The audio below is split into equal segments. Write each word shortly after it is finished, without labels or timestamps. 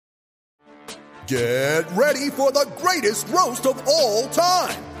Get ready for the greatest roast of all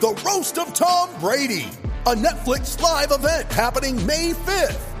time, the Roast of Tom Brady, a Netflix live event happening May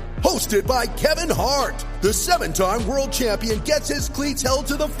 5th. Hosted by Kevin Hart, the 7-time world champion gets his cleats held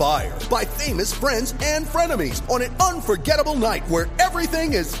to the fire by famous friends and frenemies on an unforgettable night where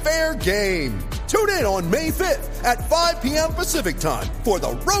everything is fair game. Tune in on May 5th at 5 p.m. Pacific time for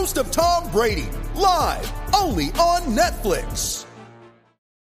the Roast of Tom Brady, live only on Netflix.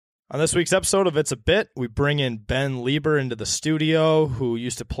 On this week's episode of It's a Bit, we bring in Ben Lieber into the studio, who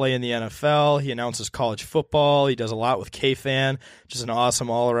used to play in the NFL. He announces college football. He does a lot with K-Fan, just an awesome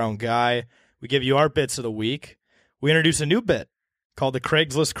all-around guy. We give you our bits of the week. We introduce a new bit called the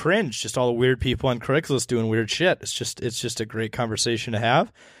Craigslist Cringe, just all the weird people on Craigslist doing weird shit. It's just a great conversation to have.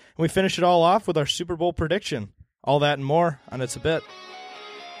 And we finish it all off with our Super Bowl prediction. All that and more on It's a Bit.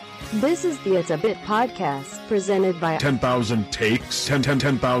 This is the It's a Bit podcast, presented by 10,000 Takes,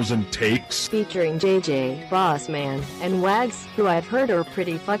 10,000 Takes, featuring JJ, Bossman, and Wags, who I've heard are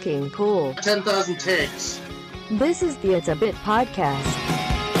pretty fucking cool. 10,000 Takes. This is the It's a Bit podcast.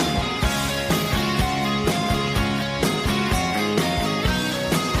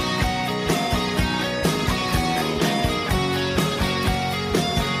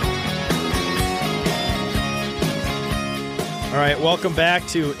 All right, welcome back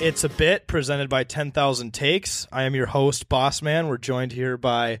to It's a Bit, presented by 10,000 Takes. I am your host, Bossman. We're joined here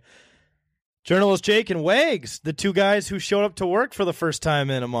by journalist Jake and Wags, the two guys who showed up to work for the first time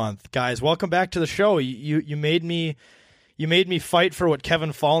in a month. Guys, welcome back to the show. You made me fight for what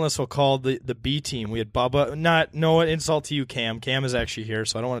Kevin Fallness will call the B team. We had Bubba. No insult to you, Cam. Cam is actually here,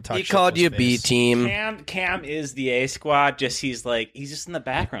 so I don't want to talk. He called you B team. Cam is the A squad. He's just in the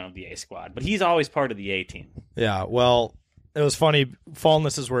background of the A squad, but he's always part of the A team. Yeah, well. It was funny,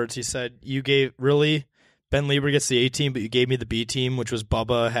 Fallness's words. He said, Ben Lieber gets the A team, but you gave me the B team, which was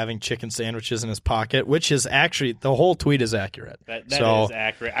Bubba having chicken sandwiches in his pocket, which is actually, the whole tweet is accurate. That is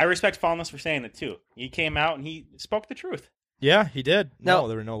accurate. I respect Fallness for saying it, too. He came out and he spoke the truth. Yeah, he did. No,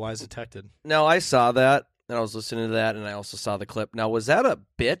 there were no lies detected. Now, I saw that, and I was listening to that, and I also saw the clip. Now, was that a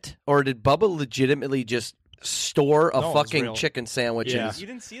bit, or did Bubba legitimately just store a fucking chicken sandwich? Yeah. You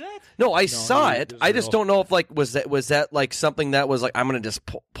didn't see that? No, I saw it. I just don't know if was that like something that was like, I'm gonna just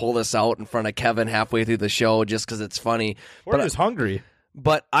pull this out in front of Kevin halfway through the show just because it's funny. Or he was hungry.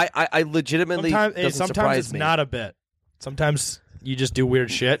 But I legitimately sometimes it's not a bit. Sometimes you just do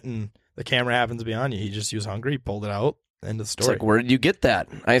weird shit and the camera happens to be on you. He was hungry, he pulled it out. End of the story. It's like, where did you get that?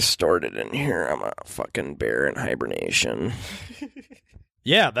 I stored it in here. I'm a fucking bear in hibernation.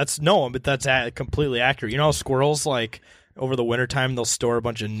 Yeah, that's completely accurate. You know how squirrels, like, over the wintertime, they'll store a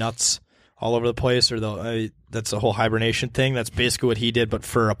bunch of nuts all over the place, or that's a whole hibernation thing. That's basically what he did, but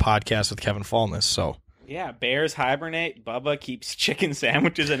for a podcast with Kevin Fallness, so. Yeah, bears hibernate. Bubba keeps chicken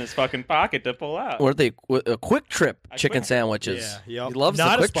sandwiches in his fucking pocket to pull out. Or are they Quick Trip chicken sandwiches? Yeah, he loves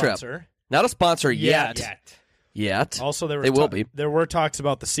Not the Quick a sponsor. Trip. Not a sponsor yet. Also, there were talks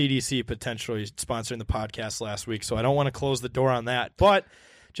about the CDC potentially sponsoring the podcast last week, so I don't want to close the door on that. But,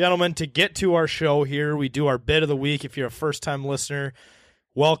 gentlemen, to get to our show here, we do our bit of the week. If you're a first-time listener,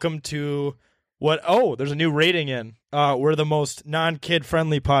 welcome to there's a new rating in. We're the most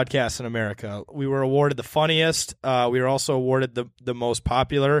non-kid-friendly podcast in America. We were awarded the funniest. We were also awarded the most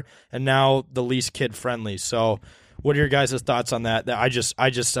popular, and now the least kid-friendly. So, what are your guys' thoughts on that? I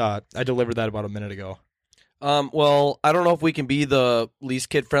delivered that about a minute ago. Well, I don't know if we can be the least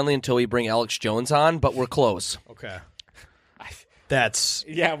kid-friendly until we bring Alex Jones on, but we're close. Okay.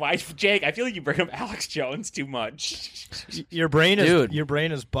 Why, Jake? I feel like you bring up Alex Jones too much. Your brain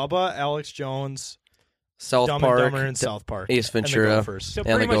is Bubba, Alex Jones, South Dumb Park, and Dumber in South Park, Ace Ventura, and the Gophers. So and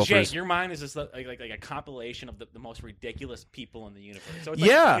pretty the much, Gophers. Jake, your mind is just like a compilation of the most ridiculous people in the universe. So it's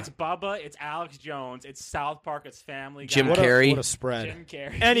it's Bubba, it's Alex Jones, it's South Park, it's Family Guy. Jim Carrey. What a spread. Jim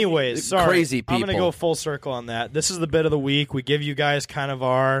Carrey. Anyways, sorry. Crazy people. I'm going to go full circle on that. This is the bit of the week. We give you guys kind of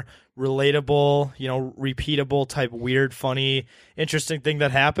our relatable, repeatable type weird, funny, interesting thing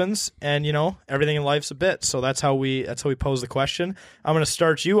that happens, and everything in life's a bit. So that's how we pose the question. I'm going to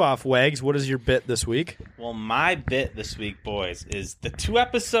start you off, Wags. What is your bit this week? Well, my bit this week, boys, is the 2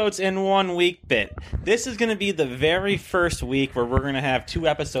 episodes in 1 week bit. This is going to be the very first week where we're going to have 2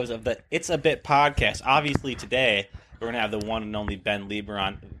 episodes of the It's a Bit podcast. Obviously, today we're going to have the one and only Ben Lieber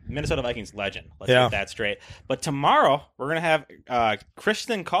on, Minnesota Vikings legend. Let's get that straight. But tomorrow, we're going to have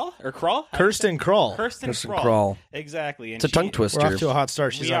Kirsten Krull. Kirsten Krull. Exactly. And it's a tongue twister. We're off to a hot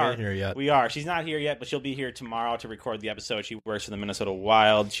start. She's not in here yet. We are. She's not here yet, but she'll be here tomorrow to record the episode. She works for the Minnesota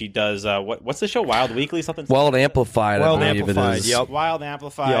Wild. She does, what's the show? Wild Weekly? Something? Wild Amplified, Wild I believe Amplified, it is. Yep. Wild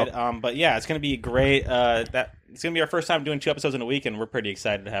Amplified. Yep. But yeah, it's going to be great. It's going to be our first time doing 2 episodes in a week, and we're pretty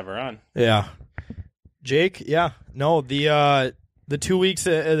excited to have her on. Yeah. Jake, yeah. No, the 2 weeks,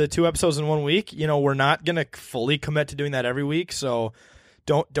 the 2 episodes in 1 week, we're not going to fully commit to doing that every week, so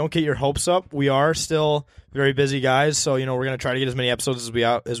don't get your hopes up. We are still very busy guys, so, we're going to try to get as many episodes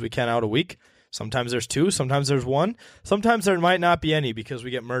as we can out a week. Sometimes there's 2, sometimes there's 1. Sometimes there might not be any because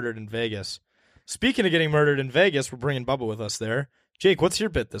we get murdered in Vegas. Speaking of getting murdered in Vegas, we're bringing Bubba with us there. Jake, what's your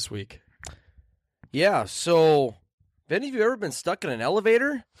bit this week? Yeah, so have any of you ever been stuck in an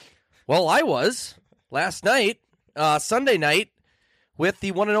elevator? Well, I was last night, Sunday night, with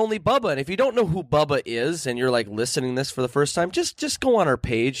the one and only Bubba. And if you don't know who Bubba is and you're like listening to this for the first time, just go on our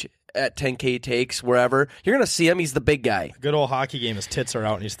page at 10K Takes, wherever. You're going to see him. He's the big guy. Good old hockey game. His tits are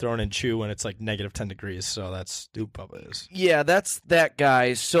out and he's throwing in chew when it's like negative 10 degrees. So that's who Bubba is. Yeah, that's that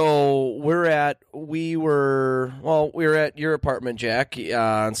guy. So we were at your apartment, Jack,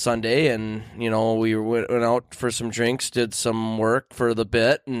 on Sunday, and we went out for some drinks, did some work for the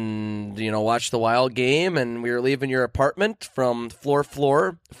bit, and watched the Wild game, and we were leaving your apartment from floor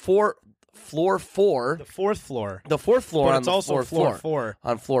 4. The fourth floor. The fourth floor. But on it's the also floor 4.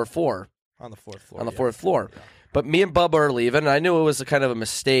 On floor 4. On the fourth floor. On the fourth floor. Yeah. But me and Bubba are leaving. I knew it was a kind of a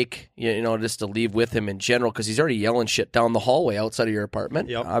mistake, just to leave with him in general, because he's already yelling shit down the hallway outside of your apartment.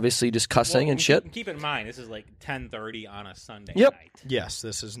 Yep. Obviously, just cussing and shit. Keep in mind, this is like 10:30 on a Sunday Yep. night. Yes,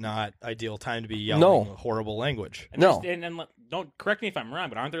 this is not ideal time to be yelling horrible language. And no. And don't correct me if I'm wrong,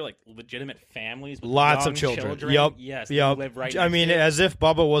 but aren't there like legitimate families with lots young of children? Yep. Yes. Yep. Live right I mean, next to as if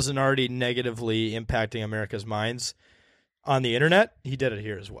Bubba wasn't already negatively impacting America's minds on the internet, he did it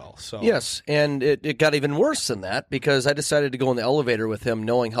here as well. So yes, and it got even worse than that because I decided to go in the elevator with him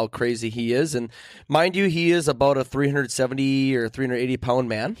knowing how crazy he is. And mind you, he is about a 370 or 380 pound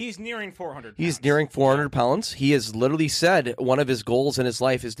man. He's nearing 400 pounds. He's nearing 400 pounds. He has literally said one of his goals in his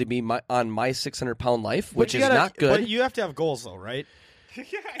life is to be on my 600 pound life, which is not good. But you have to have goals though, right?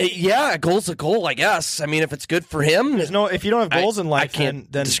 Yeah, a goal's a goal, I guess. I mean, if it's good for him. If you don't have goals in life, I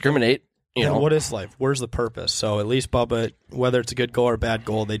can't then discriminate. What is life? Where's the purpose? So at least Bubba, whether it's a good goal or a bad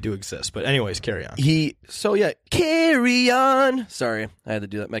goal, they do exist. But anyways, carry on. Carry on. Sorry, I had to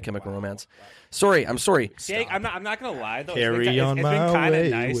do that. My Chemical Romance. Sorry, I'm sorry. Jake, I'm not gonna lie though. Carry it's on been my kind of way.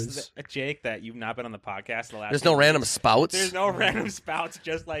 nice, Jake, that you've not been on the podcast the last. There's no random spouts. There's no random spouts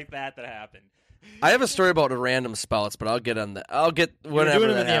just like that happened. I have a story about the random spouts, but I'll get on that. I'll get We're whenever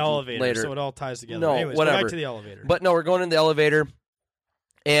doing it that in the happens elevator, later. so it all ties together. No, anyways, whatever. Go back to the elevator. But no, we're going in the elevator,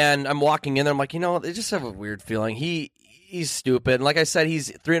 and I'm walking in there. I'm like, they just have a weird feeling. He's stupid. And like I said,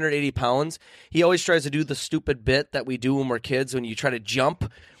 he's 380 pounds. He always tries to do the stupid bit that we do when we're kids, when you try to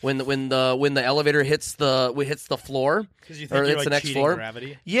jump when the elevator hits the floor because you think you're like the next cheating floor.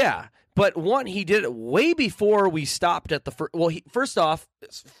 Gravity. Yeah, but he did it way before we stopped at the first. Well, first off,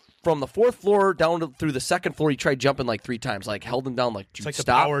 from the fourth floor down through the second floor, he tried jumping like 3 times, like held him down, like, dude, it's like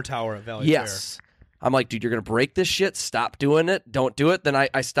stop. The power tower at Valley Yes. I'm like, dude, you're going to break this shit. Stop doing it. Don't do it. Then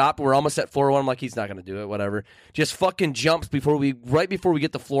I stopped. We're almost at floor 1. I'm like, he's not going to do it. Whatever. Just fucking jumps right before we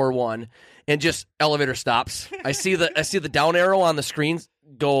get to floor 1, and just elevator stops. I see the down arrow on the screen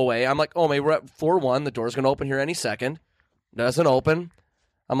go away. I'm like, oh, man, we're at floor 1. The door's going to open here any second. Doesn't open.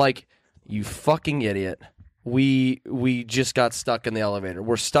 I'm like, you fucking idiot. We just got stuck in the elevator.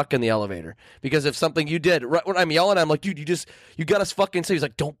 We're stuck in the elevator because of something you did. Right when I'm yelling, I'm like, dude, you got us fucking. So he's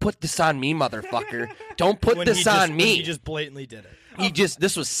like, don't put this on me, motherfucker. Don't put this on me. He just blatantly did it.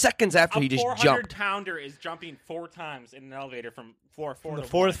 This was seconds after he just jumped. A 400-pounder is jumping 4 times in an elevator from floor 4 to the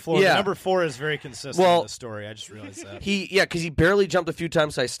fourth floor. Yeah. The number 4 is very consistent in the story. I just realized that. Because he barely jumped a few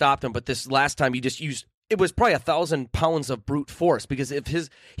times, so I stopped him. But this last time, he just used. It was probably 1,000 pounds of brute force because if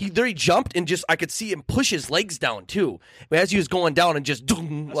he jumped and I could see him push his legs down too as he was going down and just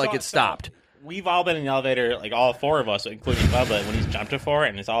it stopped. We've all been in the elevator, like all 4 of us, including Bubba, when he's jumped before,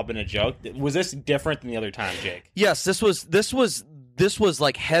 and it's all been a joke. Was this different than the other time, Jake? Yes, this was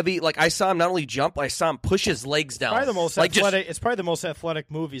like heavy. Like I saw him not only jump, I saw him push his legs down. Probably the most athletic. It's probably the most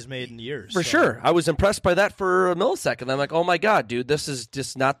athletic move he's made in years. For sure, I was impressed by that for a millisecond. I'm like, oh my god, dude, this is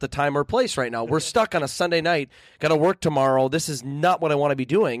just not the time or place right now. We're stuck on a Sunday night. Got to work tomorrow. This is not what I want to be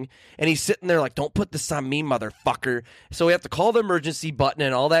doing. And he's sitting there like, don't put this on me, motherfucker. So we have to call the emergency button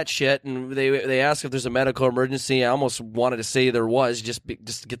and all that shit. And they ask if there's a medical emergency. I almost wanted to say there was just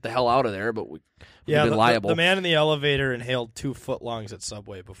to get the hell out of there, but we. Yeah, the man in the elevator inhaled 2 footlongs at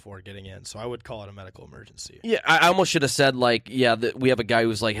Subway before getting in, so I would call it a medical emergency. Yeah, I almost should have said we have a guy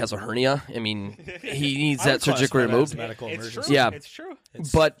who's has a hernia. I mean, he needs that surgically removed. Medical emergency. True. Yeah, it's true.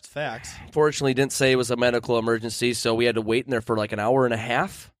 But it's facts. Fortunately, didn't say it was a medical emergency, so we had to wait in there for like an hour and a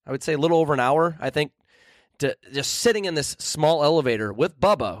half. I would say a little over an hour, I think, just sitting in this small elevator with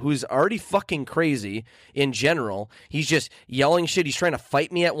Bubba, who's already fucking crazy in general. He's just yelling shit. He's trying to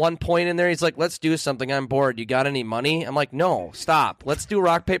fight me at one point in there. He's like, let's do something. I'm bored. You got any money? I'm like, no, stop. Let's do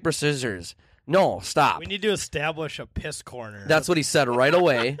rock, paper, scissors. No, stop. We need to establish a piss corner. That's what he said right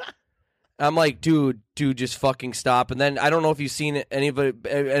away. I'm like, dude, just fucking stop. And then I don't know if you've seen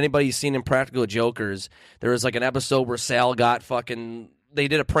anybody's seen Impractical Jokers. There was like an episode where Sal got fucking... They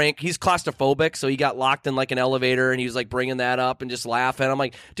did a prank. He's claustrophobic, so he got locked in like an elevator, and he was like bringing that up and just laughing. I'm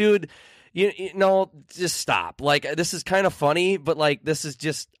like, dude, you know, just stop. Like, this is kind of funny, but like, this is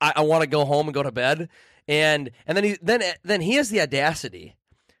just I want to go home and go to bed. And then he has the audacity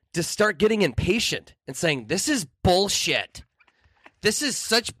to start getting impatient and saying, "This is bullshit. This is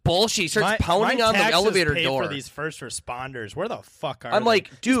such bullshit." He starts pounding on the elevator door. For these first responders, where the fuck are I'm they?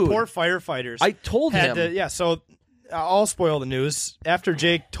 like, dude, these poor firefighters. I told him. So I'll spoil the news. After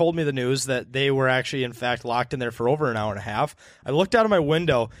Jake told me the news that they were actually, in fact, locked in there for over an hour and a half, I looked out of my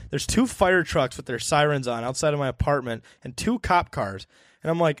window. There's 2 fire trucks with their sirens on outside of my apartment and 2 cop cars. And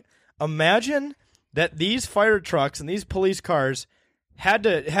I'm like, imagine that these fire trucks and these police cars had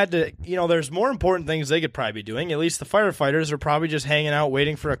to, you know, there's more important things they could probably be doing. At least the firefighters are probably just hanging out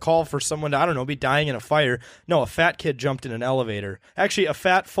waiting for a call for someone to, I don't know, be dying in a fire. No, a fat kid jumped in an elevator. Actually, a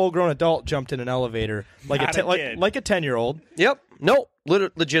fat, full-grown adult jumped in an elevator. Like a 10-year-old. Yep. No,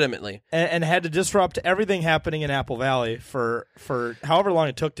 legitimately. And had to disrupt everything happening in Apple Valley for however long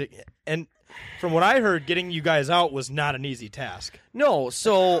it took to... And from what I heard, getting you guys out was not an easy task. No,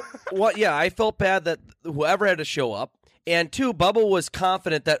 so, what? Yeah, I felt bad that whoever had to show up. And 2, Bubba was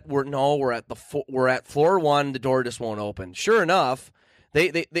confident that we're at floor 1. The door just won't open. Sure enough, they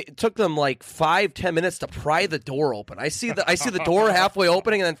it took them like 5-10 minutes to pry the door open. I see the door halfway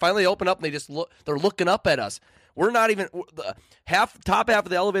opening, and then finally they open up, and they're looking up at us. We're not even top half of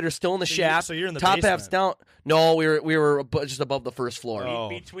the elevator is still in the shaft. So you're in the top basement. half's down. No, we were just above the first floor. Oh.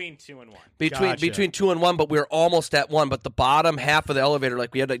 Between 2 and 1. Between 2 and 1, but we were almost at 1. But the bottom half of the elevator,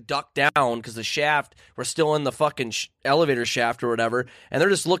 like, we had to duck down because the shaft, we're still in the fucking elevator shaft or whatever, and they're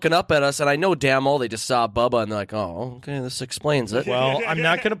just looking up at us. And I know damn well they just saw Bubba, and they're like, "Oh, okay, this explains it." Well, I'm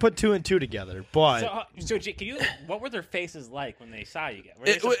not going to put 2 and 2 together, but So Jake, what were their faces like when they saw you? Were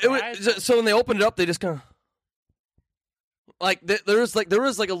they surprised? So when they opened it up, they just kind of. Like there was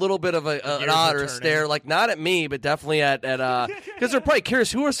a little bit of an odd or a stare, like not at me, but definitely at because they're probably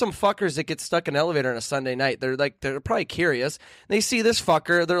curious. Who are some fuckers that get stuck in an elevator on a Sunday night? They're probably curious. They see this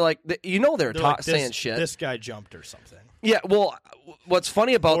fucker, they're like, they're like, saying shit. This guy jumped or something. Yeah, well, what's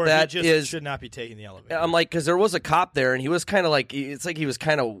funny about or that he is should not be taking the elevator. I'm like, because there was a cop there, and he was kind of like, it's like he was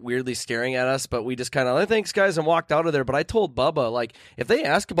kind of weirdly staring at us, but we just kind of, thanks guys, and walked out of there. But I told Bubba, like, if they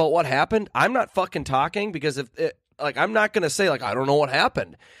ask about what happened, I'm not fucking talking, because I'm not going to say, like, I don't know what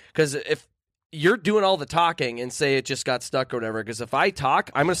happened. Because if you're doing all the talking and say it just got stuck or whatever, because if I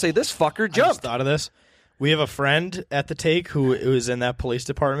talk, I'm going to say this fucker jumped. I just thought of this. We have a friend at the Take who was in that police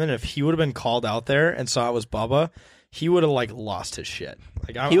department. If he would have been called out there and saw it was Bubba, he would have, like, lost his shit.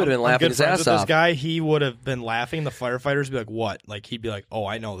 Like, he would have been laughing his ass with off. This guy, he would have been laughing. The firefighters would be like, what? Like, he'd be like, oh,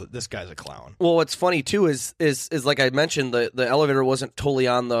 I know that this guy's a clown. Well, what's funny, too, is like I mentioned, the elevator wasn't totally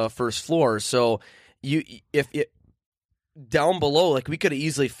on the first floor, so down below, like, we could have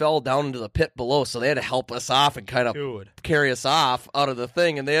easily fell down into the pit below, so they had to help us off and kind of carry us off out of the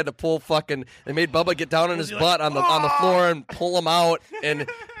thing, and they had to they made Bubba get down on his butt on the floor and pull him out, and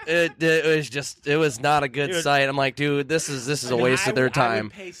it was not a good sight. I'm like, dude, this is a waste of their time. I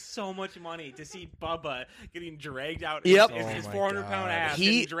would pay so much money to see Bubba getting dragged out. Yep. His 400-pound ass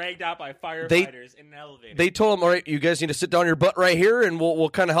getting dragged out by firefighters in an elevator. They told him, all right, you guys need to sit down your butt right here, and we'll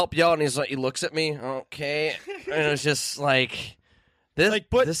kind of help you out. And he looks at me, okay, and it was just like,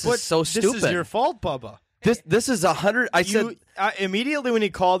 this is so stupid. This is your fault, Bubba. This is 100. I said immediately when he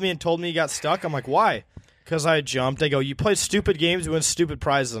called me and told me he got stuck, I'm like, why? Because I jumped. I go, you play stupid games, you win stupid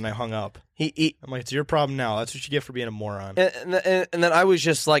prizes, and I hung up. I'm like, it's your problem now. That's what you get for being a moron. And then I was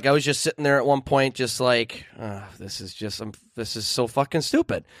just sitting there at one point, just like, this is so fucking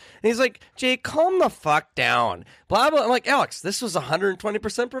stupid. And he's like, Jake, calm the fuck down. Blah blah. I'm like, Alex, this was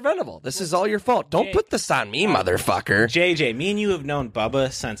 120% preventable. This is all your fault. Don't put this on me, motherfucker. JJ, me and you have known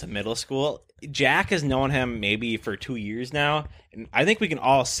Bubba since middle school. Jack has known him maybe for 2 years now, and I think we can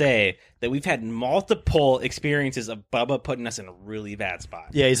all say that we've had multiple experiences of Bubba putting us in a really bad spot.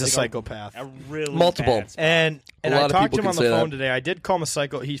 Yeah, he's a psychopath. A really multiple bad spot. And I talked to him on the phone today. I did call him a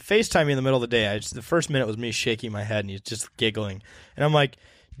psycho. He FaceTimed me in the middle of the day. The first minute was me shaking my head, and he's just giggling. And I'm like,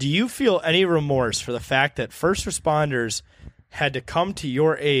 do you feel any remorse for the fact that first responders had to come to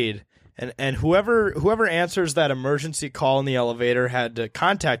your aid And whoever answers that emergency call in the elevator had to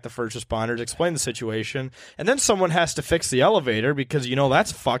contact the first responders, explain the situation, and then someone has to fix the elevator because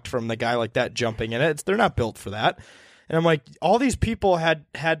that's fucked from the guy like that jumping in it. They're not built for that. And I'm like, all these people had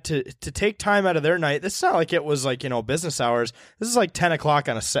to take time out of their night. This is not like it was like business hours. This is like 10 o'clock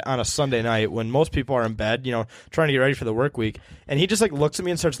on a Sunday night when most people are in bed, trying to get ready for the work week. And he just like looks at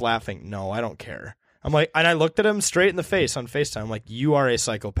me and starts laughing. No, I don't care. I'm like, and I looked at him straight in the face on FaceTime. I'm like, you are a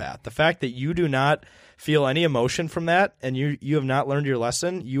psychopath. The fact that you do not feel any emotion from that and you have not learned your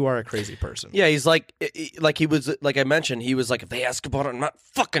lesson, you are a crazy person. Yeah, he's like he was, like I mentioned, he was like, if they ask about it, I'm not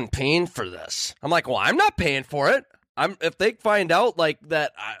fucking paying for this. I'm like, well, I'm not paying for it. If they find out like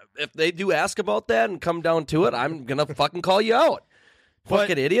that, if they do ask about that and come down to it, I'm gonna fucking call you out.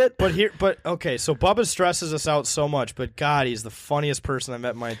 Fucking idiot. But okay, so Bubba stresses us out so much, but God, he's the funniest person I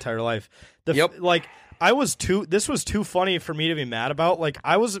met in my entire life. Like, this was too funny for me to be mad about. Like,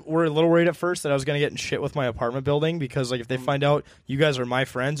 we're a little worried at first that I was going to get in shit with my apartment building because, like, if they find out you guys are my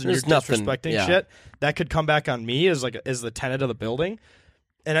friends and you're disrespecting shit, that could come back on me as the tenant of the building.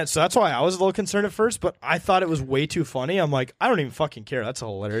 And so that's why I was a little concerned at first, but I thought it was way too funny. I'm like, I don't even fucking care. That's a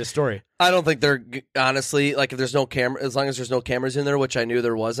hilarious story. I don't think they're, honestly, like, if there's no camera, as long as there's no cameras in there, which I knew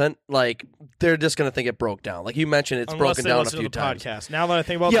there wasn't, like, they're just going to think it broke down. Like you mentioned, it's broken down a few times. Podcast. Now that I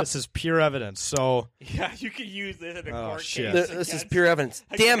think about this is pure evidence. So yeah, you could use this in a court shit. case. This is pure evidence.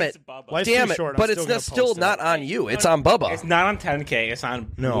 Damn it. Damn it. Short. But it's still not on you. It's on Bubba. It's not on 10K. It's on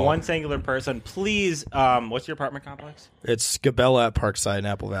one singular person. Please, what's your apartment complex? It's Gabella at Parkside in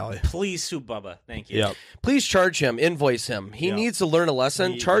Apple Valley. Please sue Bubba. Thank you. Yep. Please charge him. Invoice him. He needs to learn a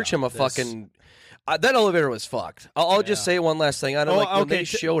lesson. Charge him a fucking... that elevator was fucked. I'll just say one last thing. I don't when they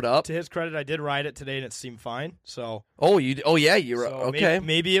showed up. To his credit, I did ride it today and it seemed fine. So. You're okay.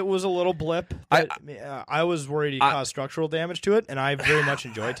 Maybe it was a little blip. I was worried he caused structural damage to it, and I very much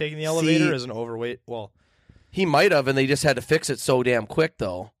enjoy taking the elevator as an overweight. Well, he might have, and they just had to fix it so damn quick,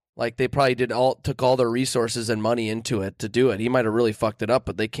 though. Like they probably took all their resources and money into it to do it. He might have really fucked it up,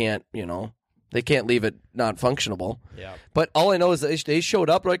 but they can't. They can't leave it not functionable. Yeah. But all I know is that they showed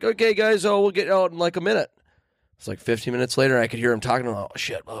up like, okay, guys, we'll get out in like a minute. It's like 15 minutes later, I could hear them talking about, oh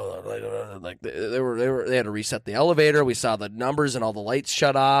shit, like they had to reset the elevator. We saw the numbers and all the lights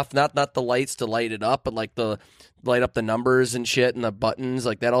shut off. Not the lights to light it up, but like the light up the numbers and shit and the buttons,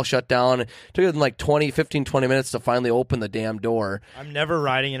 like that all shut down. It took them like 20 minutes to finally open the damn door. I'm never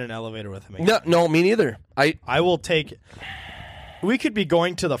riding in an elevator with him again. No, me neither. I will take. We could be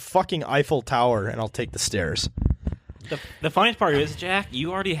going to the fucking Eiffel Tower, and I'll take the stairs. The funniest part is, Jack,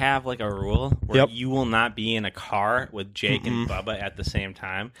 you already have like a rule where you will not be in a car with Jake and Bubba at the same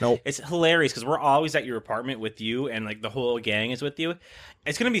time. Nope. It's hilarious because we're always at your apartment with you, and like the whole gang is with you.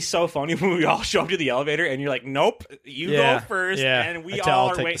 It's gonna be so funny when we all show up to the elevator, and you're like, "Nope, you go first," and we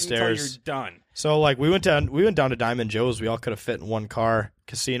all are waiting until you're done. So like we went down to Diamond Joe's. We all could have fit in one car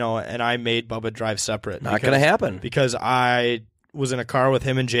casino, and I made Bubba drive separate. Not gonna happen because I was in a car with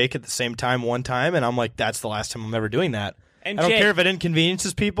him and Jake at the same time one time, and I'm like, that's the last time I'm ever doing that. And I don't care if it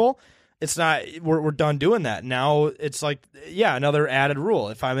inconveniences people. It's not. We're done doing that. Now it's like, another added rule.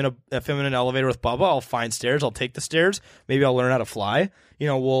 If I'm in an elevator with Bubba, I'll find stairs. I'll take the stairs. Maybe I'll learn how to fly.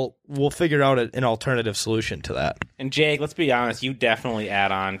 We'll figure out an alternative solution to that. And Jake, let's be honest, you definitely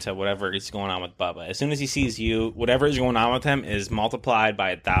add on to whatever is going on with Bubba. As soon as he sees you, whatever is going on with him is multiplied by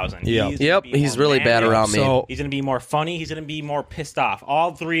 1,000. Yep. He's really bad around me. So he's going to be more funny. He's going to be more pissed off.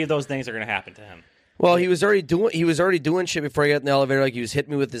 All three of those things are going to happen to him. Well, he was already doing shit before I got in the elevator. Like he was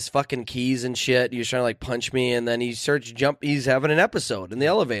hitting me with his fucking keys and shit. He was trying to like punch me, and then he starts to jump. He's having an episode in the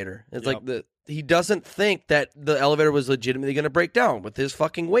elevator. It's like he doesn't think that the elevator was legitimately going to break down with his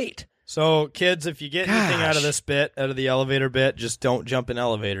fucking weight. So, kids, if you get anything out of this bit, out of the elevator bit, just don't jump in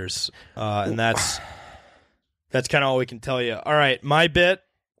elevators, and that's kind of all we can tell you. All right, my bit,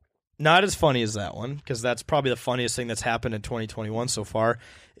 not as funny as that one, because that's probably the funniest thing that's happened in 2021 so far,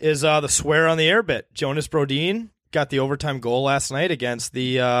 is the swear on the air bit. Jonas Brodin got the overtime goal last night against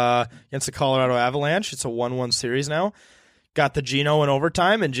the Colorado Avalanche. It's a 1-1 series now. Got the Gino in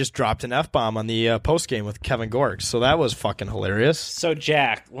overtime and just dropped an F-bomb on the postgame with Kevin Gorks. So that was fucking hilarious. So,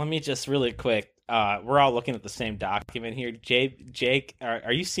 Jack, let me just really quick. We're all looking at the same document here. Jake,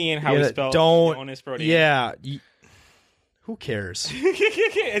 are you seeing how he spelled Jonas Brodin? Yeah. Who cares?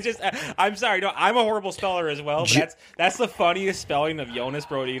 It's just, I'm sorry. No, I'm a horrible speller as well. But that's the funniest spelling of Jonas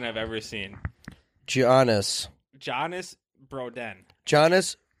Brodin I've ever seen. Jonas Brodin.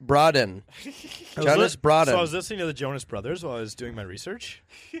 Jonas Brodin. Jonas Brodin. So I was listening to the Jonas Brothers while I was doing my research.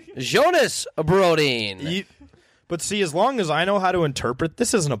 Jonas Brodin. But see, as long as I know how to interpret,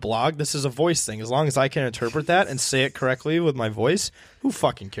 this isn't a blog, this is a voice thing. As long as I can interpret that and say it correctly with my voice, who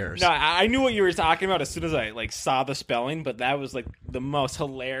fucking cares? No, I knew what you were talking about as soon as I saw the spelling, but that was the most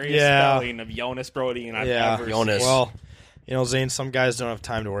hilarious spelling of Jonas Brodin I've ever seen. Well, Zane, some guys don't have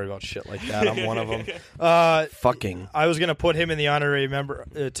time to worry about shit like that. I'm one of them. Fucking. I was going to put him in the honorary member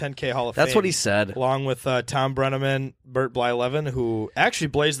 10K Hall of Fame. That's what he said. Along with Tom Brenneman, Bert Blyleven, who actually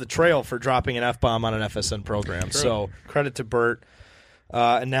blazed the trail for dropping an F-bomb on an FSN program. True. So credit to Bert.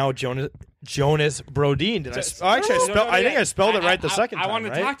 And now Jonas Brodin. I think I spelled it right the second time. I want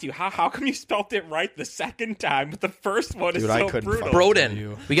to talk to you. How come you spelled it right the second time, but the first one is so brutal?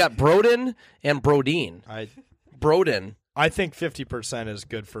 Brodin. We got Brodin and Brodin. Brodin. I think 50% is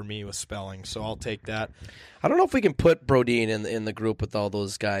good for me with spelling, so I'll take that. I don't know if we can put Brodin in the group with all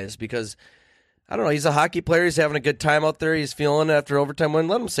those guys because, I don't know, he's a hockey player. He's having a good time out there. He's feeling it after overtime win.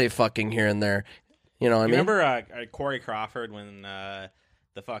 Let him say fucking here and there. You know what I mean? Remember Corey Crawford when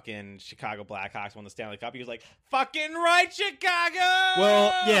the fucking Chicago Blackhawks won the Stanley Cup? He was like, fucking right, Chicago!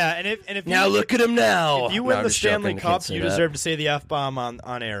 Well, yeah, and if now look at him now. If you win the Stanley Cup, you deserve to say the F-bomb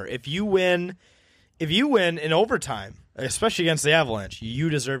on air. If you win in overtime, especially against the Avalanche, you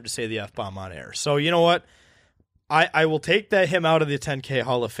deserve to say the F-bomb on air. So you know what? I will take him out of the 10K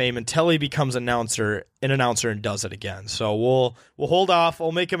Hall of Fame until he becomes an announcer and does it again. So we'll hold off.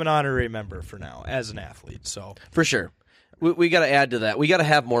 We'll make him an honorary member for now as an athlete. So for sure. We got to add to that. We got to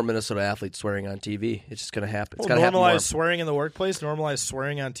have more Minnesota athletes swearing on TV. It's just going to happen. It's got to happen more. Normalize swearing in the workplace. Normalize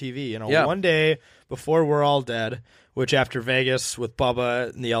swearing on TV. One day before we're all dead, which after Vegas with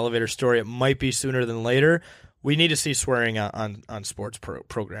Bubba and the elevator story, it might be sooner than later. We need to see swearing on sports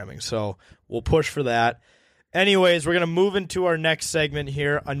programming. So we'll push for that. Anyways, we're going to move into our next segment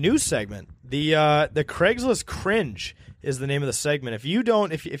here, a new segment. The Craigslist Cringe is the name of the segment. If you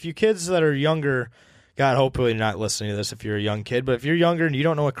kids that are younger, God, hopefully you're not listening to this if you're a young kid, but if you're younger and you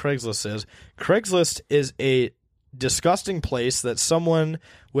don't know what Craigslist is a disgusting place that someone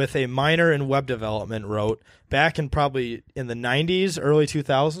with a minor in web development wrote back in probably in the 90s, early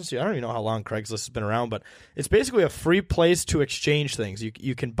 2000s. I don't even know how long Craigslist has been around, but it's basically a free place to exchange things.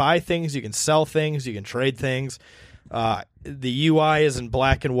 You can buy things, you can sell things, you can trade things. The UI is in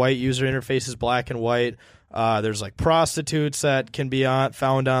black and white. User interface is black and white. There's like prostitutes that can be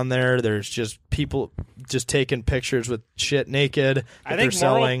found on there. There's just people just taking pictures with shit naked that they're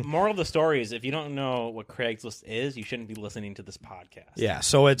selling. Moral of the story is if you don't know what Craigslist is, you shouldn't be listening to this podcast. Yeah,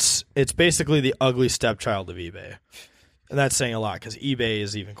 so it's basically the ugly stepchild of eBay. And that's saying a lot because eBay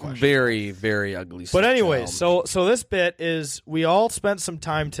is even questionable. Very, very ugly stepchild. But anyways, so this bit is we all spent some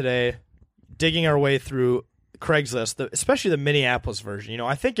time today digging our way through Craigslist, especially the Minneapolis version.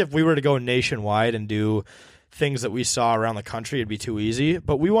 I think if we were to go nationwide and do things that we saw around the country, it'd be too easy.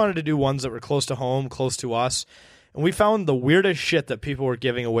 But we wanted to do ones that were close to home, close to us. And we found the weirdest shit that people were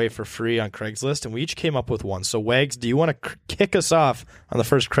giving away for free on Craigslist, and we each came up with one. So, Wags, do you want to kick us off on the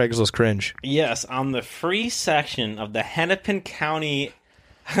first Craigslist Cringe? Yes, on the free section of the Hennepin County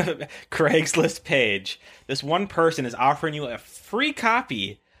Craigslist page, this one person is offering you a free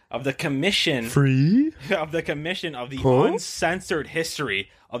copy of the commission of the uncensored history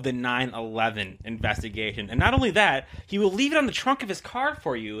of the 9/11 investigation. And not only that, he will leave it on the trunk of his car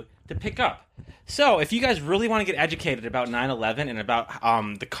for you to pick up. So if you guys really want to get educated about 9/11 and about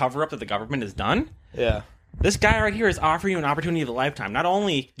the cover-up that the government has done, this guy right here is offering you an opportunity of a lifetime. Not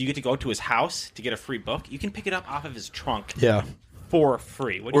only do you get to go to his house to get a free book, you can pick it up off of his trunk for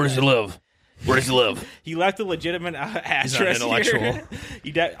free. Where does he live? Where does he live? He left a legitimate address. He's not intellectual.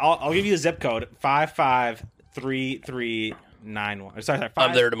 Here. I'll give you the zip code 553391. Sorry,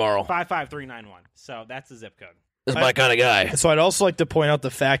 I'm there tomorrow. 55391. So that's the zip code. That's my kind of guy. So I'd also like to point out the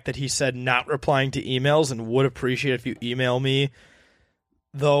fact that he said not replying to emails and would appreciate if you email me,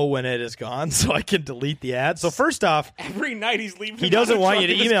 though, when it is gone, so I can delete the ad. So first off, every night he's leaving. He doesn't want you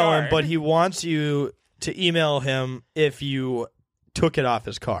to email him, but he wants you to email him if you took it off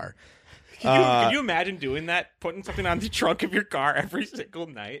his car. Can you imagine doing that? Putting something on the trunk of your car every single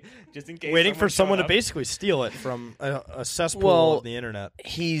night, just in case. Waiting for someone to basically steal it from a cesspool of the internet.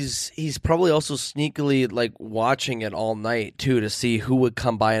 He's probably also sneakily watching it all night too to see who would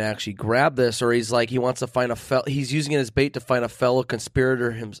come by and actually grab this, or he wants to find he's using it as bait to find a fellow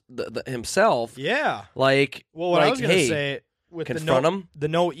conspirator himself. Yeah. I was going to say. With the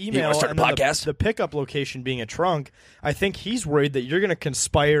no email and the pickup location being a trunk, I think he's worried that you're going to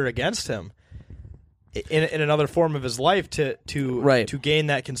conspire against him in another form of his life to gain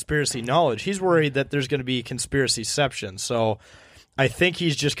that conspiracy knowledge. He's worried that there's going to be conspiracyception. So I think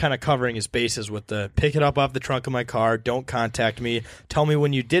he's just kind of covering his bases with the pick it up off the trunk of my car, don't contact me, tell me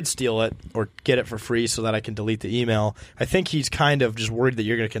when you did steal it or get it for free so that I can delete the email. I think he's kind of just worried that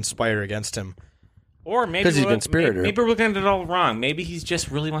you're going to conspire against him. Or maybe he's a conspirator. Maybe we're looking at it all wrong. Maybe he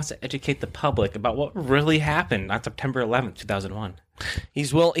just really wants to educate the public about what really happened on September 11th, 2001.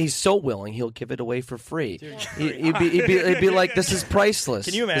 He's so willing, he'll give it away for free. He'd be like, this is priceless.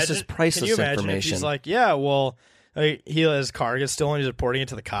 Can you imagine? This is priceless information. If he's like, yeah, well, his car gets stolen, he's reporting it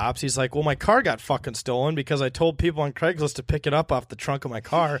to the cops. He's like, well, my car got fucking stolen because I told people on Craigslist to pick it up off the trunk of my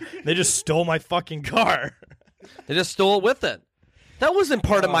car. They just stole my fucking car. They just stole it with it. That wasn't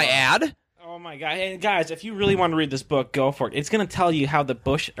part of my ad. Oh my god! And guys, if you really want to read this book, go for it. It's going to tell you how the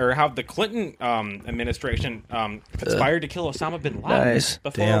Clinton administration conspired to kill Osama bin Laden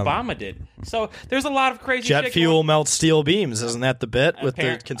before Obama did. So there's a lot of crazy jet shit fuel melts steel beams. Isn't that the bit with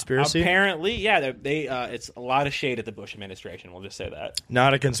the conspiracy? Apparently, yeah. It's a lot of shade at the Bush administration. We'll just say that.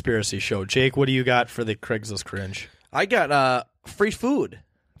 Not a conspiracy show. Jake, what do you got for the Craigslist cringe? I got free food.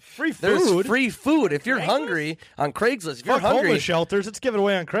 Free food? There's free food. If you're hungry on Craigslist, if you're hungry, homeless shelters, let's give it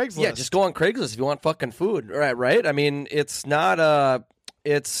away on Craigslist. Yeah, just go on Craigslist if you want fucking food. Right? I mean, it's not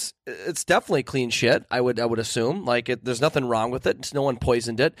it's definitely clean shit. I would assume. Like, there's nothing wrong with it. No one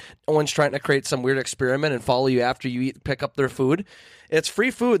poisoned it. No one's trying to create some weird experiment and follow you after you pick up their food. It's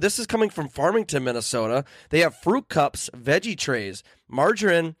free food. This is coming from Farmington, Minnesota. They have fruit cups, veggie trays,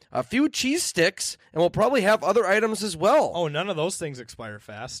 margarine, a few cheese sticks, and we'll probably have other items as well. Oh, none of those things expire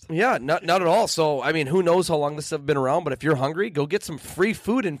fast. Yeah, not at all. So, I mean, who knows how long this has been around, but if you're hungry, go get some free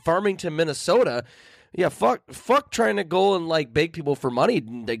food in Farmington, Minnesota. Yeah, fuck trying to go and, like, beg people for money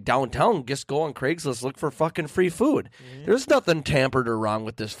like downtown. Just go on Craigslist, look for fucking free food. Mm-hmm. There's nothing tampered or wrong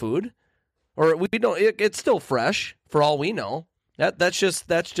with this food. Or we don't. It's still fresh, for all we know. That's just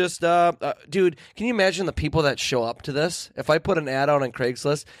dude, can you imagine the people that show up to this? If I put an ad out on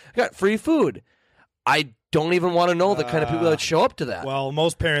Craigslist, I got free food. I don't even want to know the kind of people that show up to that. Well,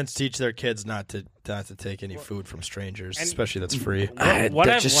 most parents teach their kids not to take any food from strangers, especially that's free.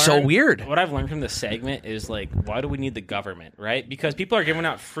 That's just so weird. What I've learned from this segment is, like, why do we need the government, right? Because people are giving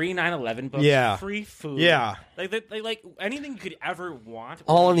out free 9/11 books, free food. Yeah. Like anything you could ever want.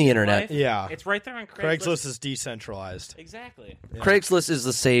 All on the internet. Life, yeah. It's right there on Craigslist. Craigslist is decentralized. Exactly. Yeah. Craigslist is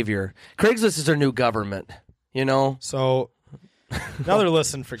the savior. Craigslist is our new government, you know? So another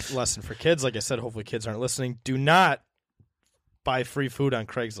lesson for kids, like I said, hopefully kids aren't listening. Do not buy free food on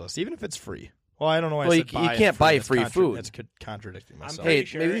Craigslist, even if it's free. Well, I don't know why I said you can't buy free food. That's contradicting myself. Hey,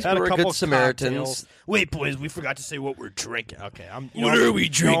 maybe these people are good Samaritans. Cocktails. Wait, boys, we forgot to say what we're drinking. Okay, what are we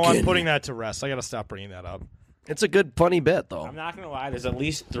drinking? No, I'm putting that to rest. I got to stop bringing that up. It's a good, funny bit, though. I'm not going to lie. There's at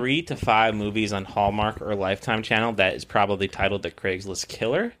least 3 to 5 movies on Hallmark or Lifetime Channel that is probably titled The Craigslist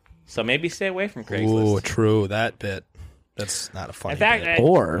Killer. So maybe stay away from Craigslist. Ooh, true. That bit. That's not a funny bit.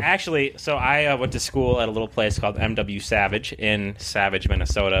 Actually, so I went to school at a little place called M.W. Savage in Savage,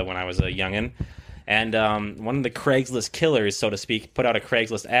 Minnesota when I was a youngin'. And one of the Craigslist killers, so to speak, put out a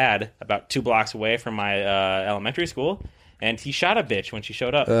Craigslist ad about 2 blocks away from my elementary school. And he shot a bitch when she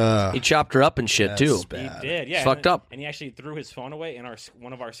showed up. He chopped her up and shit, too. Bad. He did, yeah. It's fucked up. And he actually threw his phone away in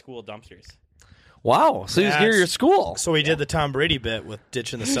one of our school dumpsters. Wow. So he's near your school. So he did the Tom Brady bit with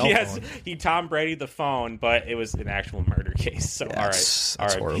ditching the cell yes, phone. He Tom Brady the phone, but it was an actual murder case. So that's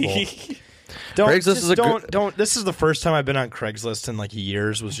horrible. Don't. This is the first time I've been on Craigslist in like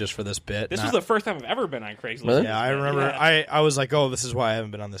years. Was just for this bit. This was the first time I've ever been on Craigslist. Really? Yeah, I remember. Yeah. I was like, oh, this is why I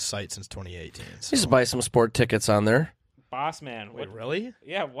haven't been on this site since 2018. So. Just buy some sport tickets on there. Boss man. Wait, really?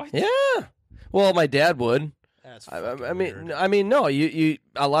 Yeah. What? Yeah. Well, my dad would. That's I mean, no. You.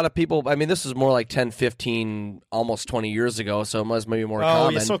 A lot of people. I mean, this is more like 10, 15, almost 20 years ago. So it was maybe more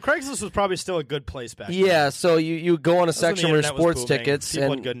common. Yeah, so Craigslist was probably still a good place back then. Yeah. So you go on a section where sports tickets,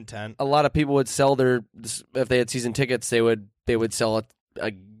 people and had good intent. A lot of people would sell their, if they had season tickets, they would sell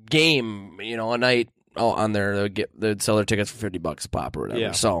a game, a night on there. They'd sell their tickets for $50 a pop or whatever.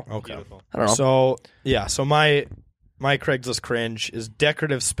 Yeah. So okay. I don't know. So yeah. So my Craigslist cringe is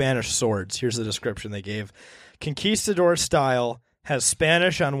decorative Spanish swords. Here's the description they gave. Conquistador style, has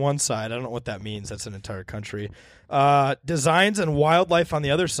Spanish on one side. I don't know what that means. That's an entire country. Designs and wildlife on the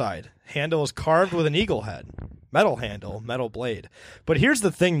other side. Handle is carved with an eagle head. Metal handle, metal blade. But here's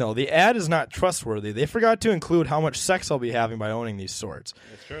the thing, though. The ad is not trustworthy. They forgot to include how much sex I'll be having by owning these swords.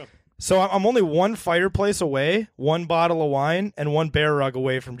 That's true. So I'm only one fireplace away, one bottle of wine, and one bear rug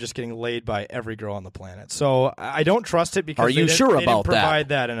away from just getting laid by every girl on the planet. So I don't trust it because they didn't provide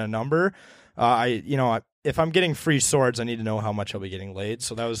that in a number. If I'm getting free swords, I need to know how much I'll be getting laid.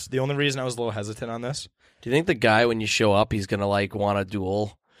 So that was the only reason I was a little hesitant on this. Do you think the guy, when you show up, he's going to, want a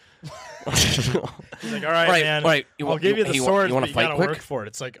duel? He's like, all right, man, I'll give you the sword, but you gotta work for it.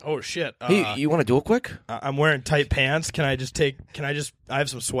 It's like, oh shit. Hey, you want to duel quick? I'm wearing tight pants. I have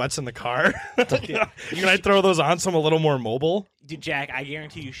some sweats in the car. Can I throw those on so I'm a little more mobile? Dude, Jack, I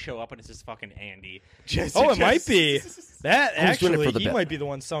guarantee you show up and it's just fucking Andy. It might be. That actually, he might be the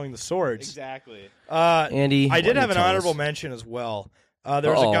one selling the swords. Exactly. Andy, I did have an honorable mention as well.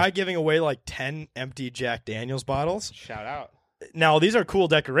 There was a guy giving away like 10 empty Jack Daniels bottles. Shout out. Now, these are cool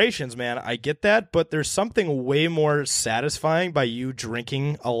decorations, man. I get that, but there's something way more satisfying by you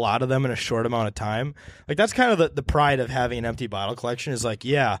drinking a lot of them in a short amount of time. Like, that's kind of the pride of having an empty bottle collection is like,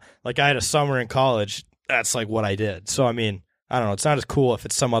 yeah, like I had a summer in college. That's like what I did. So, I mean, I don't know. It's not as cool if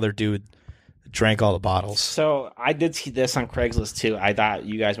it's some other dude that drank all the bottles. So, I did see this on Craigslist, too. I thought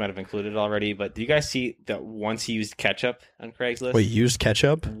you guys might have included it already, but do you guys see the once used ketchup on Craigslist? Wait, used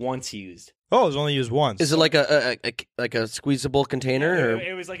ketchup? Once used. Oh, it was only used once. Is it like a squeezable container? Or?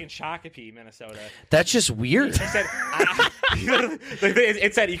 It was like in Shakopee, Minnesota. That's just weird.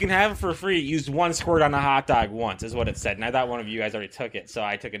 It said you can have it for free. Use one squirt on a hot dog once is what it said. And I thought one of you guys already took it, so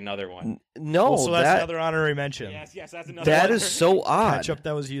I took another one. No, so that's another honorary mention. Yes, that's another. That is so odd. Ketchup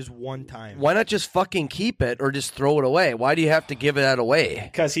that was used one time. Why not just fucking keep it or just throw it away? Why do you have to give that away?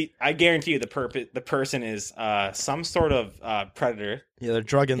 Because I guarantee you the person is some sort of predator. Yeah, they're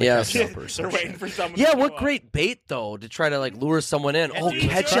drugging the ketchup or something. They're waiting for someone. Yeah, what great bait though to try to like lure someone in. Yeah, dude,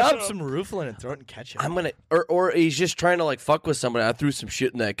 ketchup, crush up some Rouflin and throw it in ketchup. I'm gonna, or he's just trying to like fuck with somebody. I threw some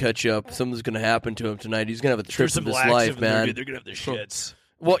shit in that ketchup. Something's gonna happen to him tonight. He's gonna have a trip of his life, man. They're gonna have their shits.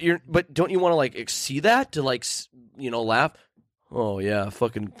 Well, but don't you want to like see that to like laugh? Oh yeah,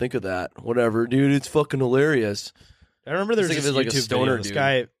 fucking think of that. Whatever, dude. It's fucking hilarious. I remember there was this like a YouTube stoner video. This dude.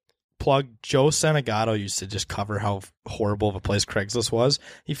 guy, Joe Sanagato, used to just cover how horrible of a place Craigslist was.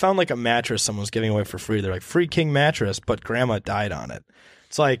 He found like a mattress someone was giving away for free. They're like, free king mattress, but grandma died on it.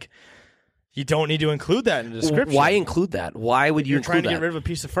 It's like, you don't need to include that in the description. Why include that? Why would you You're include trying to that? get rid of a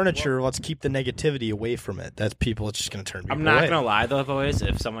piece of furniture. Let's keep the negativity away from it. That's people. It's just going to turn people I'm not away. going to lie, though, boys.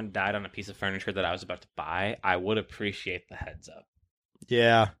 If someone died on a piece of furniture that I was about to buy, I would appreciate the heads up.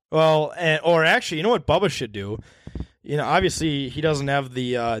 Yeah. Well, or actually, you know what Bubba should do? You know, obviously he doesn't have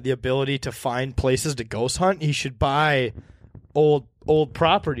the ability to find places to ghost hunt. He should buy old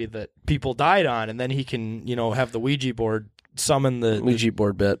property that people died on, and then he can, have the Ouija board summon the Ouija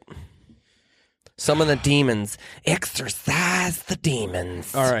board bit. Summon the demons. Exorcise the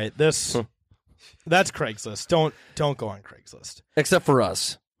demons. All right, that's Craigslist. Don't go on Craigslist. Except for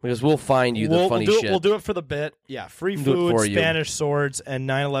us. Because we'll find you the funny shit. We'll do it for the bit. Yeah, free food, Spanish swords, and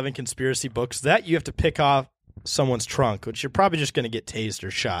 9/11 conspiracy books. That you have to pick off someone's trunk, which you're probably just going to get tased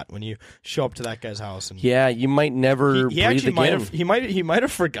or shot when you show up to that guy's house. And yeah, you might never he breathe actually again. He might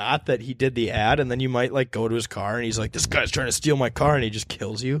have forgot that he did the ad, and then you might like go to his car, and he's like, "This guy's trying to steal my car," and he just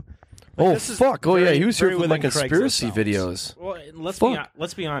kills you. Oh fuck! Oh yeah, he was here with my within conspiracy Craigslist videos. Well,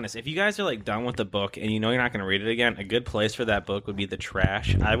 let's be honest. If you guys are like done with the book and you know you're not going to read it again, a good place for that book would be the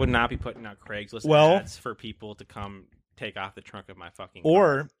trash. I would not be putting out Craigslist ads for people to come take off the trunk of my fucking car.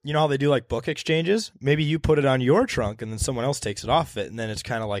 Or you know how they do like book exchanges? Maybe you put it on your trunk and then someone else takes it off it, and then it's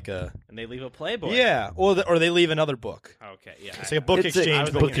kind of like a they leave a Playboy. Yeah, or they leave another book. Okay, yeah, it's like a book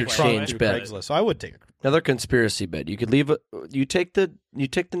exchange, book exchange bet. Craigslist. So I would take it. Another conspiracy bet. You could leave you take the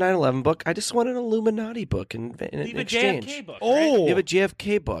 9/11 book. I just want an Illuminati book in exchange. JFK book. Oh, give a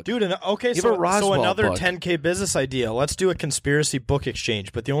JFK book, dude. Okay, so another book. 10K business idea. Let's do a conspiracy book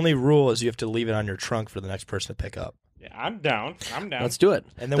exchange, but the only rule is you have to leave it on your trunk for the next person to pick up. Yeah, I'm down. Let's do it.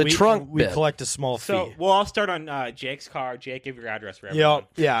 And then we collect a small fee. So we'll all start on Jake's car. Jake, give your address for everyone.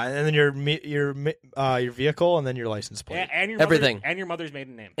 Yeah, and then your vehicle, and then your license plate, and your everything, and your mother's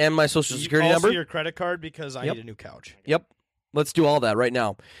maiden name, and my social security also number, your credit card because I need a new couch. Yep. Let's do all that right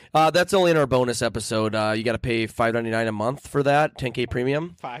now. That's only in our bonus episode. You got to pay $5.99 a month for that 10K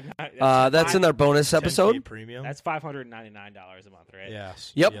premium. That's in our bonus episode. Premium. That's $599 a month, right?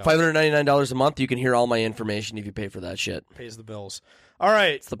 Yes. Yep, $599 a month. You can hear all my information if you pay for that shit. Pays the bills. All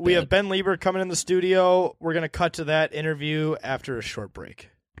right, we have Ben Lieber coming in the studio. We're gonna cut to that interview after a short break.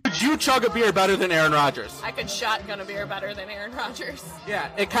 Could you chug a beer better than Aaron Rodgers? I could shotgun a beer better than Aaron Rodgers. Yeah,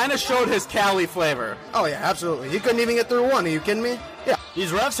 it kind of showed his Cali flavor. Oh, yeah, absolutely. He couldn't even get through one. Are you kidding me? Yeah.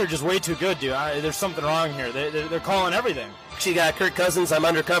 These refs are just way too good, dude. There's something wrong here. They're calling everything. She got Kirk Cousins. I'm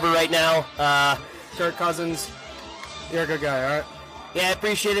undercover right now. Kirk Cousins, you're a good guy, all right? Yeah, I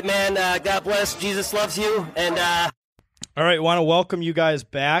appreciate it, man. God bless. Jesus loves you. And, all right, want to welcome you guys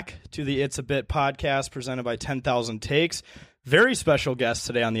back to the It's a Bit podcast presented by 10,000 Takes. Very special guest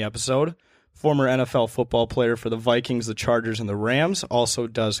today on the episode, former NFL football player for the Vikings, the Chargers, and the Rams, also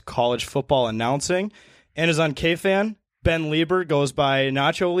does college football announcing, and is on KFan Ben Lieber goes by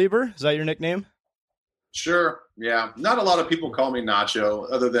Nacho Lieber. Is that your nickname? Sure. Yeah. Not a lot of people call me Nacho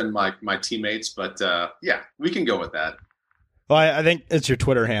other than my teammates, but yeah, we can go with that. Well, I think it's your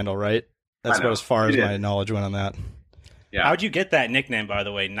Twitter handle, right? That's about as far as my knowledge went on that. Yeah. How'd you get that nickname, by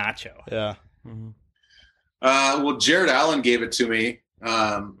the way, Nacho? Yeah. Well, Jared Allen gave it to me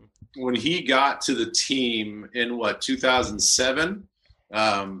when he got to the team in 2007.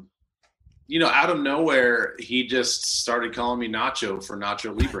 Out of nowhere, he just started calling me Nacho for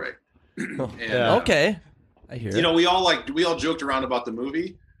Nacho Libre. Okay, I hear. We all joked around about the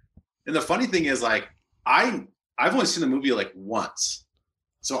movie, and the funny thing is, like, I've only seen the movie like once,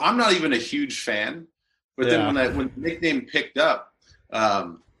 so I'm not even a huge fan. But then when the nickname picked up,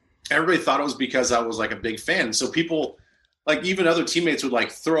 everybody thought it was because I was like a big fan. So people, like, even other teammates would like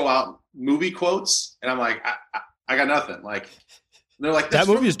throw out movie quotes, and I'm like, I got nothing. Like, they're like, that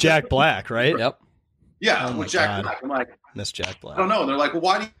movie is Jack Black, right? Yep. Yeah, with Jack Black. I'm like, Miss Jack Black. I don't know. And they're like, well,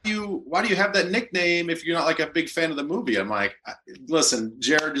 why do you have that nickname if you're not like a big fan of the movie? I'm like, listen,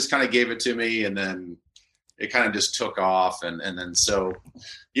 Jared just kind of gave it to me, and then it kind of just took off, and then so,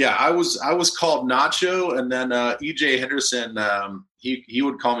 yeah, I was called Nacho, and then EJ Henderson, he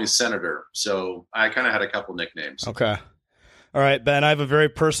would call me Senator. So I kind of had a couple nicknames. Okay. All right, Ben, I have a very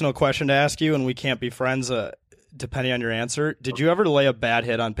personal question to ask you, and we can't be friends depending on your answer. Did you ever lay a bad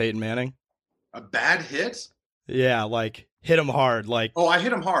hit on Peyton Manning? A bad hit? Yeah, like hit him hard. Like, oh, I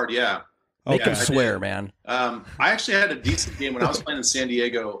hit him hard. Yeah. Make him swear, man. I actually had a decent game when I was playing in San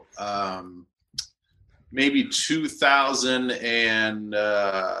Diego. Maybe 2000 and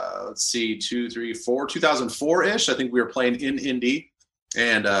 2004-ish. I think we were playing in Indy,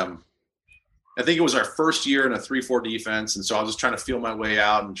 and I think it was our first year in a 3-4 defense, and so I was just trying to feel my way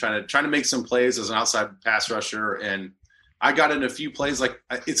out and trying to make some plays as an outside pass rusher. And I got in a few plays. Like,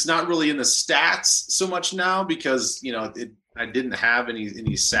 it's not really in the stats so much now because I didn't have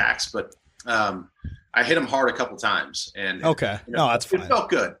any sacks, but I hit him hard a couple times. And okay, no, that's fine. It felt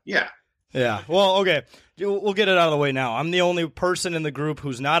good. Yeah. Yeah. Well, okay. We'll get it out of the way now. I'm the only person in the group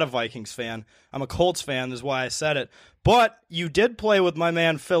who's not a Vikings fan. I'm a Colts fan. That's why I said it. But you did play with my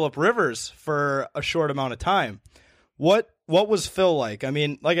man Phillip Rivers for a short amount of time. What was Phil like? I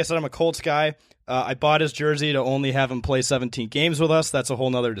mean, like I said, I'm a Colts guy. I bought his jersey to only have him play 17 games with us. That's a whole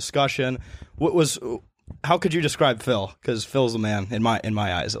nother discussion. How could you describe Phil? Because Phil's the man in my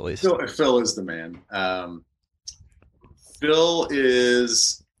eyes, at least. Phil is the man. Phil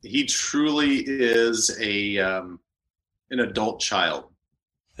is. He truly is an adult child.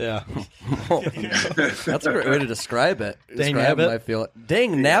 Yeah. That's a great way to describe it. Dang nabbit. I feel it.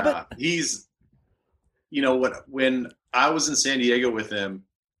 Dang nabbit. He's, when I was in San Diego with him,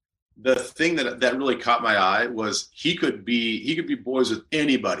 the thing that really caught my eye was he could be boys with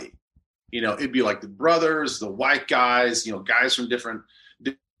anybody. It'd be like the brothers, the white guys, guys from different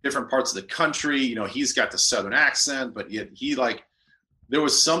parts of the country. He's got the Southern accent, but yet there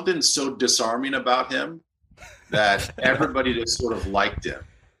was something so disarming about him that everybody just sort of liked him.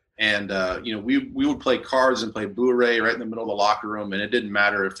 And, we would play cards and play Blu-ray right in the middle of the locker room. And it didn't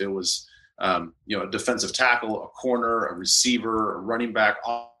matter if it was, a defensive tackle, a corner, a receiver, a running back,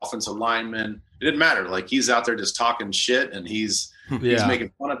 offensive lineman. It didn't matter. Like, he's out there just talking shit, and he's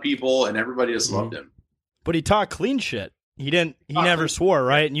making fun of people, and everybody just loved him. But he talked clean shit. He never swore,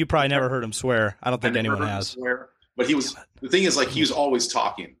 right? And you probably never heard him swear. I don't think anyone has. But the thing is, like, he was always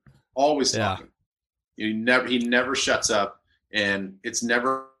talking. He never shuts up, and it's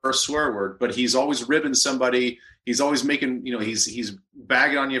never a swear word, but he's always ribbing somebody. He's always making, he's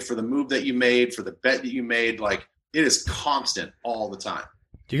bagging on you for the move that you made, for the bet that you made. Like, it is constant all the time.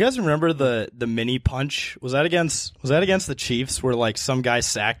 Do you guys remember the mini punch? Was that against the Chiefs where like some guy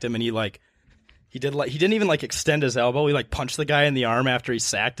sacked him and he didn't even like extend his elbow. He like punched the guy in the arm after he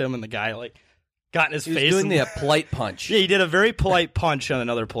sacked him, and the guy like got in his face. He was doing the polite punch. Yeah, he did a very polite punch on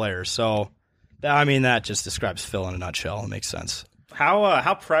another player. So, that just describes Phil in a nutshell. It makes sense.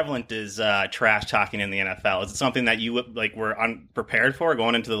 How prevalent is trash talking in the NFL? Is it something that you were unprepared for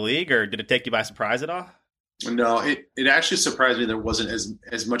going into the league, or did it take you by surprise at all? No, it actually surprised me there wasn't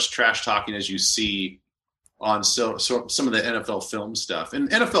as much trash talking as you see on so some of the NFL film stuff. And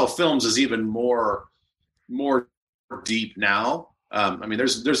NFL films is even more deep now.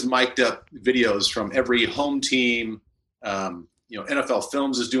 There's mic'd up videos from every home team. NFL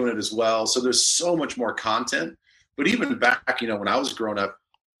Films is doing it as well. So there's so much more content. But even back, when I was growing up,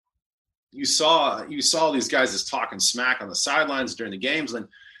 you saw these guys just talking smack on the sidelines during the games. And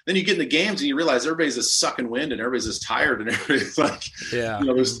then you get in the games and you realize everybody's just sucking wind and everybody's just tired and everybody's like,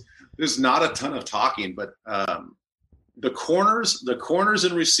 there's not a ton of talking. But the corners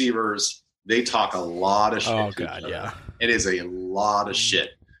and receivers, they talk a lot of shit. Oh God, yeah. It is a lot of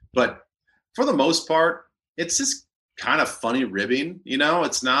shit. But for the most part, it's just kind of funny ribbing.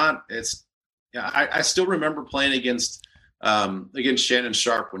 It's not. I still remember playing against Shannon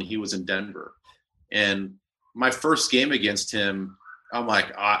Sharp when he was in Denver, and my first game against him, I'm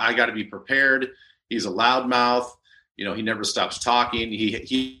like, I got to be prepared. He's a loudmouth. He never stops talking.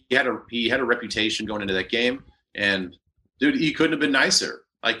 He had a reputation going into that game, and dude, he couldn't have been nicer.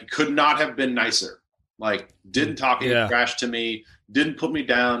 Like, he could not have been nicer. Like, didn't talk any trash to me, didn't put me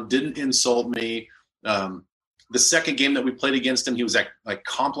down, didn't insult me. The second game that we played against him, he was like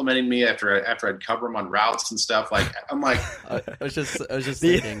complimenting me after I'd cover him on routes and stuff. Like, I'm like, I was just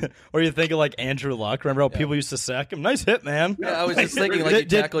thinking. Or you think of like Andrew Luck? Remember how people used to sack him? Nice hit, man. Yeah, I was just thinking like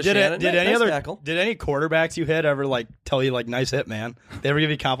did any quarterbacks you hit ever like tell you like nice hit, man? They ever give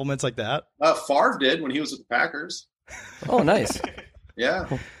you compliments like that? Favre did when he was with the Packers. Oh, nice. Yeah.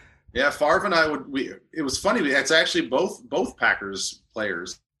 Yeah, Favre and I it was funny. It's actually both Packers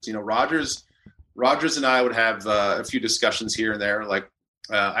players. Rodgers and I would have a few discussions here and there. Like,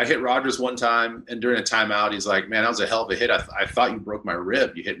 I hit Rodgers one time, and during a timeout, he's like, "Man, that was a hell of a hit. I thought you broke my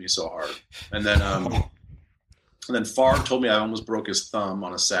rib. You hit me so hard." And then Favre told me I almost broke his thumb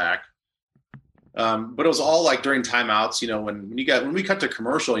on a sack. But it was all like during timeouts. When we cut to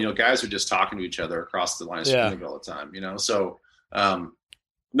commercial, guys are just talking to each other across the line of scrimmage all the time. So.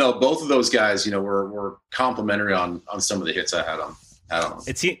 No, both of those guys, were complimentary on some of the hits I had on.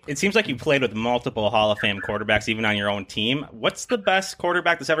 It seems like you played with multiple Hall of Fame quarterbacks, even on your own team. What's the best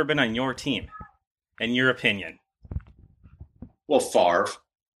quarterback that's ever been on your team, in your opinion? Well, Favre.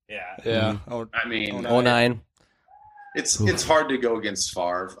 Yeah. I mean, 09. It's hard to go against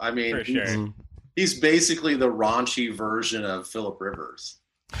Favre. I mean, for sure. He's basically the raunchy version of Phillip Rivers.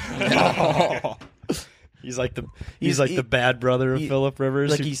 He's like the bad brother of Phillip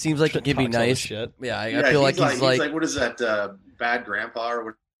Rivers. Like, he seems like he can be nice. Shit. Yeah, I feel like he's like what is that? Bad grandpa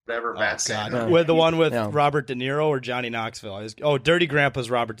or whatever. Bad Santa. With the one with Robert De Niro or Johnny Knoxville. Dirty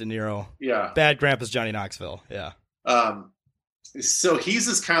Grandpa's Robert De Niro. Yeah. Bad Grandpa's Johnny Knoxville. Yeah. So he's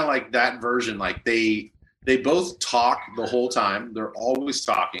just kind of like that version. Like, they both talk the whole time. They're always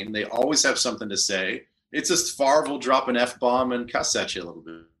talking. They always have something to say. It's just Favre will drop an F-bomb and cuss at you a little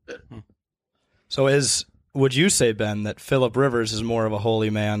bit. So would you say, Ben, that Phillip Rivers is more of a holy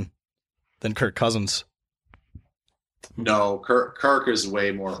man than Kirk Cousins? No, Kirk is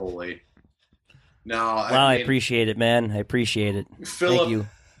way more holy. No, I appreciate it, man. I appreciate it. Thank you.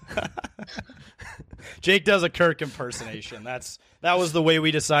 Jake does a Kirk impersonation. That was the way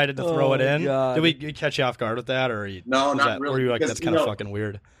we decided to throw it in. God. Did we catch you off guard with that, or no, not really? Or were you like, that's kind of fucking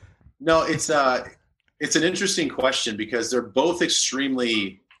weird? No, it's an interesting question because they're both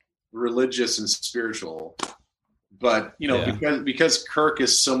extremely religious and spiritual, but because Kirk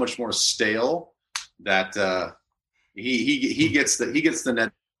is so much more stale, that he gets the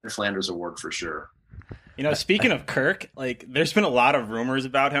Ned Flanders Award for sure. Speaking of Kirk, like, there's been a lot of rumors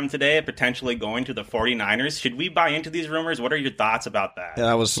about him today, potentially going to the 49ers. Should we buy into these rumors? What are your thoughts about that? Yeah,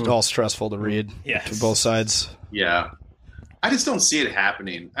 that was all stressful to read. Yes. To both sides. Yeah, I just don't see it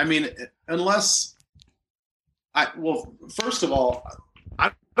happening. I mean, unless first of all,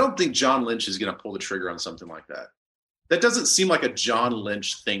 I don't think John Lynch is going to pull the trigger on something like that. That doesn't seem like a John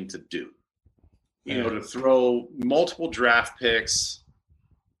Lynch thing to do. To throw multiple draft picks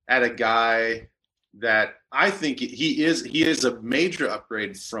at a guy that I think he is a major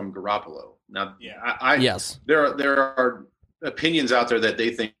upgrade from Garoppolo. Now, yes, there are opinions out there that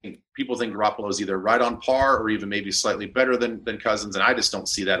people think Garoppolo is either right on par or even maybe slightly better than Cousins, and I just don't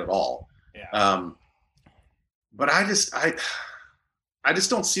see that at all. Yeah. But I just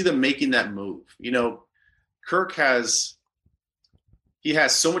don't see them making that move. Kirk has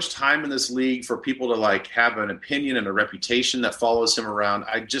so much time in this league for people to like have an opinion and a reputation that follows him around.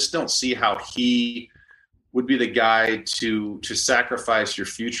 I just don't see how he would be the guy to sacrifice your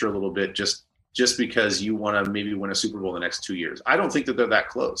future a little bit just because you want to maybe win a Super Bowl in the next 2 years. I don't think that they're that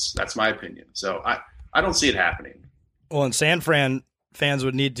close. That's my opinion. So I don't see it happening. Well, in San Fran, fans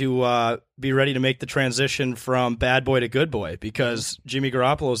would need to be ready to make the transition from bad boy to good boy because Jimmy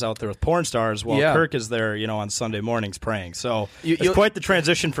Garoppolo's out there with porn stars while Kirk is there, on Sunday mornings praying. So it's quite the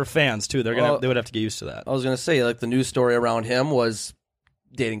transition for fans too. They would have to get used to that. I was going to say, like, the news story around him was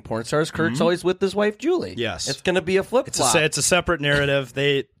dating porn stars. Kirk's always with his wife Julie. Yes, it's going to be a flip flop. It's a separate narrative.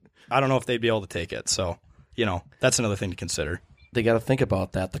 I don't know if they'd be able to take it. So that's another thing to consider. They got to think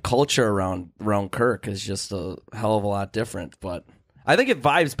about that. The culture around Kirk is just a hell of a lot different, but I think it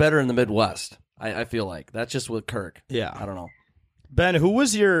vibes better in the Midwest. I feel like that's just with Kirk. Yeah. I don't know. Ben, who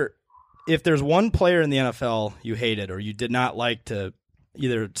was if there's one player in the NFL you hated or you did not like to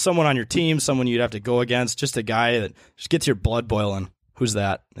either someone on your team, someone you'd have to go against, just a guy that just gets your blood boiling. Who's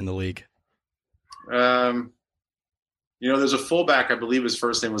that in the league? There's a fullback. I believe his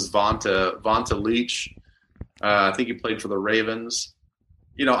first name was Vonta Leach. I think he played for the Ravens.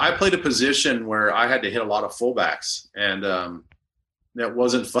 I played a position where I had to hit a lot of fullbacks, and that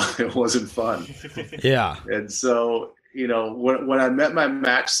wasn't fun. It wasn't fun. Yeah. And so, when I met my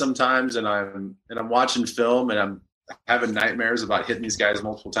match sometimes, and I'm watching film, and I'm having nightmares about hitting these guys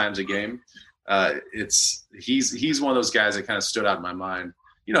multiple times a game, he's one of those guys that kind of stood out in my mind.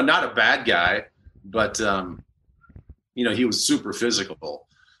 Not a bad guy, but he was super physical.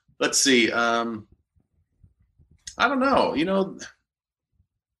 Let's see. I don't know.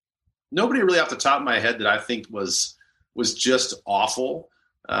 Nobody really off the top of my head that I think was just awful.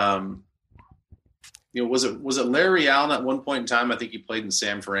 Was it Larry Allen at one point in time? I think he played in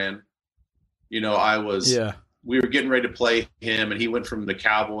San Fran. We were getting ready to play him, and he went from the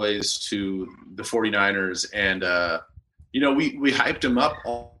Cowboys to the 49ers. And, we hyped him up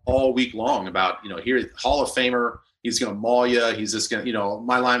all week long about, here, Hall of Famer, he's going to maul you. He's just going to,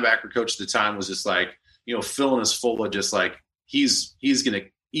 my linebacker coach at the time was just like, filling us full of just like, he's going to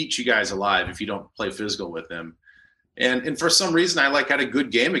eat you guys alive if you don't play physical with him. And for some reason, I had a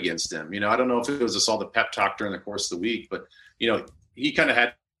good game against him. I don't know if it was just all the pep talk during the course of the week, but, he kind of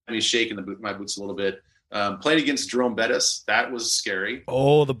had me shaking my boots a little bit. Played against Jerome Bettis. That was scary.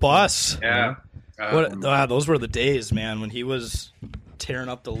 Oh, the bus. Yeah. Those were the days, man, when he was tearing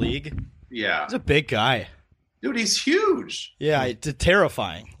up the league. Yeah. He's a big guy. Dude, he's huge. Yeah, it's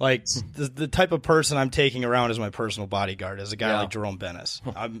terrifying. Like, the type of person I'm taking around as my personal bodyguard is a guy like Jerome Bettis.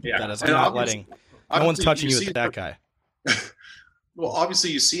 I'm not letting – no one's touching you with that guy. Well,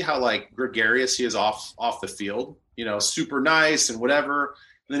 obviously you see how, gregarious he is off the field. Super nice and whatever.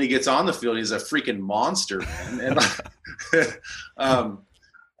 And then he gets on the field, he's a freaking monster, man. And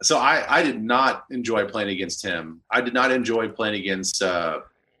so I did not enjoy playing against him. I did not enjoy playing against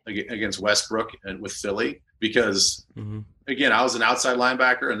Westbrook and with Philly because, again, I was an outside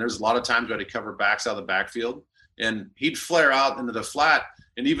linebacker, and there's a lot of times I had to cover backs out of the backfield, and he'd flare out into the flat.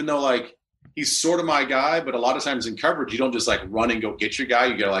 And even though he's sort of my guy, but a lot of times in coverage, you don't just run and go get your guy.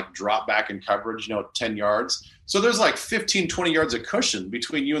 You got to drop back in coverage, 10 yards. So there's 15, 20 yards of cushion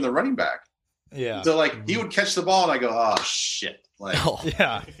between you and the running back. Yeah. So he would catch the ball and I go, oh shit.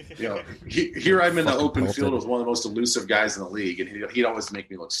 Yeah. Here I'm in the open field with one of the most elusive guys in the league, and he'd always make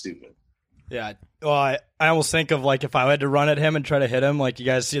me look stupid. Yeah. Well, I almost think of if I had to run at him and try to hit him, you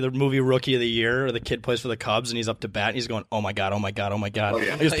guys see the movie Rookie of the Year, or the kid plays for the Cubs and he's up to bat and he's going, oh my God, oh my God, oh my God. Oh,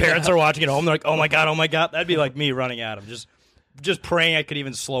 yeah. His parents are watching at home. They're like, oh my God, oh my God. That'd be like me running at him, just praying I could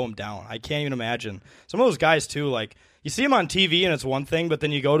even slow him down. I can't even imagine. Some of those guys too, you see them on TV and it's one thing, but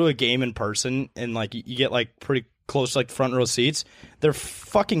then you go to a game in person and you get pretty close to front row seats. They're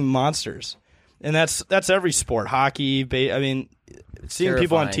fucking monsters. And that's every sport. Hockey, seeing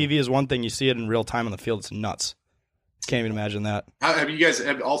people on TV is one thing. You see it in real time on the field, it's nuts. Can't even imagine that.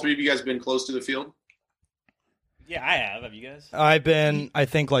 Have all three of you guys been close to the field? Yeah, I have. Have you guys? I've been, I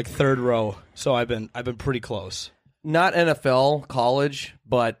think, third row, so I've been pretty close. Not NFL, college,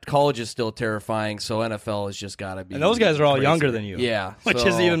 but college is still terrifying, so NFL has just got to be. And those guys are all crazy. Younger than you. Yeah. Which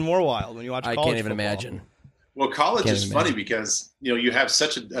is even more wild when you watch college I can't even football. imagine. Well, college is funny because, you have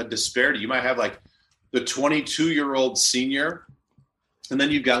such a disparity. You might have the 22-year-old senior, and then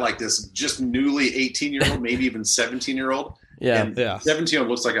you've got this just newly 18-year-old, maybe even 17-year-old. Yeah. And 17-year-old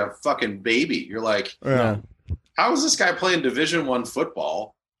looks like a fucking baby. You're like, how is this guy playing Division I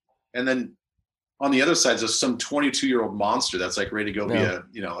football? And then on the other side, there's some 22-year-old monster that's ready to go be a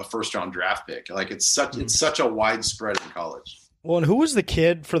first-round draft pick. It's such a widespread in college. Well, and who was the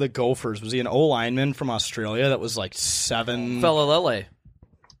kid for the Gophers? Was he an O-lineman from Australia that was 7? Falalele.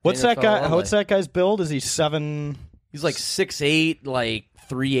 What's that guy? What's that guy's build? Is he 7? He's 6'8",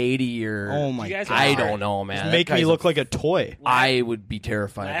 380 or. Oh my God! I don't know, man. He's making me look like a toy. I would be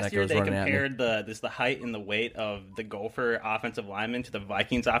terrified if that year goes they running at me. compared the height and the weight of the Gopher offensive lineman to the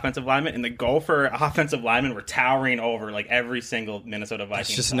Vikings offensive lineman, and the Gopher offensive linemen were towering over every single Minnesota Vikings.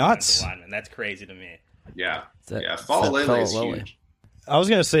 That's just nuts. Lineman. That's crazy to me. Yeah. Falalele is huge. I was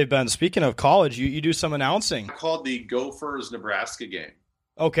going to say, Ben, speaking of college, you do some announcing. I called the Gophers Nebraska game.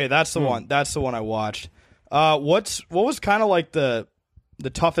 Okay, that's the one. That's the one I watched. What was kind of the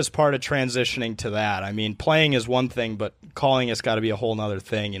toughest part of transitioning to that? I mean, playing is one thing, but calling has got to be a whole nother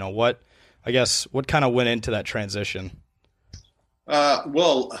thing. What kind of went into that transition?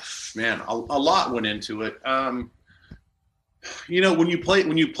 Well, man, a lot went into it. When you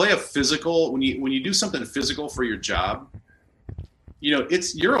play a physical, when you do something physical for your job,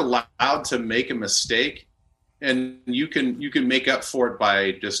 you're allowed to make a mistake and you can make up for it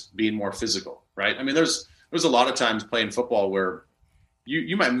by just being more physical, right? I mean, there's a lot of times playing football where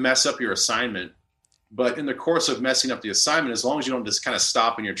you might mess up your assignment, but in the course of messing up the assignment, as long as you don't just kind of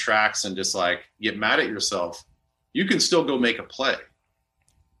stop in your tracks and just like get mad at yourself, you can still go make a play,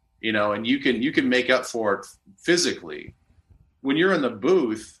 and you can make up for it physically. When you're in the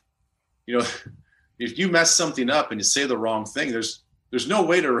booth, if you mess something up and you say the wrong thing, there's no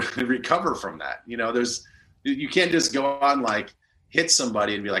way to recover from that. You can't just go on like hit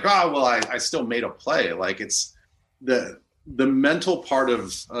somebody and be like, oh, well, I still made a play. Like it's the mental part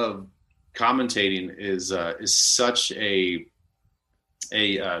of commentating is such a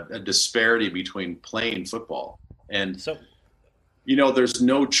disparity between playing football and so there's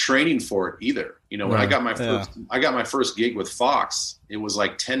no training for it either. When I got my first gig with Fox, it was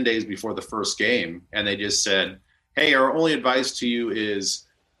like 10 days before the first game, and they just said, hey, our only advice to you is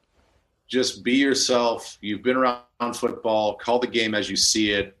just be yourself. You've been around football, call the game as you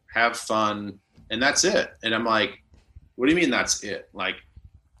see it, have fun, and that's it. And I'm like, what do you mean that's it? Like,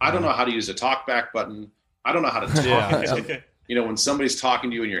 I don't know how to use a talkback button. I don't know how to talk. When somebody's talking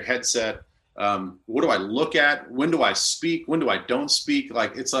to you in your headset, what do I look at? When do I speak? When do I don't speak?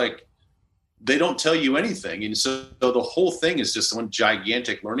 Like, it's like they don't tell you anything. And so the whole thing is just one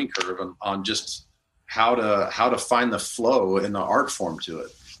gigantic learning curve on just how to find the flow and the art form to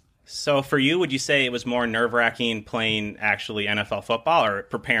it. So for you, would you say it was more nerve-wracking playing actually NFL football or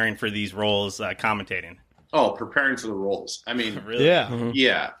preparing for these roles, commentating? Oh, preparing for the roles. I mean, really? Yeah. Mm-hmm.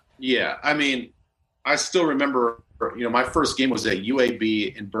 Yeah. I mean, I still remember, my first game was at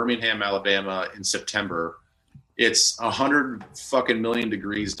UAB in Birmingham, Alabama in September. It's 100 fucking million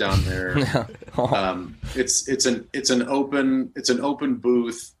degrees down there. It's an open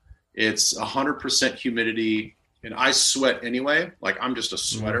booth. It's 100% humidity, and I sweat anyway. Like, I'm just a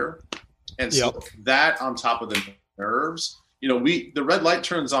sweater. And so that on top of the nerves, the red light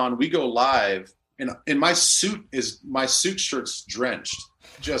turns on, we go live, and my suit shirt's drenched.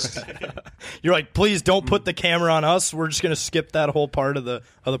 Just you're like, please don't put the camera on us. We're just gonna skip that whole part of the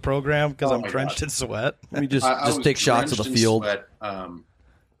program because I'm drenched in sweat. We just take shots of the field. I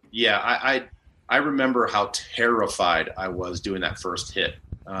remember how terrified I was doing that first hit.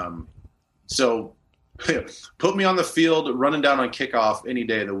 So put me on the field running down on kickoff any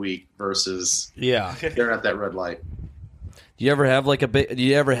day of the week versus staring at that red light. Do you ever have like a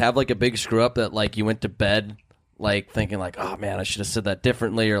big screw up that like you went to bed like thinking like, oh man, I should have said that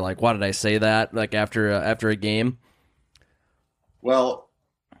differently, or like, why did I say that? Like after a game. Well,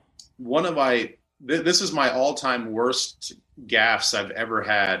 this is my all-time worst gaffes I've ever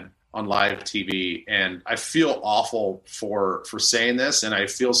had on live TV, and I feel awful for saying this, and I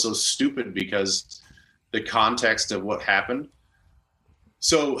feel so stupid because the context of what happened.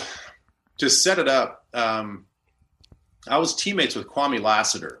 So to set it up, I was teammates with Kwame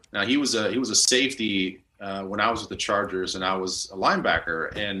Lassiter. Now he was a safety when I was with the Chargers, and I was a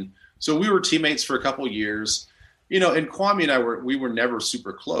linebacker, and so we were teammates for a couple of years. And Kwame and I were never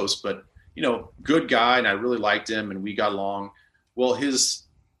super close, but good guy, and I really liked him, and we got along. Well, his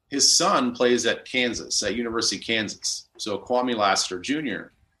son plays at University of Kansas, so Kwame Lassiter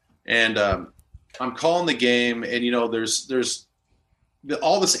Jr. And I'm calling the game, and there's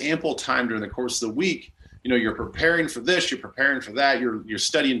all this ample time during the course of the week. You're preparing for this, you're preparing for that, you're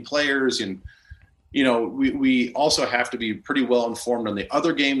studying players, and we also have to be pretty well informed on the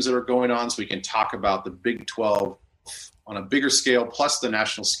other games that are going on, so we can talk about the Big 12 on a bigger scale plus the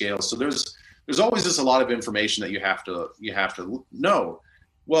national scale. So there's always just a lot of information that you have to know.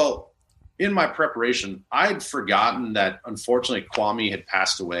 Well, in my preparation, I'd forgotten that unfortunately Kwame had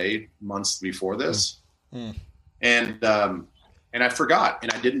passed away months before this, and I forgot,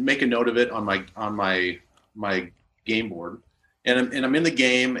 and I didn't make a note of it on my game board. And I'm in the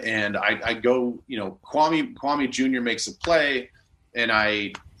game, and I go, Kwame Jr. makes a play, and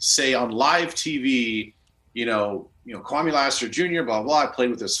I say on live TV, Kwame Lassiter Jr. blah blah. I played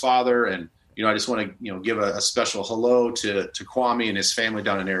with his father, and I just want to give a special hello to Kwame and his family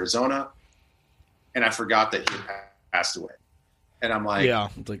down in Arizona. And I forgot that he had passed away, and I'm like,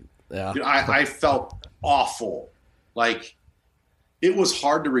 I felt awful, like it was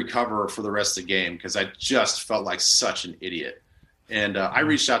hard to recover for the rest of the game because I just felt like such an idiot. And I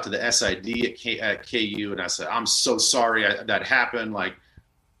reached out to the SID at KU, and I said, I'm so sorry that happened. Like,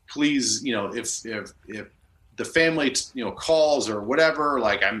 please, if the family, calls or whatever,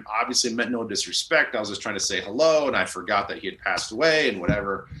 like, I'm obviously meant no disrespect. I was just trying to say hello, and I forgot that he had passed away and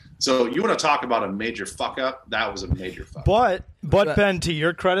whatever. So you want to talk about a major fuck up? That was a major fuck up. But Ben, to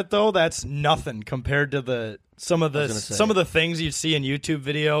your credit though, that's nothing compared to some of the things you see in YouTube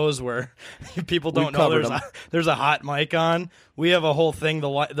videos where people don't know there's a hot mic on. We have a whole thing, the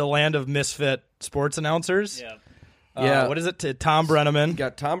land of misfit sports announcers. Yeah. What is it? Tom Brenneman. You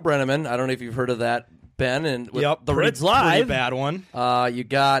got Tom Brenneman. I don't know if you've heard of that, Ben. And with the pretty, Reds Live, pretty bad one. You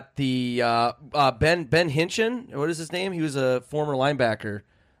got the Ben Hinchin. What is his name? He was a former linebacker.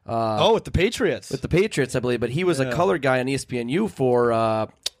 With the Patriots. With the Patriots, I believe. But he was a color guy on ESPNU for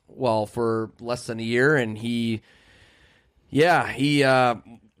less than a year, and he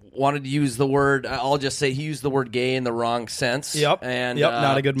wanted to use the word. I'll just say he used the word "gay" in the wrong sense. And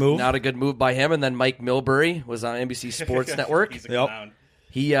not a good move. Not a good move by him. And then Mike Milbury was on NBC Sports Network. He's a clown.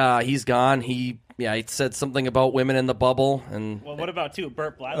 He's gone. He said something about women in the bubble. And what about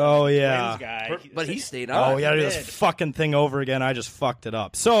Burt Bradley? Oh yeah, guy. But he stayed on. Oh yeah, do this fucking thing over again. I just fucked it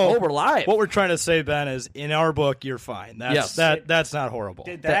up. So we're live. What we're trying to say, Ben, is in our book, you're fine. That's not horrible.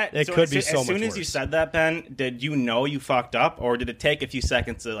 It could be so much worse. As soon as you said that, Ben, did you know you fucked up, or did it take a few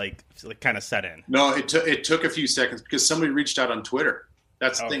seconds to like kind of set in? No, it took a few seconds because somebody reached out on Twitter.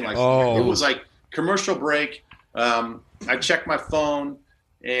 That's the thing. Like it was like commercial break. I checked my phone.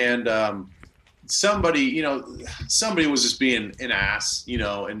 And somebody was just being an ass,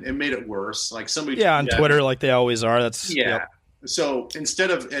 and made it worse. Like somebody, on Twitter, like they always are. That's So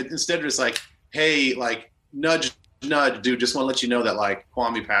instead of just like, hey, like nudge, dude, just want to let you know that like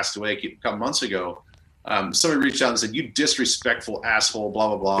Kwame passed away a couple months ago. Somebody reached out and said, "You disrespectful asshole,"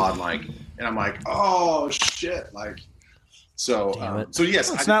 blah blah blah. And I'm like, oh shit, like, so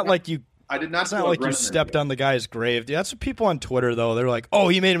yes, it's not like you. I did not. It's not like you stepped on the guy's grave. That's what people on Twitter, though. They're like, "Oh,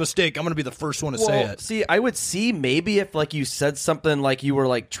 he made a mistake. I'm going to be the first one to say it." See, I would see maybe if like you said something like you were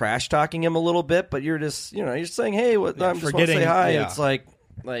like trash talking him a little bit, but you're just you're saying, "Hey, I'm just want to say hi." Yeah. It's like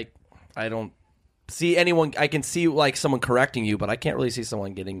I don't see anyone. I can see like someone correcting you, but I can't really see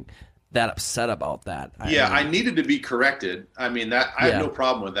someone getting that upset about that. I needed to be corrected. I mean, I have no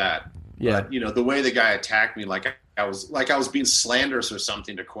problem with that. Yeah, but, the way the guy attacked me, I was being slanderous or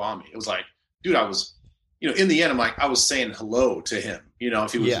something to Kwame. It was like, dude, I was, in the end, I was saying hello to him.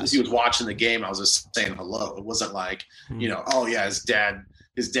 If he was watching the game, I was just saying hello. It wasn't like, oh yeah, his dad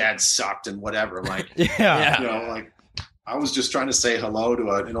sucked and whatever. I'm like, I was just trying to say hello to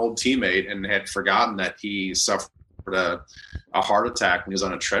an old teammate and had forgotten that he suffered a heart attack when he was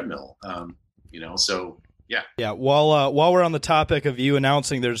on a treadmill. So. Yeah. While we're on the topic of you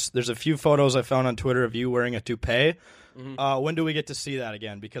announcing, there's a few photos I found on Twitter of you wearing a toupee. Mm-hmm. When do we get to see that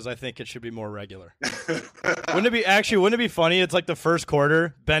again? Because I think it should be more regular. Wouldn't it be funny? It's like the first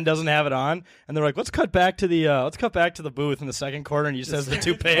quarter, Ben doesn't have it on, and they're like, let's cut back to the booth in the second quarter, and he says the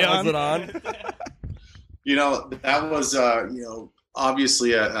toupee on. It on. That was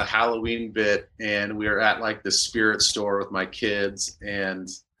obviously a Halloween bit, and we were at like the spirit store with my kids, and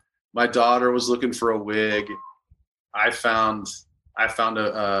my daughter was looking for a wig. I found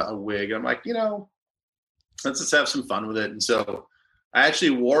a wig. I'm like, let's just have some fun with it. And so I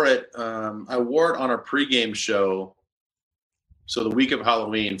actually wore it. I wore it on a pregame show. So the week of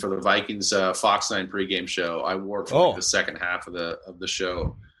Halloween for the Vikings Fox 9 pregame show, I wore it for the second half of the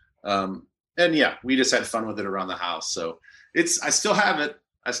show. And we just had fun with it around the house. So I still have it.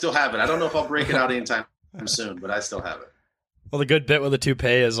 I don't know if I'll break it out anytime soon, but I still have it. Well, the good bit with the toupee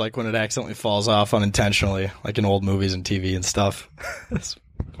is like when it accidentally falls off unintentionally, like in old movies and TV and stuff. It's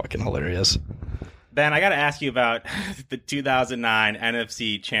fucking hilarious. Ben, I got to ask you about the 2009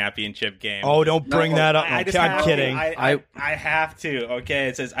 NFC Championship game. Oh, don't bring that up. I'm kidding. I have to. Okay,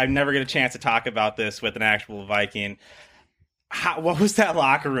 it says I never get a chance to talk about this with an actual Viking. What was that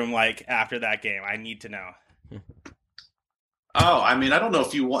locker room like after that game? I need to know. Oh, I don't know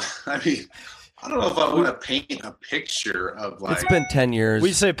if you want. I don't know if I want to paint a picture of like. It's been 10 years.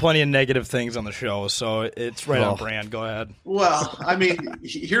 We say plenty of negative things on the show, so it's right on brand. Go ahead. Well,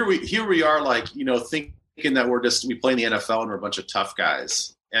 here we are, like thinking that we play in the NFL and we're a bunch of tough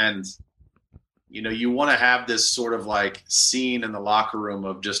guys, and you want to have this sort of like scene in the locker room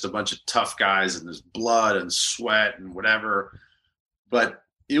of just a bunch of tough guys and there's blood and sweat and whatever, but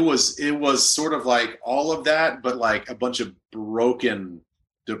it was sort of like all of that, but like a bunch of broken,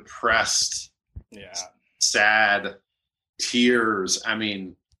 depressed. Yeah, sad tears.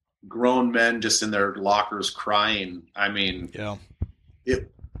 Grown men just in their lockers crying.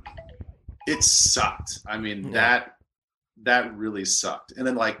 It sucked. That really sucked. And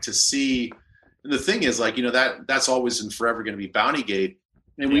then like to see, and the thing is like, that's always and forever going to be Bountygate.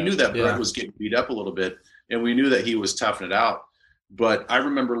 And we knew that Brett was getting beat up a little bit, and we knew that he was toughing it out. But I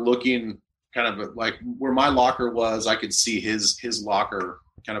remember looking kind of like where my locker was, I could see his locker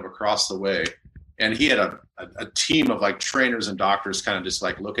kind of across the way, and he had a team of like trainers and doctors kind of just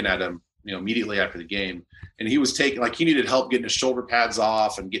like looking at him, immediately after the game. And he was he needed help getting his shoulder pads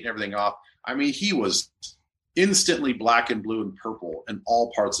off and getting everything off. I mean, he was instantly black and blue and purple in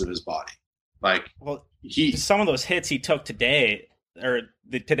all parts of his body. Some of those hits he took today,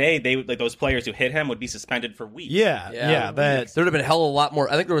 those players who hit him would be suspended for weeks. Yeah. There would have been a hell of a lot more.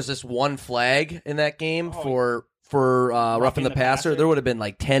 I think there was this one flag in that game for roughing the passer. There would have been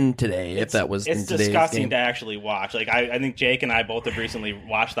like 10 today if that was in today's game. It's disgusting to actually watch. Like I think Jake and I both have recently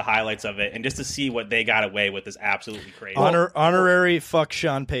watched the highlights of it, and just to see what they got away with is absolutely crazy. Honorary fuck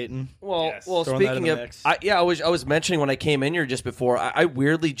Sean Payton. Well, speaking of, I was mentioning when I came in here just before, I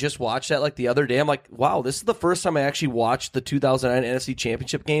weirdly just watched that like the other day. I'm like, wow, this is the first time I actually watched the 2009 NFC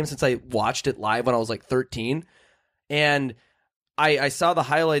Championship game since I watched it live when I was like 13, and I saw the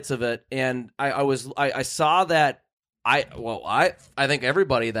highlights of it, and I saw that I think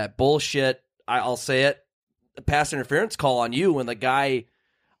everybody that bullshit, I'll say it, the pass interference call on you when the guy,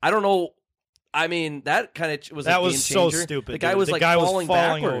 I don't know, I mean that kind of was that a was game changer. So stupid. The guy was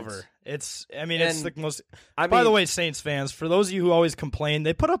falling over. It's the most. By the way, Saints fans, for those of you who always complain,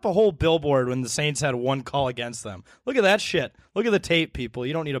 they put up a whole billboard when the Saints had one call against them. Look at that shit. Look at the tape, people.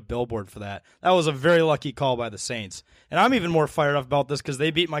 You don't need a billboard for that. That was a very lucky call by the Saints. And I'm even more fired up about this because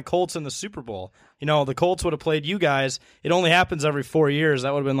they beat my Colts in the Super Bowl. The Colts would have played you guys. It only happens every 4 years.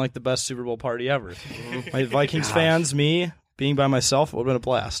 That would have been like the best Super Bowl party ever. My Vikings fans, me being by myself, it would have been a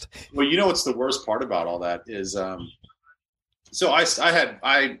blast. Well, what's the worst part about all that is. So I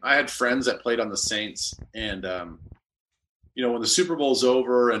had friends that played on the Saints, and when the Super Bowl's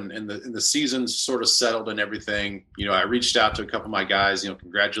over and the season's sort of settled and everything, I reached out to a couple of my guys,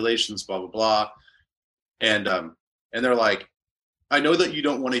 congratulations, blah blah blah, and they're like, I know that you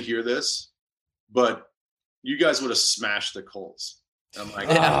don't want to hear this, but you guys would have smashed the Colts. And I'm like,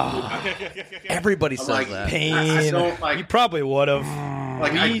 everybody says that. Pain. I don't, you probably would have.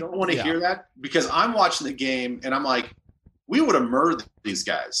 I don't want to hear that because I'm watching the game and I'm like, we would have murdered these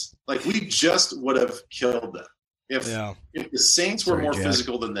guys. Like we just would have killed them. If the Saints were more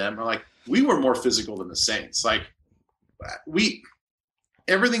physical than them, or like we were more physical than the Saints. Like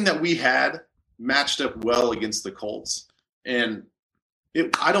everything that we had matched up well against the Colts, and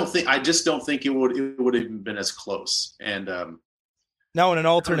I just don't think it would have even been as close. And now in an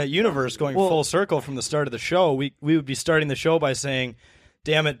alternate universe, going full circle from the start of the show, we would be starting the show by saying,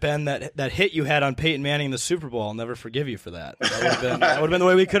 damn it, Ben, that hit you had on Peyton Manning in the Super Bowl, I'll never forgive you for that. That would have been the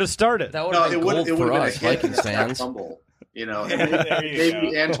way we could have started. That would have been gold for us, Vikings fans. Fumble,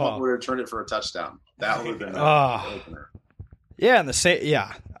 maybe Antoine would have turned it for a touchdown. That would have been an opener. Yeah, and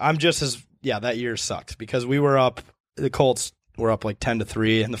I'm just as that year sucked because we were up. The Colts were up like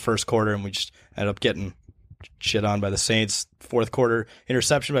 10-3 in the first quarter, and we just ended up getting shit on by the Saints. Fourth quarter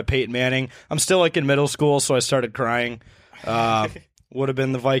interception by Peyton Manning. I'm still like in middle school, so I started crying. Would have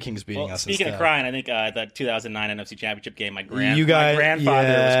been the Vikings beating us. Speaking instead. of crying, I think the 2009 NFC Championship game, my grandfather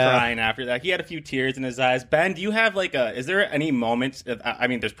was crying after that. He had a few tears in his eyes. Ben, do you have is there any moments? I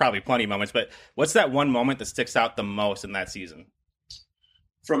mean, there's probably plenty of moments, but what's that one moment that sticks out the most in that season?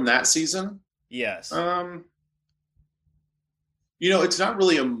 From that season? Yes. It's not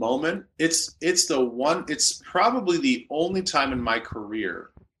really a moment. It's probably the only time in my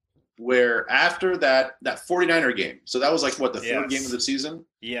career where after that 49er game, so that was like the third game of the season?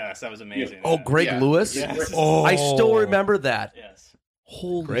 Yes, that was amazing. Oh, Greg Lewis? Yes. Oh. I still remember that. Yes.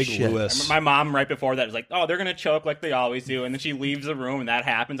 Holy Greg shit. Lewis. My mom right before that was like, oh, they're going to choke like they always do, and then she leaves the room and that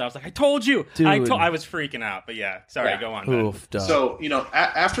happens. I was like, I told you. Dude. I was freaking out, but go on. Oof, so,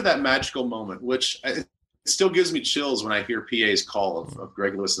 after that magical moment, which it still gives me chills when I hear PA's call of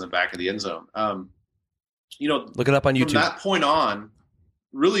Greg Lewis in the back of the end zone. Look it up on YouTube. From that point on,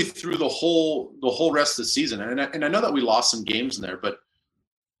 really through the whole rest of the season, and I know that we lost some games in there, but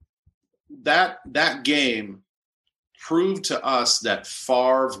that game proved to us that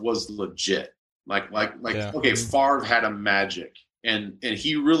Favre was legit. Okay, Favre had a magic, and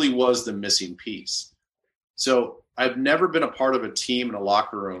he really was the missing piece. So I've never been a part of a team in a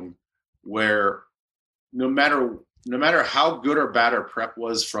locker room where no matter how good or bad our prep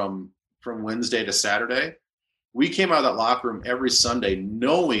was from Wednesday to Saturday, we came out of that locker room every Sunday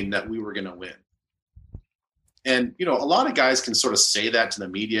knowing that we were going to win. And, a lot of guys can sort of say that to the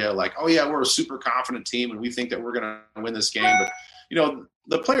media, like, oh yeah, we're a super confident team and we think that we're going to win this game. But,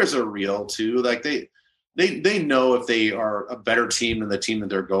 the players are real too. Like they know if they are a better team than the team that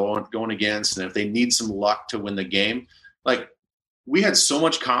they're going against. And if they need some luck to win the game, like we had so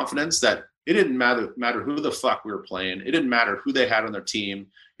much confidence that it didn't matter who the fuck we were playing. It didn't matter who they had on their team.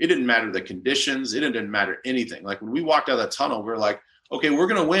 It didn't matter the conditions. It didn't matter anything. Like when we walked out of that tunnel, we were like, okay, we're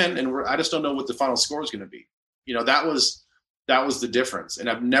going to win, and I just don't know what the final score is going to be. You know, that was the difference. And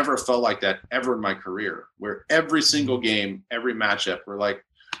I've never felt like that ever in my career, where every single game, every matchup, we're like,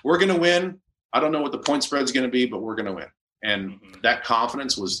 we're going to win. I don't know what the point spread is going to be, but we're going to win. And that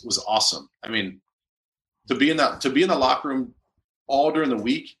confidence was awesome. I mean, to be in the locker room all during the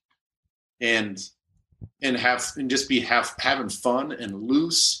week and just be having fun and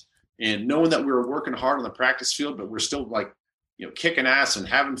loose and knowing that we were working hard on the practice field, but we're still like, you know, kicking ass and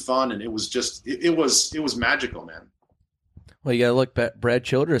having fun. And it was just, it was magical, man. Well, you got to look back. Brad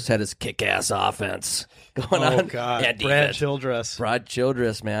Childress had his kick-ass offense going on. Oh, God. Yeah, Brad Childress. Brad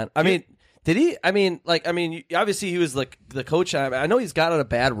Childress, man. I mean, did he? I mean, obviously he was the coach. I know he's gotten a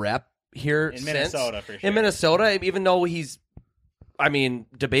bad rep here in Minnesota, for sure. In Minnesota, even though he's, I mean,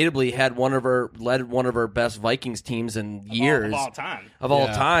 debatably led one of our best Vikings teams in years. Of all time. Of all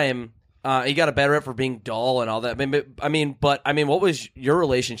time. He got a bad rep for being dull and all that. I mean, what was your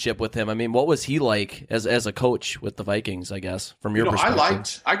relationship with him? I mean, what was he like as a coach with the Vikings, I guess, from your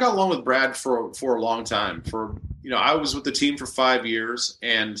perspective? I got along with Brad for a long time. I was with the team for 5 years,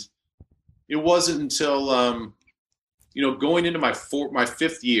 and it wasn't until, going into my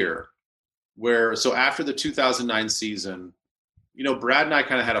fifth year so after the 2009 season, Brad and I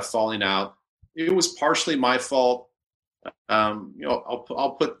kind of had a falling out. It was partially my fault.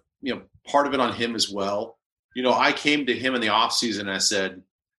 I'll put, part of it on him as well. I came to him in the off season and I said,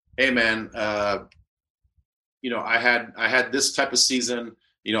 hey man, I had this type of season,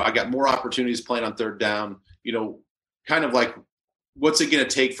 I got more opportunities playing on third down, kind of like, what's it going to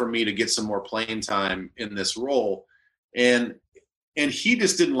take for me to get some more playing time in this role? And he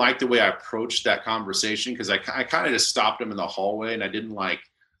just didn't like the way I approached that conversation. Cause I kind of just stopped him in the hallway and I didn't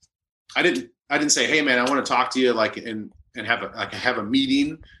say, hey man, I want to talk to you and have a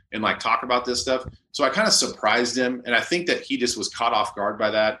meeting and talk about this stuff. So I kind of surprised him. And I think that he just was caught off guard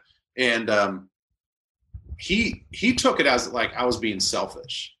by that. And he took it as I was being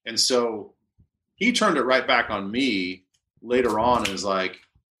selfish. And so he turned it right back on me later on and was like,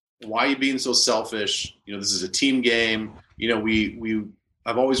 why are you being so selfish? This is a team game.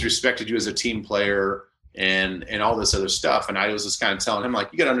 I've always respected you as a team player and all this other stuff. And I was just kind of telling him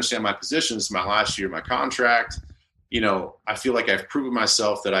you got to understand my position. This is my last year of my contract. I feel like I've proven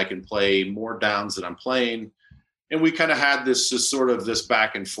myself that I can play more downs than I'm playing. And we kind of had this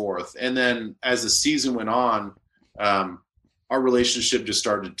back and forth. And then as the season went on, our relationship just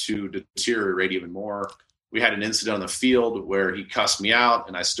started to deteriorate even more. We had an incident on the field where he cussed me out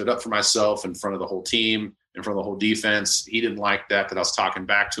and I stood up for myself in front of the whole team, in front of the whole defense. He didn't like that I was talking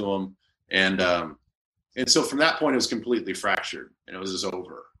back to him. And so from that point, it was completely fractured and it was just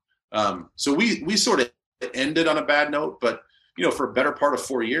over. So we sort of ended on a bad note, but for a better part of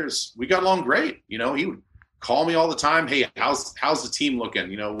 4 years, we got along great. He would call me all the time. Hey, how's the team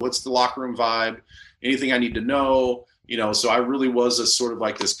looking? What's the locker room vibe? Anything I need to know? So I really was a sort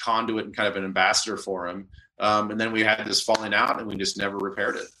of this conduit and kind of an ambassador for him. And then we had this falling out and we just never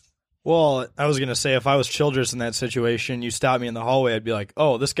repaired it. Well, I was going to say, if I was Childress in that situation, you stopped me in the hallway, I'd be like,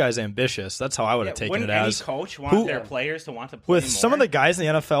 oh, this guy's ambitious. That's how I would have taken it as. Any coach want their players to want to play with more? Some of the guys in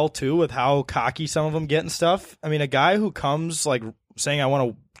the NFL, too, with how cocky some of them get and stuff. I mean, a guy who comes, saying, I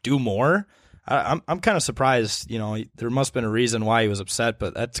want to do more, I'm kind of surprised. There must have been a reason why he was upset,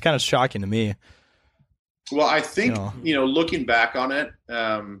 but that's kind of shocking to me. Well, I think, looking back on it,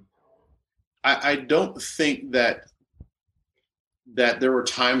 I don't think that there were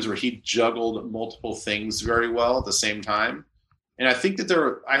times where he juggled multiple things very well at the same time. And I think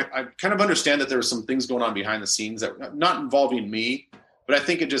that I kind of understand that there were some things going on behind the scenes that not involving me, but I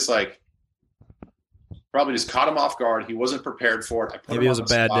think it just probably just caught him off guard. He wasn't prepared for it. Maybe it was a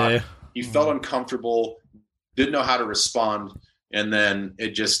bad day. He felt uncomfortable, didn't know how to respond. And then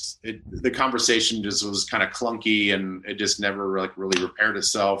the conversation just was kind of clunky and it just never really repaired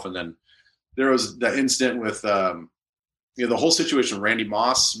itself. And then there was the incident with, the whole situation with Randy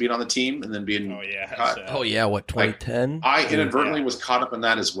Moss being on the team and then being cut. What, 2010? I inadvertently was caught up in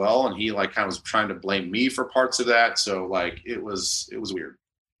that as well. And he kind of was trying to blame me for parts of that. So it was weird.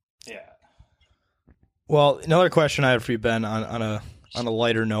 Yeah. Well, another question I had for you, Ben, on a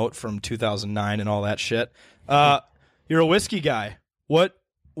lighter note from 2009 and all that shit. You're a whiskey guy. What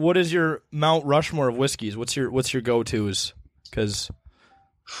is your Mount Rushmore of whiskeys? What's your go-tos? Because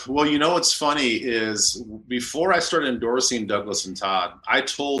well, what's funny is before I started endorsing Douglas and Todd, I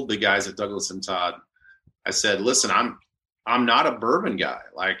told the guys at Douglas and Todd, I said, listen, I'm not a bourbon guy.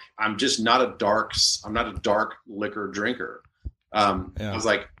 I'm just not a dark liquor drinker. I was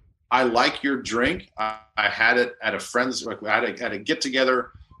like, I like your drink. I had it at a friend's, at a get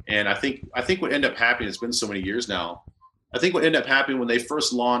together. And I think what ended up happening, it's been so many years now, I think what ended up happening when they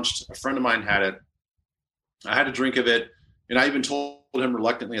first launched, a friend of mine had it. I had a drink of it, and I even told him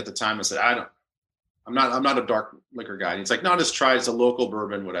reluctantly at the time. I said, I'm not a dark liquor guy. And he's like, no, just try it. It's a local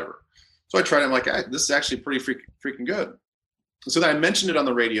bourbon, whatever. So I tried it. I'm like, this is actually pretty freaking good. So then I mentioned it on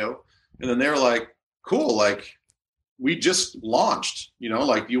the radio, and then they were like, cool, like we just launched,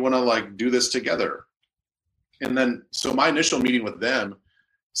 like you want to like do this together. And then, so my initial meeting with them,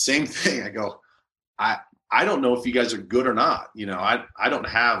 same thing. I go, I don't know if you guys are good or not. I don't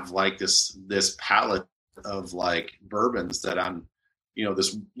have like this palette of like bourbons that I'm,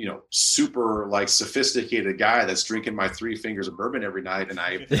 this, super like sophisticated guy that's drinking my 3 fingers of bourbon every night. And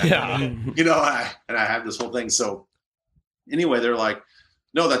I have this whole thing. So anyway, they're like,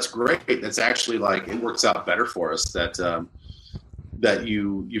 no, that's great. That's actually like, it works out better for us that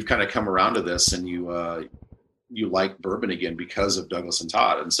you've kind of come around to this and you like bourbon again because of Douglas and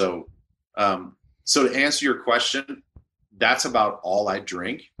Todd. And so, so to answer your question, that's about all I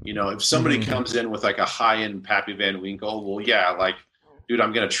drink. If somebody comes in with like a high-end Pappy Van Winkle, well, yeah, like, dude,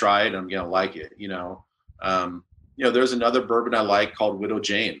 I'm going to try it. I'm going to like it. There's another bourbon I like called Widow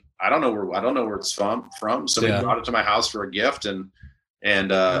Jane. I don't know where it's from. Somebody brought it to my house for a gift, and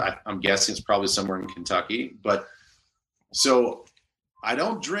I'm guessing it's probably somewhere in Kentucky. But so I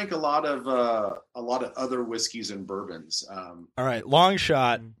don't drink a lot of other whiskeys and bourbons. All right, long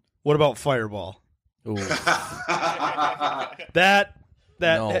shot. What about Fireball? Ooh. that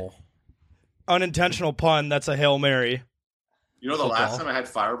no. Unintentional pun. That's a Hail Mary. The last time I had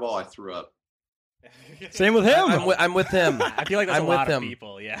Fireball, I threw up. Same with him. I'm with him. I feel like that's I'm a lot with of him.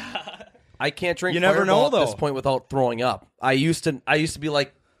 people. Yeah. I can't drink. You never know, at this point without throwing up. I used to be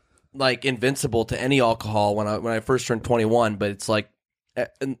like invincible to any alcohol when I first turned 21, but it's like as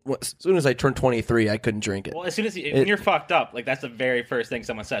soon as I turned 23, I couldn't drink it. Well, as soon as when you're fucked up, like that's the very first thing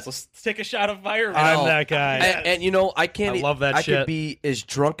someone says. Let's take a shot of Fireball. I'm that guy. And I can't. I love that I shit. could be as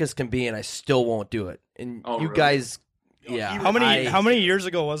drunk as can be, and I still won't do it. And you really? guys, yeah. How many years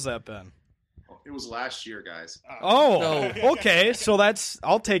ago was that, Ben? It was last year, guys. Okay. So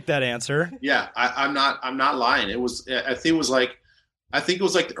I'll take that answer. Yeah, I'm not lying. I think it was like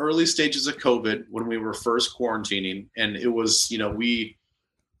the early stages of COVID when we were first quarantining, and it was,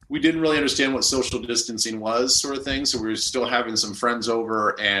 we didn't really understand what social distancing was, sort of thing. So we were still having some friends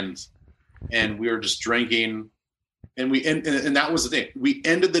over, and we were just drinking, and that was the thing. We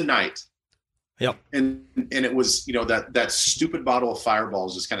ended the night. Yep. And it was, that stupid bottle of Fireball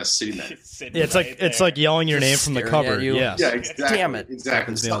is just kind of sitting there. It's like yelling your name from the cupboard. Yeah. Yeah, exactly. Damn it.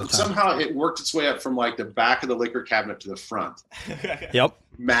 Exactly. Somehow it worked its way up from like the back of the liquor cabinet to the front. Yep.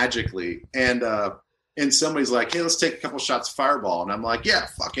 Magically. And somebody's like, hey, let's take a couple shots of Fireball. And I'm like, yeah,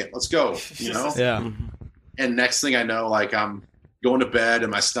 fuck it. Let's go. Yeah. And next thing I know, like I'm going to bed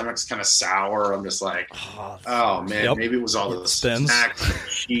and my stomach's kind of sour. I'm just like, oh man, maybe it was all the snacks and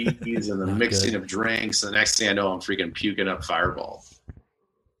cheese and the mixing of drinks. And the next thing I know, I'm freaking puking up Fireball.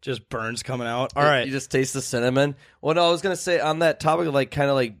 Just burns coming out. All right. You just taste the cinnamon. Well, no, I was going to say on that topic of like kind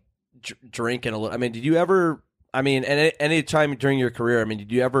of like drinking a little. I mean, did you ever, any time during your career,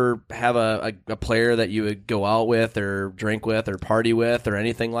 did you ever have a player that you would go out with or drink with or party with or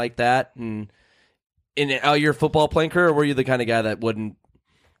anything like that? And in your football playing career, or were you the kind of guy that wouldn't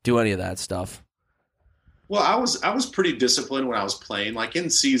do any of that stuff? Well, I was pretty disciplined when I was playing. Like in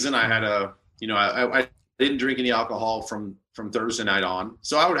season, I had I didn't drink any alcohol from Thursday night on.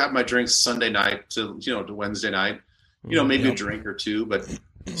 So I would have my drinks Sunday night to Wednesday night, maybe a drink or two, but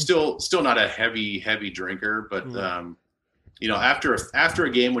still not a heavy drinker. But, after a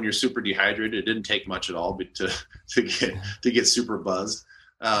game when you're super dehydrated, it didn't take much at all to get super buzzed.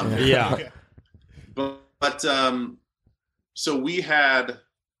 Yeah. But so we had,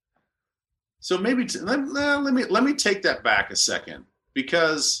 so maybe let me take that back a second,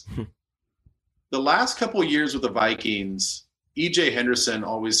 because the last couple of years with the Vikings, EJ Henderson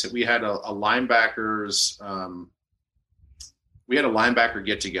we had a linebackers, we had a linebacker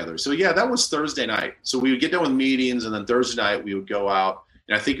get together. So yeah, that was Thursday night. So we would get done with meetings, and then Thursday night we would go out,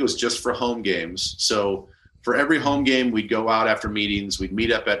 and I think it was just for home games. So for every home game, we'd go out after meetings. We'd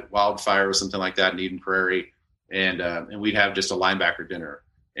meet up at Wildfire or something like that in Eden Prairie, and we'd have just a linebacker dinner.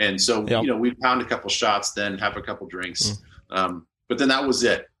 And so, we'd pound a couple shots, then have a couple drinks. But then that was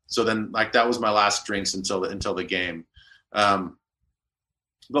it. So then, like, that was my last drinks until the game.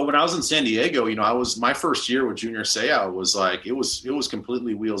 But when I was in San Diego, my first year with Junior Seau was like, it was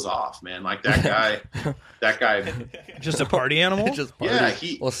completely wheels off, man. Like that guy, just a party animal. Just party.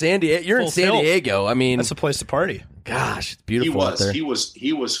 Yeah. San Diego. You're in San Diego. I mean, that's a place to party. Gosh, it's beautiful out there. He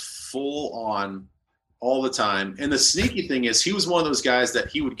was full on all the time. And the sneaky thing is, he was one of those guys that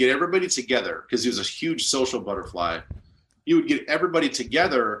he would get everybody together because he was a huge social butterfly. he would get everybody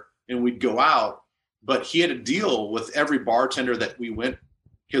together and we'd go out. But he had a deal with every bartender that we went,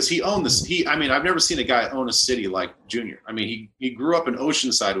 because he owned this. I've never seen a guy own a city like Junior. I mean, he grew up in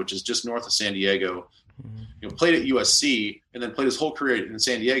Oceanside, which is just north of San Diego. Played at USC and then played his whole career in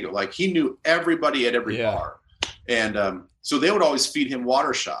San Diego. Like, he knew everybody at every bar. And so they would always feed him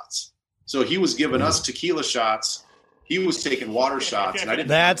water shots. So he was giving us tequila shots. He was taking water shots. And I didn't.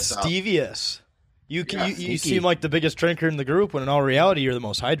 That's devious. You seem like the biggest drinker in the group when in all reality you're the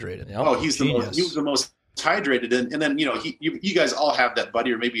most hydrated. Oh, he was the most hydrated. And then, you guys all have that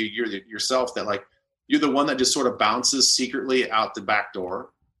buddy, or maybe you're yourself, that like, you're the one that just sort of bounces secretly out the back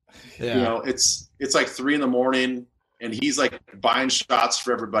door. Yeah. It's like 3 a.m. and he's like buying shots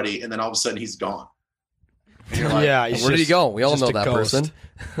for everybody. And then all of a sudden he's gone. Like, where did he go? We all know that person.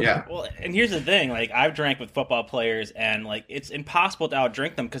 Yeah. Well, and here's the thing: like, I've drank with football players, and like, it's impossible to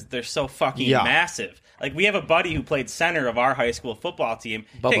outdrink them because they're so fucking massive. Like, we have a buddy who played center of our high school football team.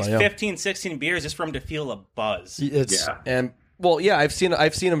 Takes 15, 16 beers just for him to feel a buzz. I've seen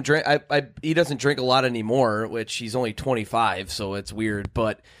him drink. He doesn't drink a lot anymore, which he's only 25, so it's weird.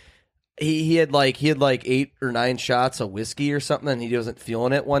 But he had like 8 or 9 shots of whiskey or something, and he wasn't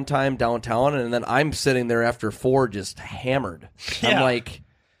feeling it one time downtown, and then I'm sitting there after 4 just hammered. Yeah. I'm like,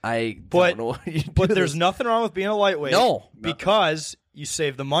 don't know what you do. But there's nothing wrong with being a lightweight. No, because you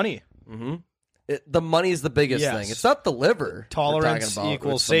save the money. Mm-hmm. The money is the biggest thing. It's not the liver. Tolerance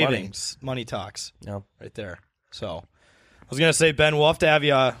equals savings. Money talks. Yeah, right there. So, I was gonna say, Ben, we'll have to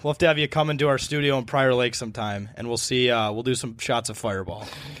have you come into our studio in Prior Lake sometime, and we'll see. We'll do some shots of Fireball.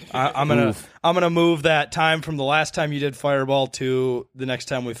 I'm gonna move that time from the last time you did Fireball to the next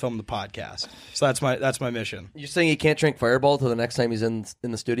time we film the podcast. So that's my mission. You're saying he can't drink Fireball till the next time he's in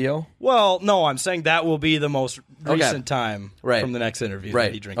the studio? Well, no, I'm saying that will be the most recent time from the next interview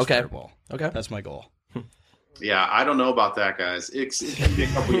that he drinks Fireball. Okay, that's my goal. Yeah, I don't know about that, guys. It can be a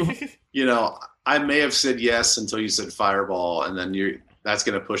couple. I may have said yes until you said Fireball, and then that's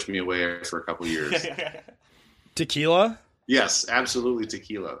going to push me away for a couple years. Tequila? Yes, absolutely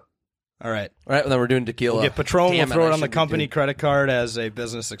tequila. All right. Well, then we're doing tequila. We'll get Patron. We'll throw it on the company credit card as a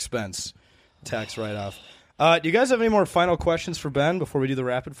business expense. Tax write-off. Do you guys have any more final questions for Ben before we do the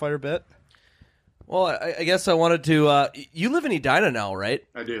rapid fire bit? Well, I guess I wanted to. You live in Edina now, right?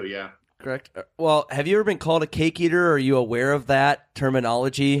 I do, yeah. Correct. Well, have you ever been called a cake eater? Are you aware of that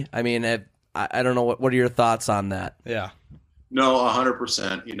terminology? I mean, I don't know. What are your thoughts on that? Yeah. No,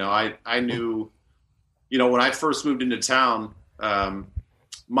 100%. I knew, when I first moved into town,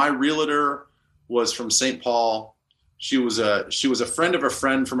 my realtor was from St. Paul. She was a friend of a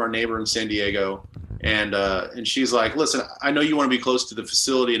friend from our neighbor in San Diego. And she's like, listen, I know you want to be close to the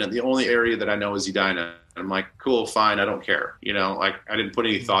facility, and the only area that I know is Edina. I'm like, cool, fine, I don't care. Like, I didn't put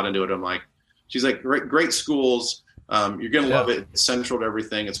any thought into it. I'm like, she's like, great schools. You're going to love it. It's central to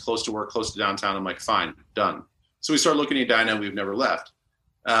everything. It's close to work, close to downtown. I'm like, fine, done. So we started looking at Edina, and we've never left.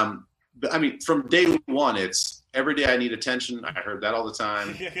 But I mean, from day one, it's every day I need attention. I heard that all the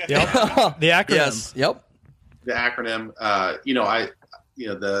time. Yep. The acronym. Yes. Yep. The acronym.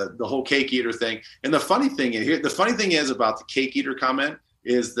 The whole cake eater thing. And the funny thing is about the cake eater comment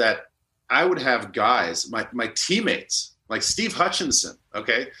is that I would have guys, my teammates, like Steve Hutchinson.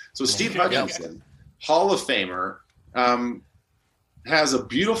 Okay. So Steve Hutchinson, Hall of Famer, has a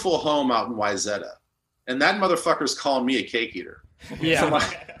beautiful home out in Wayzata. And that motherfucker's calling me a cake eater. Yeah.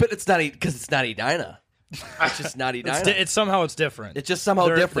 But it's not because it's not Edina. It's just not Edina. It's somehow it's different. It's just somehow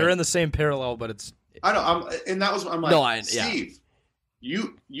different. They're in the same parallel, but it's. I know. I'm like, Steve,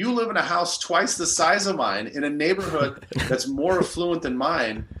 you live in a house twice the size of mine in a neighborhood that's more affluent than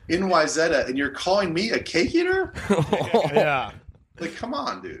mine in Wayzata, and you're calling me a cake eater? Yeah. Like, come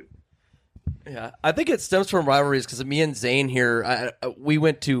on, dude. Yeah, I think it stems from rivalries because me and Zane here, we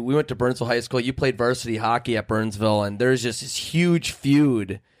went to Burnsville High School. You played varsity hockey at Burnsville, and there's just this huge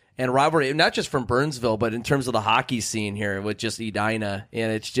feud and rivalry, not just from Burnsville, but in terms of the hockey scene here with just Edina,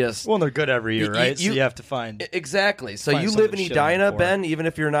 and it's just they're good every year, right? So you have to find exactly. So you live in Edina, Ben. Even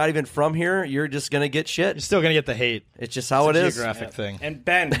if you're not even from here, you're just gonna get shit. You're still gonna get the hate. It's just how it is. Geographic thing. And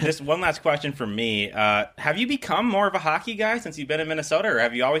Ben, just one last question from me: have you become more of a hockey guy since you've been in Minnesota, or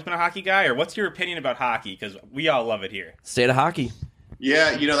have you always been a hockey guy? Or what's your opinion about hockey? Because we all love it here. State of hockey.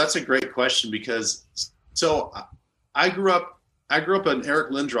 Yeah, that's a great question because I grew up an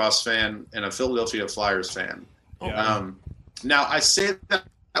Eric Lindros fan and a Philadelphia Flyers fan. Yeah. Now, I say that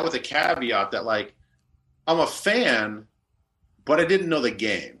with a caveat that, like, I'm a fan, but I didn't know the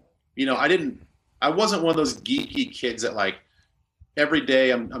game. I wasn't one of those geeky kids that, like, every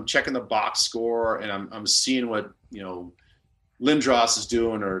day I'm checking the box score and I'm seeing what Lindros is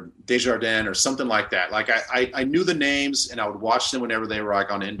doing, or Desjardins or something like that. Like I knew the names and I would watch them whenever they were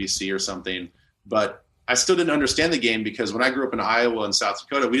like on NBC or something, but I still didn't understand the game because when I grew up in Iowa and South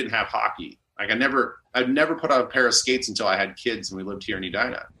Dakota, we didn't have hockey. Like I'd never put on a pair of skates until I had kids and we lived here in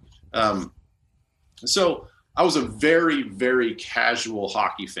Edina. So I was a very, very casual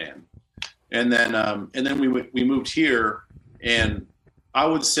hockey fan. And then we moved here, and I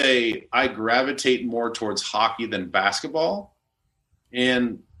would say I gravitate more towards hockey than basketball.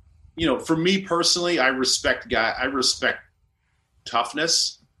 And, for me personally, I respect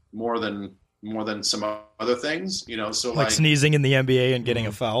toughness more than some other things, so like sneezing in the NBA and getting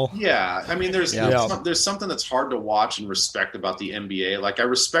a foul. Yeah. I mean, there's something that's hard to watch and respect about the NBA. Like I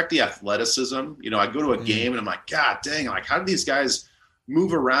respect the athleticism. I go to a game and I'm like, God dang, like how do these guys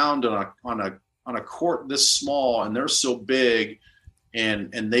move around on a court this small and they're so big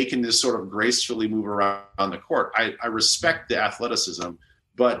and they can just sort of gracefully move around the court. I respect the athleticism,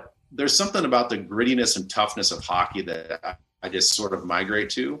 but there's something about the grittiness and toughness of hockey that I just sort of migrate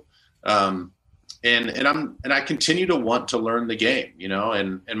to. And I continue to want to learn the game,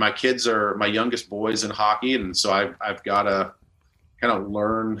 and my kids are my youngest boys in hockey. And so I've got to kind of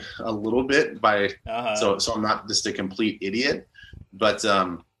learn a little bit so I'm not just a complete idiot, but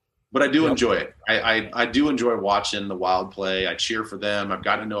I do enjoy it. I do enjoy watching the Wild play. I cheer for them. I've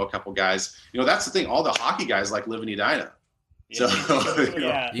gotten to know a couple guys. That's the thing. All the hockey guys live in Edina. So you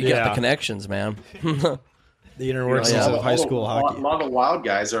got the connections, man. The inner workings of high school hockey. A lot of the Wild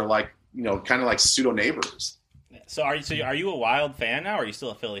guys are like, kind of like pseudo neighbors. So are you a Wild fan now, or are you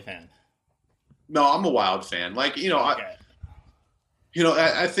still a Philly fan? No, I'm a Wild fan. Like, I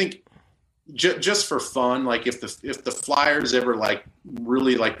think just for fun, like if the Flyers ever like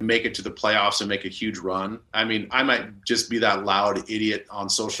really like make it to the playoffs and make a huge run, I mean, I might just be that loud idiot on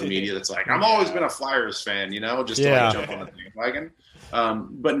social media that's like, I've always been a Flyers fan, just to like jump on the bandwagon.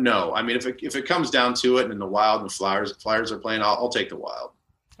 But no, I mean, if it comes down to it and the Wild and the Flyers are playing, I'll take the Wild.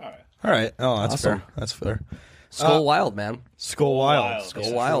 All right. Oh, that's awesome. Fair. That's fair. Skull Wild, man. Skull Wild.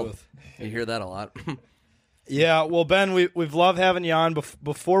 Skull Wild. You hear that a lot. Yeah, well, Ben, we've loved having you on.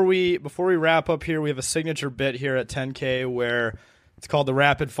 Before we wrap up here, we have a signature bit here at 10K where it's called the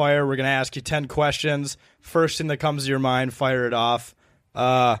Rapid Fire. We're going to ask you 10 questions. First thing that comes to your mind, fire it off.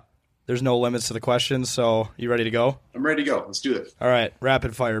 There's no limits to the questions, so you ready to go? I'm ready to go. Let's do it. All right,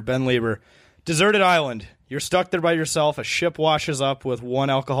 Rapid Fire. Ben Lieber. Deserted island. You're stuck there by yourself. A ship washes up with one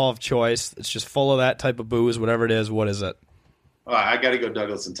alcohol of choice. It's just full of that type of booze, whatever it is. What is it? Oh, I got to go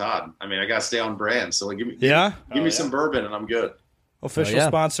Douglas and Todd. I mean, I got to stay on brand. So give me some bourbon and I'm good. Official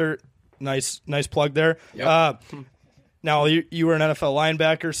sponsor. Nice plug there. Yep. Now, you were an NFL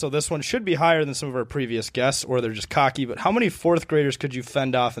linebacker, so this one should be higher than some of our previous guests, or they're just cocky. But how many fourth graders could you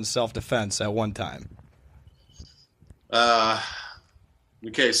fend off in self-defense at one time?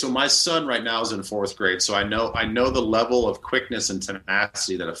 Okay, so my son right now is in fourth grade, so I know the level of quickness and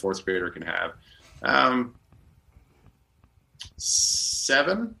tenacity that a fourth grader can have.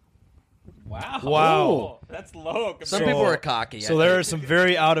 7. Wow. That's low. Some people are cocky. So there are some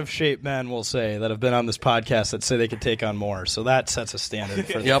very out-of-shape men, we'll say, that have been on this podcast that say they could take on more. So that sets a standard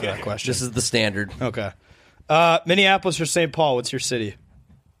for the question. This is the standard. Okay. Minneapolis or St. Paul, what's your city?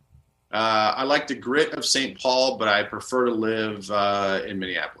 I like the grit of St. Paul, but I prefer to live in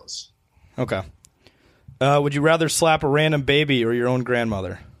Minneapolis. Okay. Would you rather slap a random baby or your own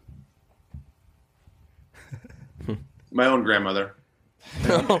grandmother? My own grandmother.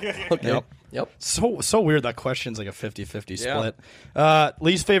 Okay. Yep. So weird that question's like a 50-50 split.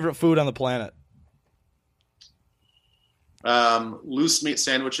 Least favorite food on the planet? Loose meat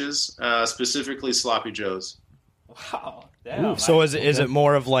sandwiches, specifically Sloppy Joes. Wow. Damn, so is it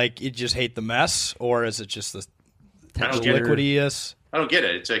more of like you just hate the mess, or is it just the liquidious? I don't get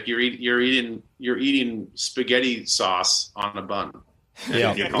it. It's like you're eating spaghetti sauce on a bun.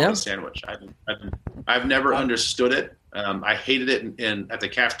 And you call it a sandwich. I've never understood it. I hated it at the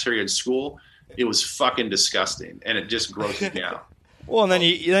cafeteria in school. It was fucking disgusting, and it just grosses me out. Well, and then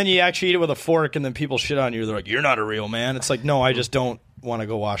you actually eat it with a fork, and then people shit on you. They're like, "You're not a real man." It's like, no, I just don't want to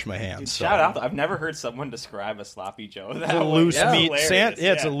go wash my hands. Shout out! I've never heard someone describe a Sloppy Joe that a loose meat sandwich.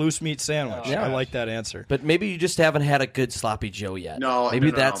 Yeah, it's a loose meat sandwich. I like that answer. But maybe you just haven't had a good Sloppy Joe yet. No,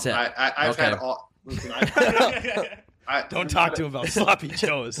 maybe that's it. I've had all. Listen, don't talk to him about Sloppy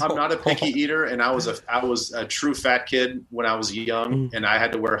Joes. I'm not a picky eater, and I was a true fat kid when I was young, and I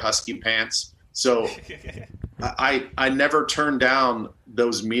had to wear husky pants. So I never turned down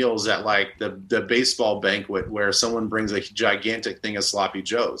those meals at like the baseball banquet where someone brings a gigantic thing of Sloppy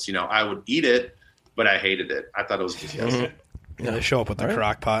Joes. I would eat it, but I hated it. I thought it was disgusting. Yeah, they show up with the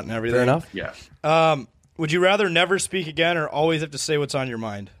crock pot and everything. Fair enough. Yeah. Would you rather never speak again or always have to say what's on your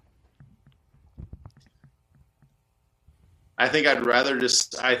mind? I think I would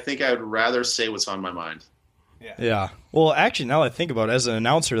rather say what's on my mind. Yeah. Well, actually, now that I think about it, as an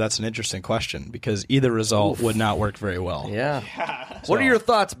announcer, that's an interesting question because either result would not work very well. Yeah. What are your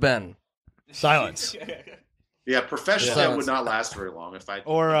thoughts, Ben? Silence. Yeah, professionally, I would not last very long if I.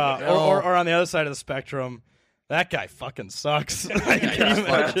 Or on the other side of the spectrum, that guy fucking sucks. Can you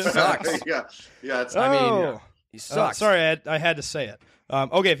imagine? Sucks. Yeah. He sucks. Sorry, I had to say it.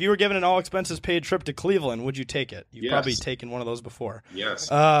 Okay, if you were given an all expenses paid trip to Cleveland, would you take it? You've probably taken one of those before. Yes.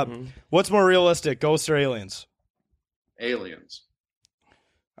 What's more realistic, ghosts or aliens? Aliens.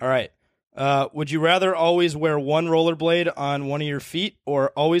 All right. Would you rather always wear one rollerblade on one of your feet,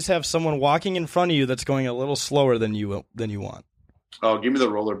 or always have someone walking in front of you that's going a little slower than you want? Oh, give me the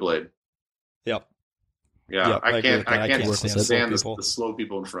rollerblade. Yep. Yeah, Yep, I can't stand people. the slow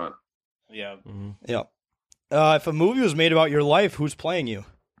people in front. Yeah. Yep. If a movie was made about your life, who's playing you?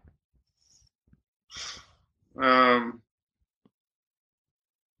 You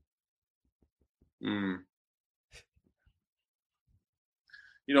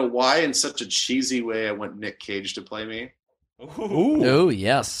know why? In such a cheesy way, I want Nick Cage to play me. Ooh. Oh,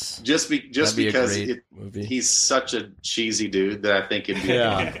 yes. Just because he's such a cheesy dude that I think it'd be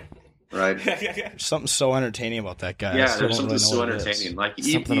right. There's something so entertaining about that guy. Yeah, there's something so entertaining. Like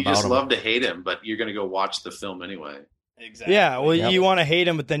you just love to hate him, but you're gonna go watch the film anyway. Exactly. Yeah, well, you want to hate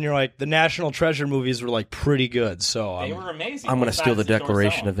him, but then you're like, the National Treasure movies were like pretty good. So they were amazing. I'm gonna steal the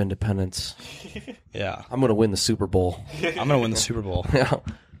Declaration of Independence. Yeah, I'm gonna win the Super Bowl. I'm gonna win the Super Bowl. Yeah.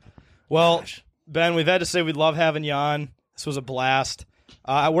 Well, Ben, we've had to say we love having you on. This was a blast.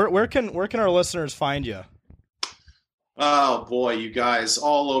 Where can our listeners find you? Oh boy, you guys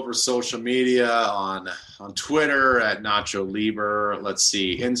all over social media on Twitter at Nacho Lieber. Let's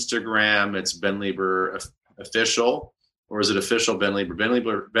see, Instagram, it's Ben Lieber Official, or is it official Ben Lieber?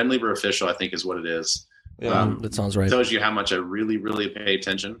 Ben Lieber Official, I think is what it is. Yeah, that sounds right. Tells you how much I really, really pay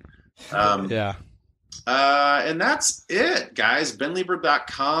attention. Yeah. And that's it, guys.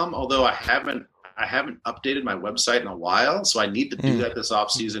 BenLieber.com. Although I haven't updated my website in a while, so I need to do that this off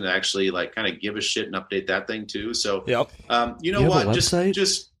season and actually like kind of give a shit and update that thing too. So, you know what?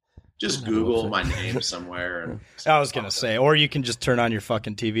 Just Google my name somewhere. And I was gonna say, or you can just turn on your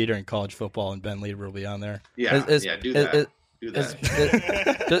fucking TV during college football and Ben Lieber will be on there. Yeah, do that. Do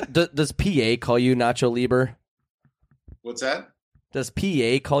that. Does PA call you Nacho Lieber? What's that? Does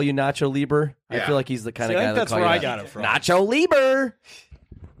PA call you Nacho Lieber? Yeah. I feel like he's the kind of guy that's that where I got it from. Nacho Lieber.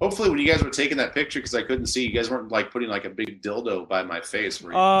 Hopefully, when you guys were taking that picture, because I couldn't see, you guys weren't like putting like a big dildo by my face.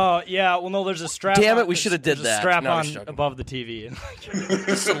 Oh, yeah. Well, no, there's a strap. Damn it, on, we should have did that. Strap on above the TV.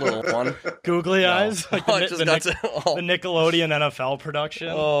 Just a little one. Googly eyes. Like the Nickelodeon NFL production.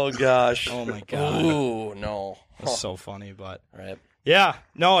 Oh, gosh. Oh, my God. Ooh, no. That's so funny, but. Right. Yeah.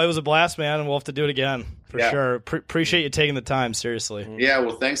 No, it was a blast, man, and we'll have to do it again for sure. Appreciate you taking the time, seriously. Yeah,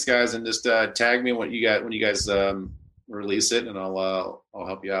 well, thanks, guys, and just tag me when you guys release it, and I'll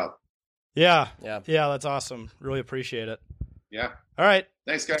help you out. Yeah, that's awesome. Really appreciate it. Yeah. All right.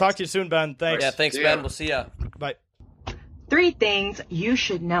 Thanks, guys. Talk to you soon, Ben. Thanks. Yeah, thanks, Ben. We'll see ya. Bye. 3 things you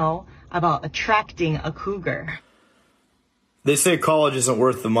should know about attracting a cougar. They say college isn't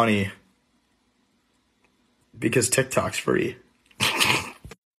worth the money because TikTok's free.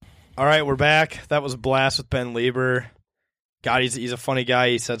 All right, we're back. That was a blast with Ben Lieber. God, he's a funny guy.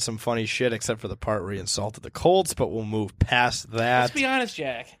 He said some funny shit, except for the part where he insulted the Colts, but we'll move past that. Let's be honest,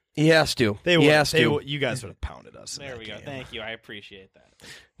 Jack. He has to. You guys would have pounded us. There we go. Thank you. I appreciate that.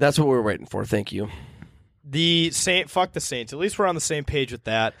 That's what we're waiting for. Thank you. Fuck the Saints. At least we're on the same page with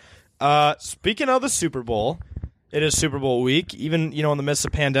that. Speaking of the Super Bowl, it is Super Bowl week. Even, in the midst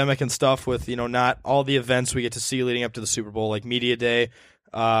of pandemic and stuff with, not all the events we get to see leading up to the Super Bowl, like Media Day.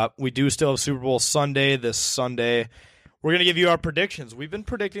 We do still have Super Bowl Sunday this Sunday. We're going to give you our predictions. We've been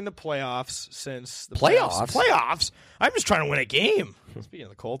predicting the playoffs since the playoffs. I'm just trying to win a game. Speaking of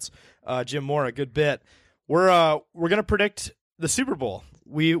the Colts, Jim Moore, a good bit. We're going to predict the Super Bowl.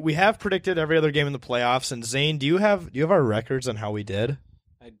 We have predicted every other game in the playoffs. And Zane, do you have our records on how we did?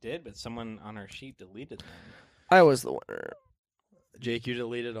 I did, but someone on our sheet deleted them. I was the winner. Jake, you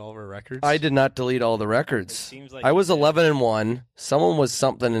deleted all of our records? I did not delete all the records. Seems like I was 11-1. Someone was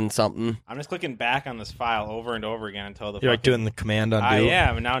something and something. I'm just clicking back on this file over and over again until the. You're like doing the command undo. I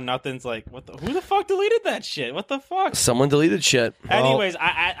am, and now nothing's like, who the fuck deleted that shit? What the fuck? Someone deleted shit. Anyways,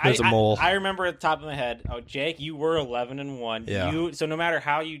 there's a mole. I remember at the top of my head. Oh, Jake, you were 11-1. Yeah. So no matter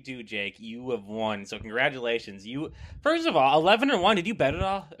how you do, Jake, you have won. So congratulations. You first of all, 11-1. Did you bet it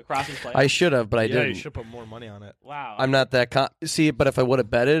all across these playoffs? I should have, but I didn't. You should put more money on it. Wow. I'm not that. See, but if I would have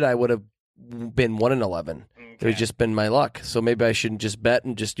betted, I would have been 1-11. It was just been my luck. So maybe I shouldn't just bet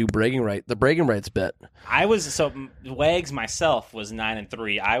and just do bragging right. The bragging rights bet. Wags myself was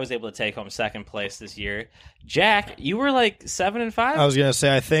 9-3. I was able to take home second place this year. Jack, you were like 7-5. I was gonna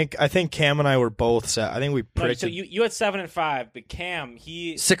say I think Cam and I were both set. I think we predicted. So you had 7-5, but Cam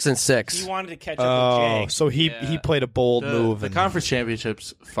 6-6. He wanted to catch up with Jake. So he played a bold move. The conference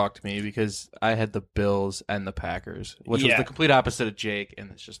championships fucked me because I had the Bills and the Packers, which was the complete opposite of Jake, and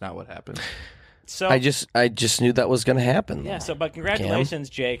it's just not what happened. So I just knew that was going to happen. Yeah. So, but congratulations,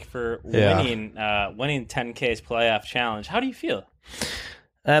 Cam. Jake, for winning 10K's playoff challenge. How do you feel?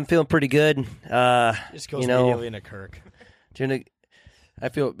 I'm feeling pretty good. Just goes immediately into Kirk. I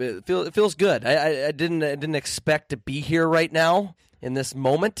feel it feels good. I didn't expect to be here right now in this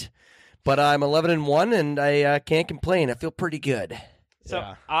moment, but I'm 11-1 and I can't complain. I feel pretty good.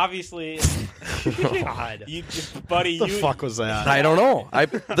 So obviously, God, buddy, what the fuck was that? I don't know.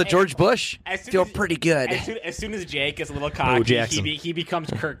 The George Bush feel pretty good. As soon as Jake gets a little cocky, he becomes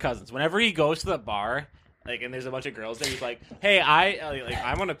Kirk Cousins. Whenever he goes to the bar, and there's a bunch of girls there, he's like, "Hey,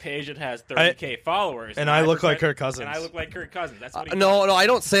 I'm on a page that has 30K followers, and I look like Kirk Cousins. And I look like Kirk Cousins. That's what he no, I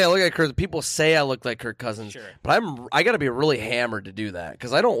don't say I look like Kirk. People say I look like Kirk Cousins, but I got to be really hammered to do that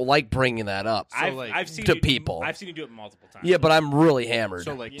because I don't like bringing that up I've seen to people. I've seen you do it multiple times. Yeah, but I'm really hammered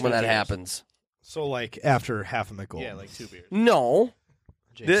when that happens. So like after half a McGolden. Yeah, like 2 beers. No,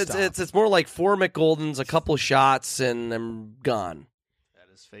 it's more like 4 McGoldens, a couple shots, and I'm gone.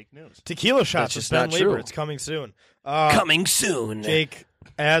 Fake news. Tequila shots with Ben Lieber. It's coming soon. Coming soon. Jake,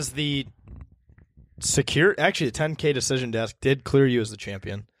 as the the 10K decision desk did clear you as the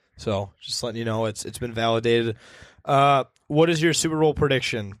champion. So just letting you know, it's been validated. What is your Super Bowl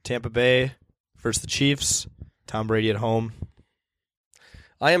prediction? Tampa Bay versus the Chiefs. Tom Brady at home.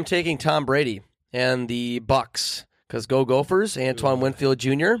 I am taking Tom Brady and the Bucks. Because go Gophers, Antoine Winfield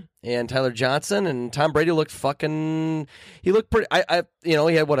Jr. and Tyler Johnson, and Tom Brady looked he looked pretty. He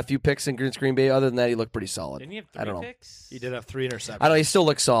had a few picks in Green Bay. Other than that, he looked pretty solid. Didn't he have 3 picks? He did have 3 interceptions. I don't know. He still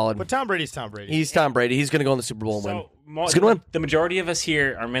looks solid. But Tom Brady's Tom Brady. He's Tom Brady. He's going to go in the Super Bowl and win. He's going to win. The majority of us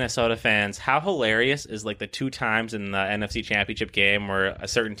here are Minnesota fans. How hilarious is the 2 times in the NFC Championship game where a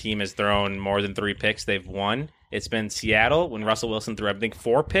certain team has thrown more than 3 picks they've won? It's been Seattle when Russell Wilson threw, I think,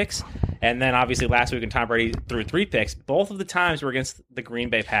 4 picks. And then, obviously, last week when Tom Brady threw 3 picks. Both of the times were against the Green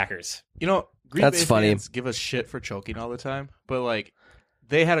Bay Packers. Green That's Bay funny. Fans give us shit for choking all the time. But,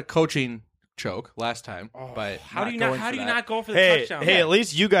 they had a coaching choke last time. How do you not go for the touchdown? Hey, at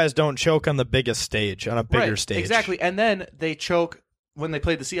least you guys don't choke on the biggest stage, on a bigger stage. Exactly. And then they choke when they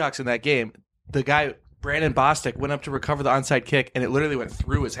played the Seahawks in that game. The guy, Brandon Bostic, went up to recover the onside kick, and it literally went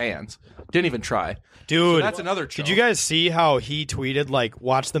through his hands. Didn't even try. Dude, so that's another choke. Did you guys see how he tweeted,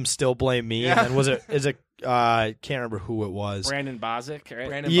 watch them still blame me? Yeah. And then I can't remember who it was. Brandon Bostic,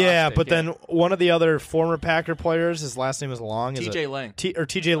 right? Bostic, but then one of the other former Packer players, his last name is Long. TJ Lang.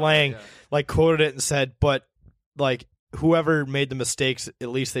 TJ Lang, quoted it and said, but, whoever made the mistakes, at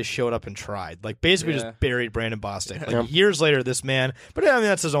least they showed up and tried. Basically just buried Brandon Bostic. Years later, this man, but I mean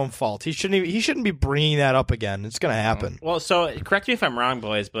that's his own fault. He shouldn't be bringing that up again. It's going to happen. Well, so correct me if I'm wrong,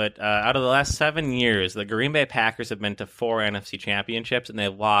 boys, but out of the last 7 years, the Green Bay Packers have been to 4 NFC championships and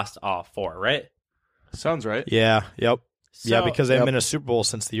they've lost all 4, right? Sounds right. Yeah. Yep. So, because they've been in a Super Bowl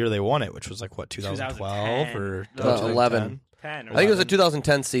since the year they won it, which was 2012 or 11. I think it was a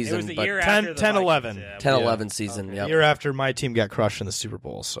 2010 season. It was the but year after 10-11. 10-11 season, okay. Yep. Year after my team got crushed in the Super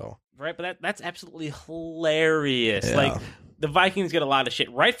Bowl. So right, but that's absolutely hilarious. Yeah. The Vikings get a lot of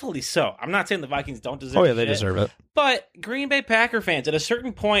shit, rightfully so. I'm not saying the Vikings don't deserve they deserve it. But Green Bay Packer fans, at a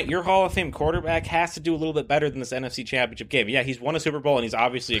certain point, your Hall of Fame quarterback has to do a little bit better than this NFC Championship game. Yeah, he's won a Super Bowl, and he's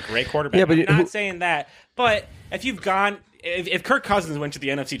obviously a great quarterback. Yeah, but I'm not saying that. But if Kirk Cousins went to the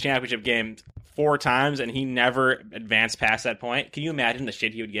NFC Championship game 4 times and he never advanced past that point, can you imagine the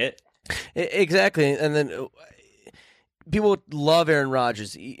shit he would get? Exactly. And then people love Aaron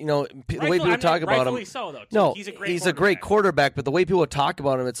Rodgers. The way people talk about him. So, though, no, he's a great quarterback, but the way people talk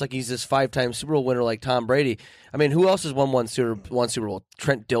about him, it's like he's this 5-time Super Bowl winner like Tom Brady. I mean, who else has won one Super Bowl?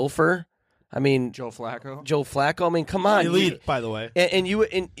 Trent Dilfer? I mean, Joe Flacco. I mean, come on. Elite, by the way.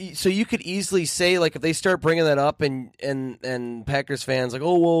 So you could easily say, if they start bringing that up and Packers fans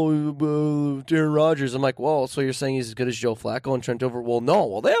Aaron Rodgers. I'm like, well, so you're saying he's as good as Joe Flacco and Trent Dilfer? Well, no.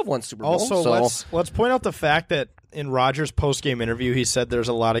 Well, they have won Super Bowl. Also, let's point out the fact that in Rodgers' post-game interview, he said there's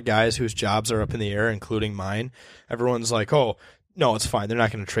a lot of guys whose jobs are up in the air, including mine. Everyone's like, oh, no, it's fine. They're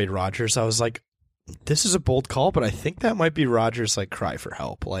not going to trade Rodgers. I was like, this is a bold call, but I think that might be Rodgers' cry for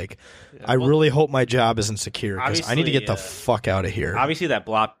help. I really hope my job isn't secure because I need to get the fuck out of here. Obviously, that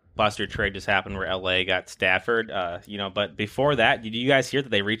blockbuster trade just happened where LA got Stafford. But before that, did you guys hear that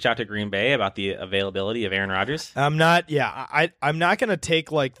they reached out to Green Bay about the availability of Aaron Rodgers? I'm not going to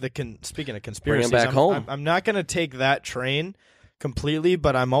take like speaking of conspiracies, bring him back home. I'm not going to take that train completely,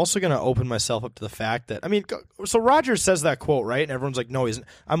 but I'm also going to open myself up to the fact that, so Rodgers says that quote, right? And everyone's like, no, he isn't.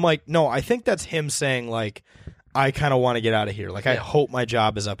 I'm like, no, I think that's him saying like, I kind of want to get out of here. Like, I hope my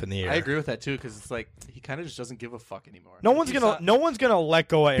job is up in the air. I agree with that too, because it's like he kind of just doesn't give a fuck anymore. No one's gonna let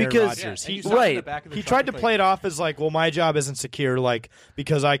go of Aaron Rodgers. He tried to play it off as like, well, my job isn't secure, like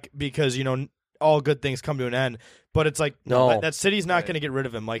because all good things come to an end. But it's like, no, that city's not going to get rid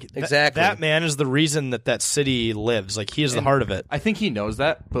of him. Like, exactly. That man is the reason that city lives. Like, he is the heart of it. I think he knows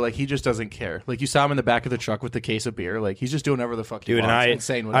that, but like, he just doesn't care. Like, you saw him in the back of the truck with the case of beer. Like, he's just doing whatever the fuck he wants. And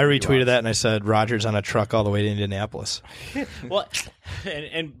insane. I retweeted that and I said, Rodgers on a truck all the way to Indianapolis. Well,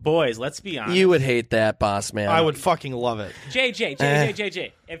 and boys, let's be honest. You would hate that, boss man. I would fucking love it.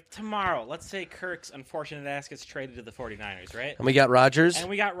 JJ. If tomorrow, let's say Kirk's unfortunate ass gets traded to the 49ers, right? And we got Rodgers.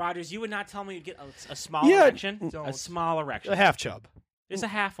 You would not tell me you'd get a small erection? A small erection. A half chub. Just a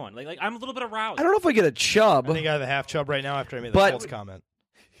half one. Like I'm a little bit aroused. I don't know if I get a chub. I think I have a half chub right now after I made the Colts comment.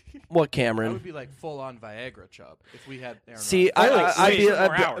 What, Cameron? That would be like full on Viagra chub if we had Aaron See,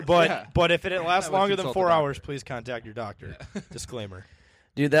 Rodgers. But if it lasts longer than 4 hours, please contact your doctor. Disclaimer.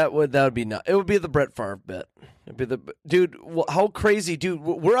 Dude, that would be nuts. It would be the Brett Favre bit. It'd be how crazy, dude.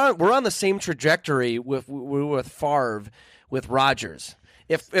 We're on the same trajectory with Favre with Rodgers.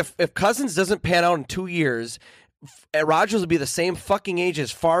 If Cousins doesn't pan out in 2 years, Rodgers will be the same fucking age as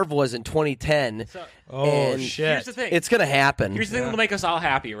Favre was in 2010. Shit! Here's the thing. It's gonna happen. Here's the thing that'll make us all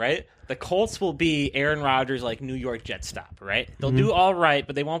happy, right? The Colts will be Aaron Rodgers like New York Jet stop, right? They'll do all right,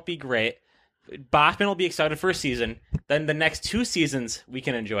 but they won't be great. Bachman will be excited for a season. Then the next 2 seasons, we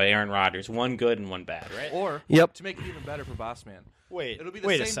can enjoy Aaron Rodgers, one good and one bad, right? Or to make it even better for Bossman. Wait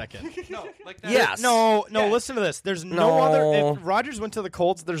a second. No, like that. Yes. No, listen to this. There's no other. If Rodgers went to the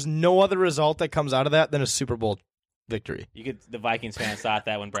Colts, there's no other result that comes out of that than a Super Bowl victory. The Vikings fans thought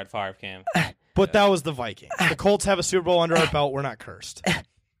that when Brett Favre came. But that was the Vikings. The Colts have a Super Bowl under our belt. We're not cursed. What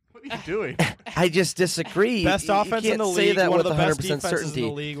are you doing? I just disagree. Best offense in the league. Say that one with of the best 100% defenses certainty. in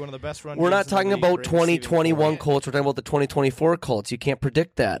the league. One of the best run. We're not games in talking the league, about great 2021 Colts. We're talking about the 2024 Colts. You can't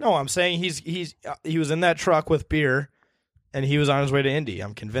predict that. No, I'm saying he was in that truck with beer, and he was on his way to Indy.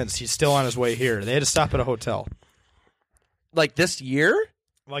 I'm convinced he's still on his way here. They had to stop at a hotel. Like this year?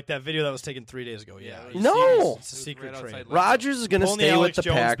 Like that video that was taken 3 days ago. Yeah. No. It's a secret trade. Rodgers is going to stay with the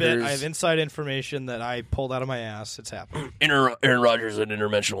Packers. I have inside information that I pulled out of my ass. It's happening. Aaron Rodgers is an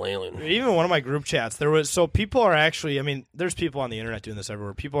interdimensional alien. Even one of my group chats, people are actually, there's people on the internet doing this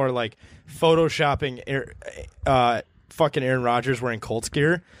everywhere. People are like photoshopping fucking Aaron Rodgers wearing Colts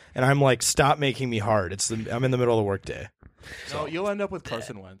gear, and I'm like, stop making me hard. I'm in the middle of the workday. So you'll end up with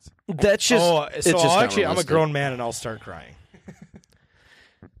Carson Wentz. That's just. I'm a grown man and I'll start crying.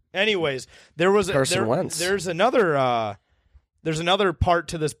 Anyways, there's another part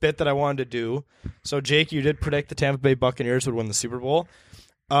to this bit that I wanted to do. So, Jake, you did predict the Tampa Bay Buccaneers would win the Super Bowl.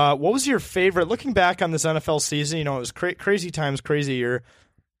 What was your favorite? Looking back on this NFL season, it was crazy times, crazy year.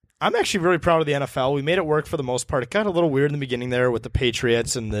 I'm actually really proud of the NFL. We made it work for the most part. It got a little weird in the beginning there with the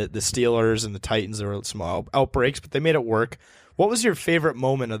Patriots and the Steelers and the Titans. There were some outbreaks, but they made it work. What was your favorite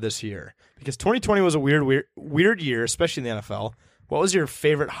moment of this year? Because 2020 was a weird year, especially in the NFL. What was your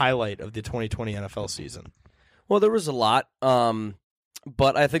favorite highlight of the 2020 NFL season? Well, there was a lot,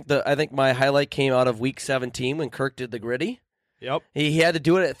 but I think my highlight came out of Week 17 when Kirk did the gritty. Yep, he had to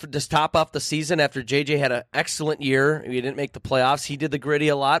do it to top off the season after JJ had an excellent year. He didn't make the playoffs. He did the gritty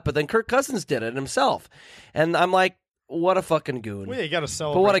a lot, but then Kirk Cousins did it himself, and I'm like, what a fucking goon! Well, yeah, you got to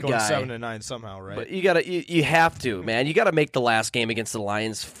celebrate. But what a going guy. 7-9 somehow, right? But you have to, man. You got to make the last game against the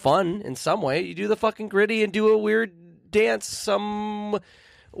Lions fun in some way. You do the fucking gritty and do a weird dance some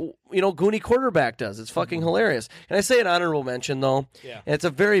Goonie quarterback does. It's fucking hilarious. And I say an honorable mention though. Yeah. And it's a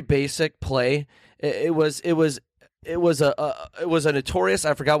very basic play. It was a notorious,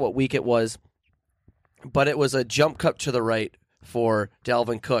 I forgot what week it was, but it was a jump cut to the right for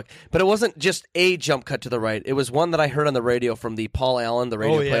Dalvin Cook. But it wasn't just a jump cut to the right. It was one that I heard on the radio from the Paul Allen, the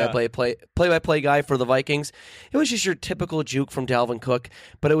radio play-by-play guy for the Vikings. It was just your typical juke from Dalvin Cook,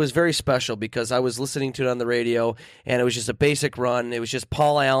 but it was very special because I was listening to it on the radio, and it was just a basic run. It was just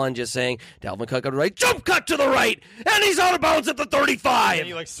Paul Allen just saying, Dalvin Cook on the right, jump cut to the right, and he's out of bounds at the 35. And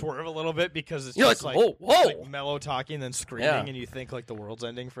you swerve a little bit because it's You're just whoa. Like mellow talking, then screaming, Yeah. and you think like the world's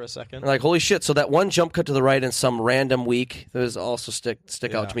ending for a second. Like, holy shit. So that one jump cut to the right in some random week, that was also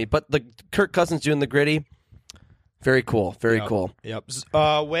stick out to me. But the Kirk Cousins doing the gritty, Very cool. Very cool. Yep.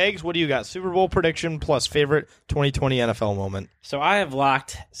 Wags, what do you got? Super Bowl prediction plus favorite 2020 NFL moment. So I have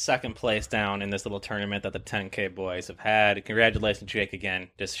locked second place down in this little tournament that the 10K boys have had. Congratulations, Jake, again.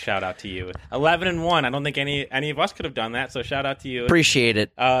 Just shout out to you. 11-1. I don't think any of us could have done that, so shout out to you. Appreciate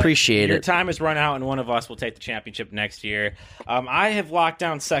it. Your time has run out, and one of us will take the championship next year. I have locked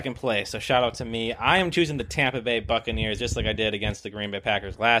down second place, so shout out to me. I am choosing the Tampa Bay Buccaneers, just like I did against the Green Bay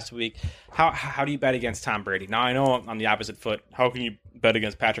Packers last week. How do you bet against Tom Brady? Now, I know on the opposite foot, how can you bet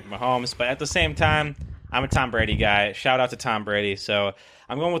against Patrick Mahomes? But at the same time, I'm a Tom Brady guy. Shout out to Tom Brady. So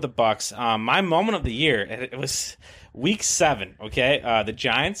I'm going with the Bucs. My moment of the year, it was week 7, okay? The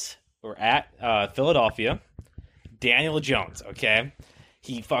Giants were at Philadelphia. Daniel Jones, okay?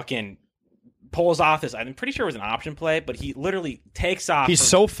 He fucking pulls off this. I'm pretty sure it was an option play, but he literally takes off. He's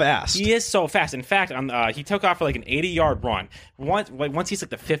so fast. He is so fast. In fact, he took off for like an 80-yard run. Once he's like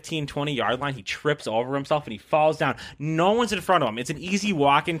the 15, 20-yard line, he trips over himself and he falls down. No one's in front of him. It's an easy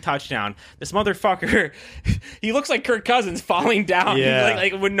walk-in touchdown. This motherfucker, he looks like Kirk Cousins falling down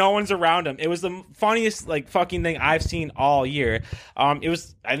like when no one's around him. It was the funniest like fucking thing I've seen all year. I'm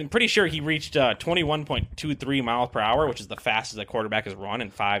pretty sure he reached 21.23 miles per hour, which is the fastest a quarterback has run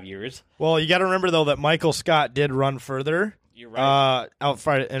in 5 years. Well, you got to remember, though, that Michael Scott did run further. You're right. Out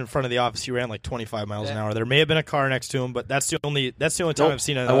front in front of the office, he ran like 25 miles an hour. There may have been a car next to him, but that's the only time I've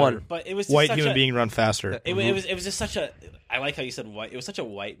seen a white human being run faster. It was just such a. I like how you said white. It was such a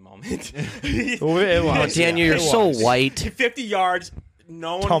white moment. Daniel, you're so white. 50 yards.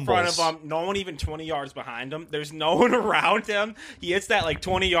 No one in front of him. No one even 20 yards behind him. There's no one around him. He hits that like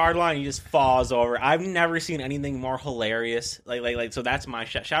 20-yard line. And he just falls over. I've never seen anything more hilarious. Like. So that's my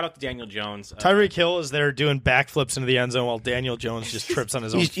shout out to Daniel Jones. Tyreek Hill is there doing backflips into the end zone while Daniel Jones just trips on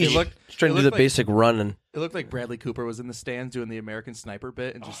his own feet. He's trying to do the basic running. It looked like Bradley Cooper was in the stands doing the American Sniper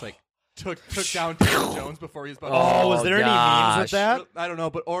bit and just like took down Daniel Jones before he was about to. Was there any memes with that? I don't know,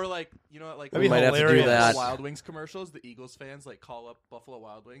 but or like like we might have to do that. Wild Wings commercials. The Eagles fans like call up Buffalo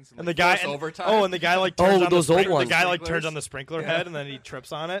Wild Wings and the guy overtime. And the guy like turns on those old ones. The guy like turns on the sprinkler head and then he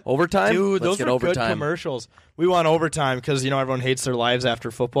trips on it. Overtime, dude. Let's those are overtime. Good commercials. We want overtime because everyone hates their lives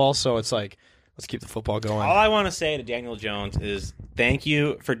after football, so it's like let's keep the football going. All I want to say to Daniel Jones is thank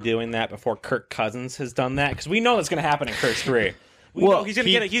you for doing that before Kirk Cousins has done that because we know that's going to happen in Kirk's career.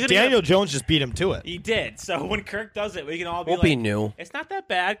 Daniel Jones just beat him to it. He did. So when Kirk does it, we can all be be new. It's not that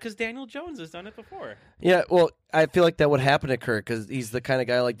bad because Daniel Jones has done it before. Yeah, well, I feel like that would happen to Kirk because he's the kind of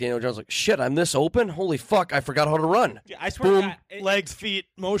guy like Daniel Jones. Like, shit, I'm this open? Holy fuck, I forgot how to run. Yeah, I swear Boom. to God, legs, feet,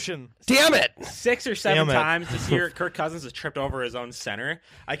 motion. Damn it! 6 or 7 times this year, Kirk Cousins has tripped over his own center.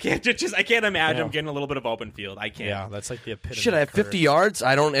 I can't imagine him getting a little bit of open field. I can't. Yeah, that's like the epitome. Shit, I have 50 yards.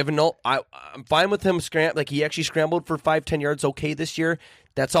 I don't even know. I'm fine with him he actually scrambled for 5-10 yards okay this year.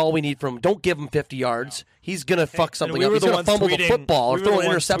 That's all we need from him. Don't give him 50 yards. He's going to fuck something up. He's going to fumble the football or throw an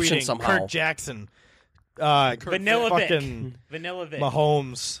interception somehow. Kirk Jackson. Vanilla Vic.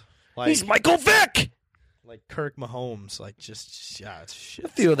 Mahomes. He's Michael Vick! Like Kirk Mahomes. Like shit. A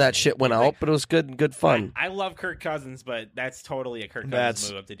few of that shit went out, but it was good fun. I love Kirk Cousins, but that's totally a Kirk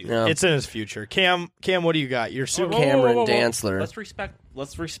Cousins move to do. Yeah. It's in his future. Cam, what do you got? Your super Cameron Dantzler.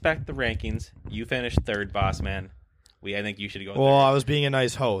 Let's respect the rankings. You finished 3rd, boss man. I think you should go. Well, I was being a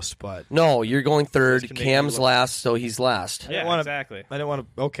nice host, but no, you're going 3rd. Cam's last, so he's last. Yeah, exactly. I didn't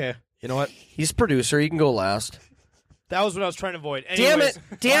want to. Okay, you know what? He's producer. He can go last. That was what I was trying to avoid. Anyways,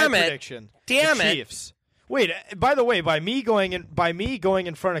 Damn it! Prediction, Damn the it! Chiefs. Wait. By the way, by me going in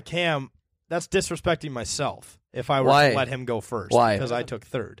front of Cam, that's disrespecting myself. If I were to let him go first, why? Because I took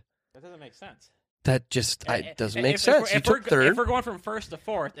 3rd. That doesn't make sense. That just doesn't make sense. You took 3rd. If we're going from 1st to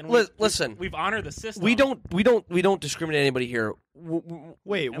 4th, and listen, we've honored the system. We don't discriminate anybody here.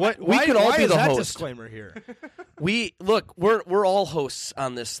 Wait, what? We can all be the host. Disclaimer here. We're all hosts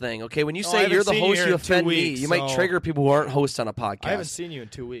on this thing. Okay, when you say you're the host, you offend me. You might trigger people who aren't hosts on a podcast. I haven't seen you in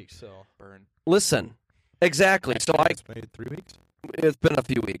 2 weeks, so burn. Listen, exactly. So it's maybe 3 weeks. It's been a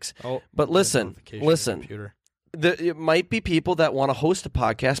few weeks. Oh, but listen. It might be people that want to host a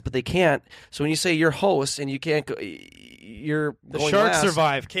podcast, but they can't. So when you say you're host and you can't go, you're the going Sharks last.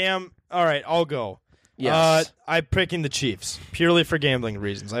 survive. Cam, all right, I'll go. Yes. I'm picking the Chiefs purely for gambling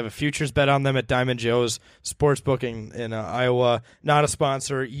reasons. I have a futures bet on them at Diamond Joe's sports booking in Iowa. Not a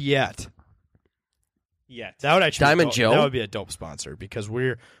sponsor yet. That would actually Diamond Joe. That would be a dope sponsor because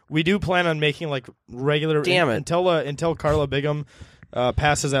we do plan on making like regular. Damn it. Until Carla Bigham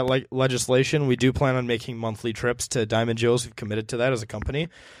passes that legislation, we do plan on making monthly trips to Diamond Joe's. We've committed to that as a company.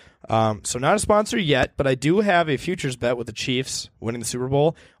 So not a sponsor yet, but I do have a futures bet with the Chiefs winning the Super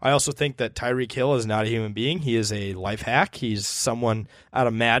Bowl. I also think that Tyreek Hill is not a human being. He is a life hack. He's someone out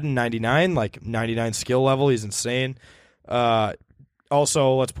of Madden 99, like 99 skill level. He's insane.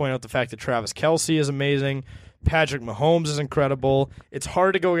 Also, let's point out the fact that Travis Kelce is amazing. Patrick Mahomes is incredible. It's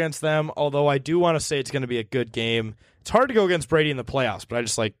hard to go against them, although I do want to say it's going to be a good game. It's hard to go against Brady in the playoffs, but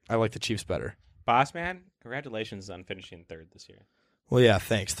I like the Chiefs better. Boss man, congratulations on finishing third this year. Well, yeah,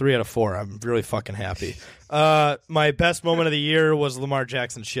 thanks. 3 out of 4. I'm really fucking happy. My best moment of the year was Lamar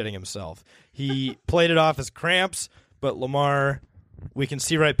Jackson shitting himself. He played it off as cramps, but Lamar, we can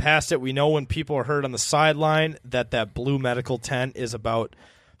see right past it. We know when people are hurt on the sideline that blue medical tent is about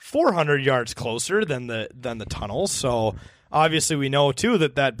 400 yards closer than the tunnel. So obviously we know, too,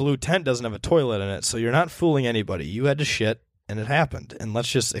 that blue tent doesn't have a toilet in it. So you're not fooling anybody. You had to shit. And it happened, and let's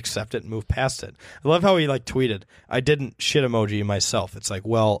just accept it and move past it. I love how he tweeted, "I didn't shit emoji myself." It's like,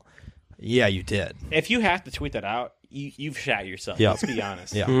 well, yeah, you did. If you have to tweet that out, you've shat yourself. Yep. Let's be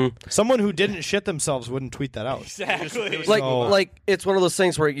honest. Yeah, Someone who didn't shit themselves wouldn't tweet that out. Exactly. Like it's one of those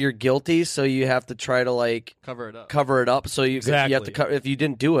things where you're guilty, so you have to try to cover it up. So you have to if you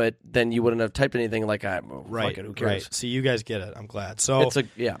didn't do it, then you wouldn't have typed anything like, "Fuck it, who cares?" Right. See, you guys get it. I'm glad. So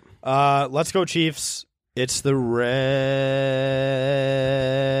let's go Chiefs. It's the Red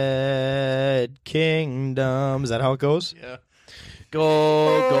Kingdom. Is that how it goes? Yeah.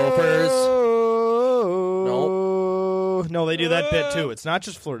 Go Gophers. No, they do that bit too. It's not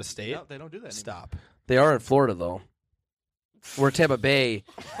just Florida State. No, they don't do that anymore. Stop. They are in Florida, though, where Tampa Bay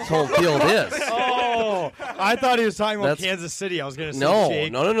home field is. Oh, I thought he was talking about Kansas City. I was going to say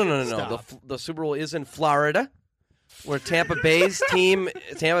Jake. No. The Super Bowl is in Florida, where Tampa Bay's home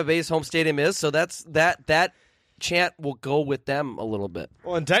stadium is. So that chant will go with them a little bit.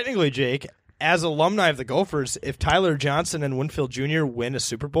 Well, and technically, Jake, as alumni of the Gophers, if Tyler Johnson and Winfield Jr. win a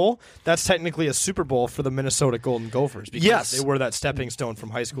Super Bowl, that's technically a Super Bowl for the Minnesota Golden Gophers because they were that stepping stone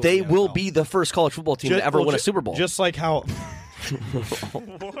from high school. They will be the first college football team to ever win a Super Bowl. Just like how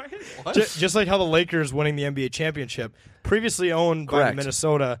just like how the Lakers winning the NBA championship, previously owned by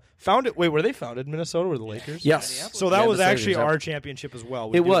Minnesota, founded. Wait, were they founded in Minnesota? Were the Lakers? Yes. So that was actually our championship as well.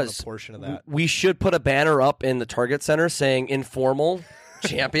 It was a portion of that. We should put a banner up in the Target Center saying "informal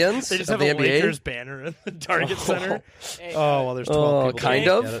champions." They just of have the a NBA. Lakers banner in the Target Center. Well, there's 12 people. Kind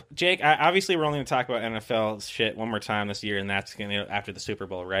of. Jake, obviously we're only going to talk about NFL shit one more time this year, and that's going to after the Super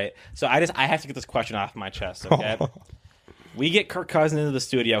Bowl, right? So I have to get this question off my chest, okay? We get Kirk Cousins into the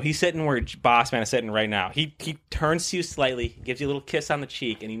studio. He's sitting where Boss Man is sitting right now. He turns to you slightly, gives you a little kiss on the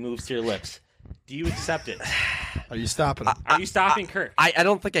cheek, and he moves to your lips. Do you accept it? Are you stopping him? Are you stopping Kirk? I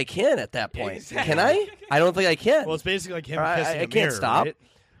don't think I can at that point. Can I? I don't think I can. Well, it's basically like him kissing a I can't mirror, stop. right?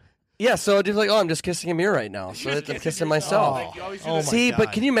 Yeah, so it's like, I'm just kissing a mirror right now. So I'm kissing myself. See,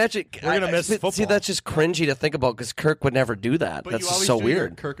 but can you imagine? We're going to miss football. See, that's just cringy to think about because Kirk would never do that. But that's you just always so do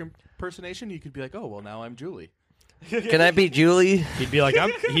weird. Your Kirk impersonation, you could be like, "Oh, well, now I'm Julie." Can I be Julie? He'd be like,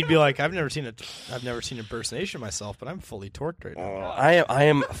 I've never seen impersonation of myself, but I'm fully torqued right now. I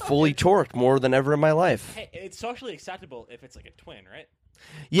am fully torqued more than ever in my life. Hey, it's socially acceptable if it's like a twin, right?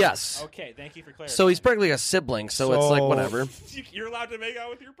 Yes. Okay, thank you for clarifying. So he's practically a sibling, so it's like whatever. You're allowed to make out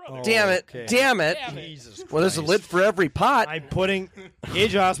with your brother. Damn it. Okay. Damn it. Jesus Christ. Well, there's a lid for every pot. I'm putting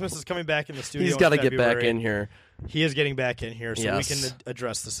Gage Osmus is coming back in the studio. He's got to get back in here. He is getting back in here, so Yes. we can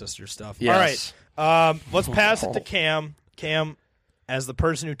address the sister stuff. Yes. All right. Let's pass it to Cam. Cam, as the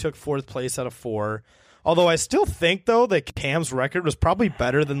person who took 4th place out of 4. Although I still think, though, that Cam's record was probably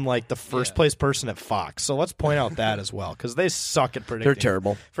better than like the first place person at Fox. So let's point out that as well, because they suck at predicting. They're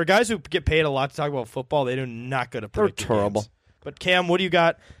terrible. For guys who get paid a lot to talk about football, they do not good at predicting. They're terrible. Games. But Cam, what do you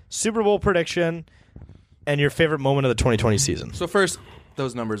got? Super Bowl prediction and your favorite moment of the 2020 season. So first,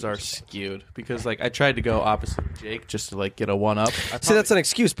 those numbers are skewed because like I tried to go opposite of Jake just to like get a 1-up. See, that's an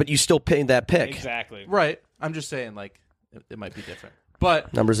excuse, but you still paid that pick. Exactly. Right. I'm just saying like it might be different.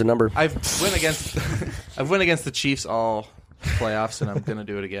 But number's a number. I've went against the Chiefs all playoffs, and I'm gonna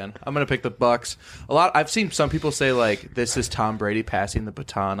do it again. I'm gonna pick the Bucks. I've seen some people say like this is Tom Brady passing the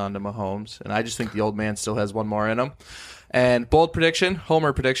baton on to Mahomes, and I just think the old man still has one more in him. And bold prediction,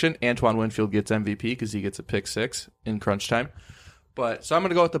 homer prediction: Antoine Winfield gets MVP because he gets a pick 6 in crunch time. But so I'm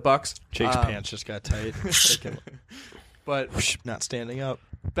gonna go with the Bucks. Jake's pants just got tight. But not standing up.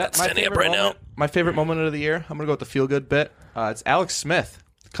 My favorite moment of the year, I'm going to go with the feel-good bit. It's Alex Smith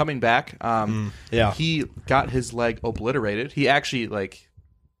coming back. He got his leg obliterated. He actually,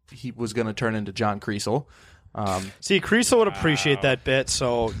 he was going to turn into John Creasel. See, Creasel would appreciate that bit,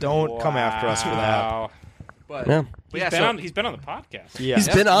 so don't come after us for that. But he's been on the podcast. Yeah. He's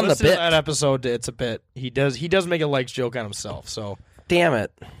been on the Listen to bit. that episode. It's a bit. He does make a legs joke on himself, so. Damn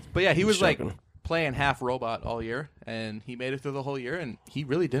it. But yeah, he was like joking. playing half robot all year, and he made it through the whole year, and he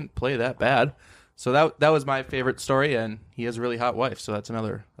really didn't play that bad. So that was my favorite story, and he has a really hot wife, so that's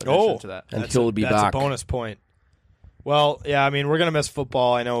another addition to that. And he'll be back. That's a bonus point. Well, yeah, I mean, we're going to miss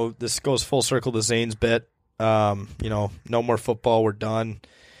football. I know this goes full circle to Zane's bit. No more football. We're done.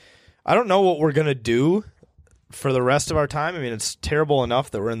 I don't know what we're going to do for the rest of our time. I mean, it's terrible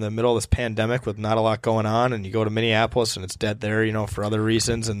enough that we're in the middle of this pandemic with not a lot going on, and you go to Minneapolis and it's dead there, for other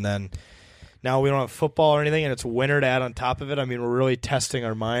reasons, and then now we don't have football or anything, and it's winter to add on top of it. I mean, we're really testing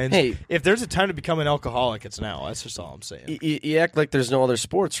our minds. Hey, if there's a time to become an alcoholic, it's now. That's just all I'm saying. You act like there's no other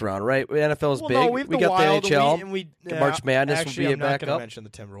sports around, right? NFL's big. No, we got the NHL. March Madness actually, will be I'm not back gonna up. mention the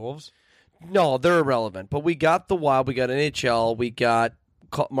Timberwolves. No, they're irrelevant. But we got the Wild. We got NHL. We got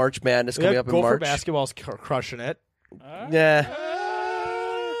March Madness coming up in March. Gopher basketball's crushing it. Yeah.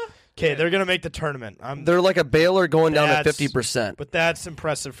 Okay, they're going to make the tournament. They're like a Baylor going down to 50%. But that's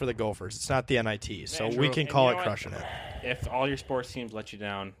impressive for the Gophers. It's not the NIT, so we can call it crushing it. If all your sports teams let you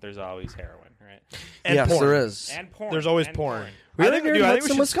down, there's always heroin, right? And yes, porn. there is. And porn. There's always porn. We I think we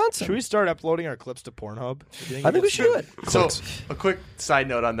should, Wisconsin. Should we start uploading our clips to Pornhub? I think we should. So, a quick side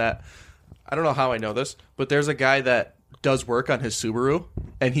note on that. I don't know how I know this, but there's a guy that does work on his Subaru,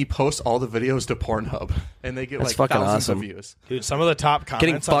 and he posts all the videos to Pornhub, and they get That's like fucking thousands awesome. of views. Dude, some of the top Getting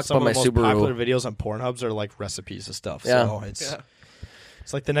comments on fucked some by of the my most Subaru. popular videos on Pornhubs are like recipes of stuff. Yeah. So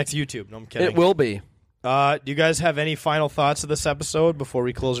it's like the next YouTube. No, I'm kidding. It will be. Do you guys have any final thoughts of this episode before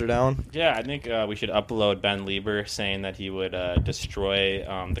we close her down? Yeah, I think we should upload Ben Lieber saying that he would destroy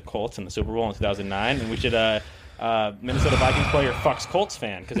the Colts in the Super Bowl in 2009, and we should Minnesota Vikings player fucks Colts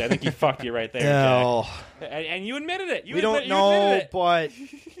fan, because I think he fucked you right there, No. Jack. And you admitted it. We don't know, but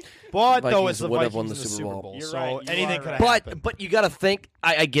though it's the would have Vikings won in the the Super Super Bowl. Bowl, You're so right, you anything are could right. happen. But you got to think,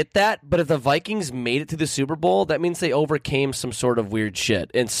 I get that, but if the Vikings made it to the Super Bowl, that means they overcame some sort of weird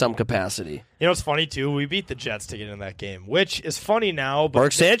shit in some capacity. You know what's funny, too? We beat the Jets to get in that game, which is funny now. But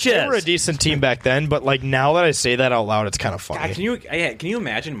Mark Sanchez. They were a decent team back then, but like now that I say that out loud, it's kind of funny. God, can you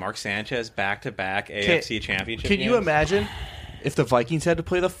imagine Mark Sanchez back-to-back AFC championship Can you games? imagine if the Vikings had to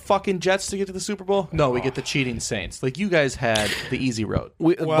play the fucking Jets to get to the Super Bowl? No, we get the cheating Saints. Like, you guys had the easy road.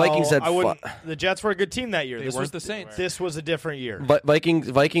 Vikings had the Jets were a good team that year. They This weren't was the Saints. This was a different year. Vikings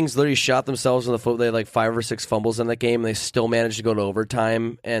literally shot themselves in the foot. They had like 5 or 6 fumbles in that game, and they still managed to go to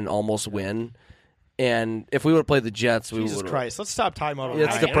overtime and almost win. And if we would have played the Jets, we would have. Jesus Christ, let's stop time out. Yeah,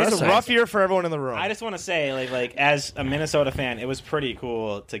 it's depressing. It's a rough year for everyone in the room. I just want to say, like as a Minnesota fan, it was pretty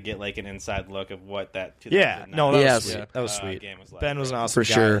cool to get like an inside look of what that 2009 that was sweet. Game was like. Ben was an awesome For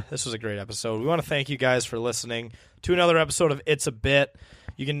guy. sure. This was a great episode. We want to thank you guys for listening to another episode of It's a Bit.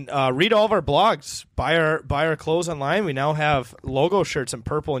 You can read all of our blogs, buy our clothes online. We now have logo shirts in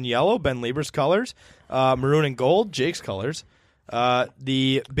purple and yellow, Ben Lieber's colors, maroon and gold, Jake's colors.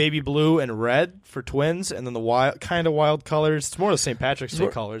 The baby blue and red for twins, and then the wild colors. It's more the St. Patrick's Day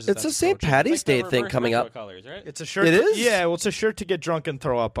colors. It's a St. Patty's Day thing coming up. Colors, right? It's a shirt. It is? Yeah, well, it's a shirt to get drunk and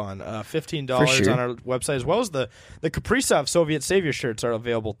throw up on. $15 For sure. on our website, as well as the Kaprizov Soviet Savior shirts are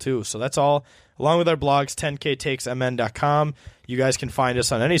available too. So that's all, along with our blogs, 10ktakesmn.com. You guys can find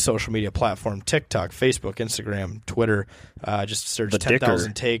us on any social media platform: TikTok, Facebook, Instagram, Twitter. Just search The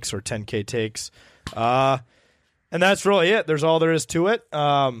 10,000 Takes or 10K Takes. And that's really it. There's all there is to it. We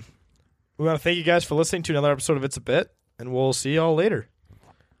want to thank you guys for listening to another episode of It's a Bit, and we'll see y'all later.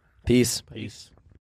 Peace. Peace.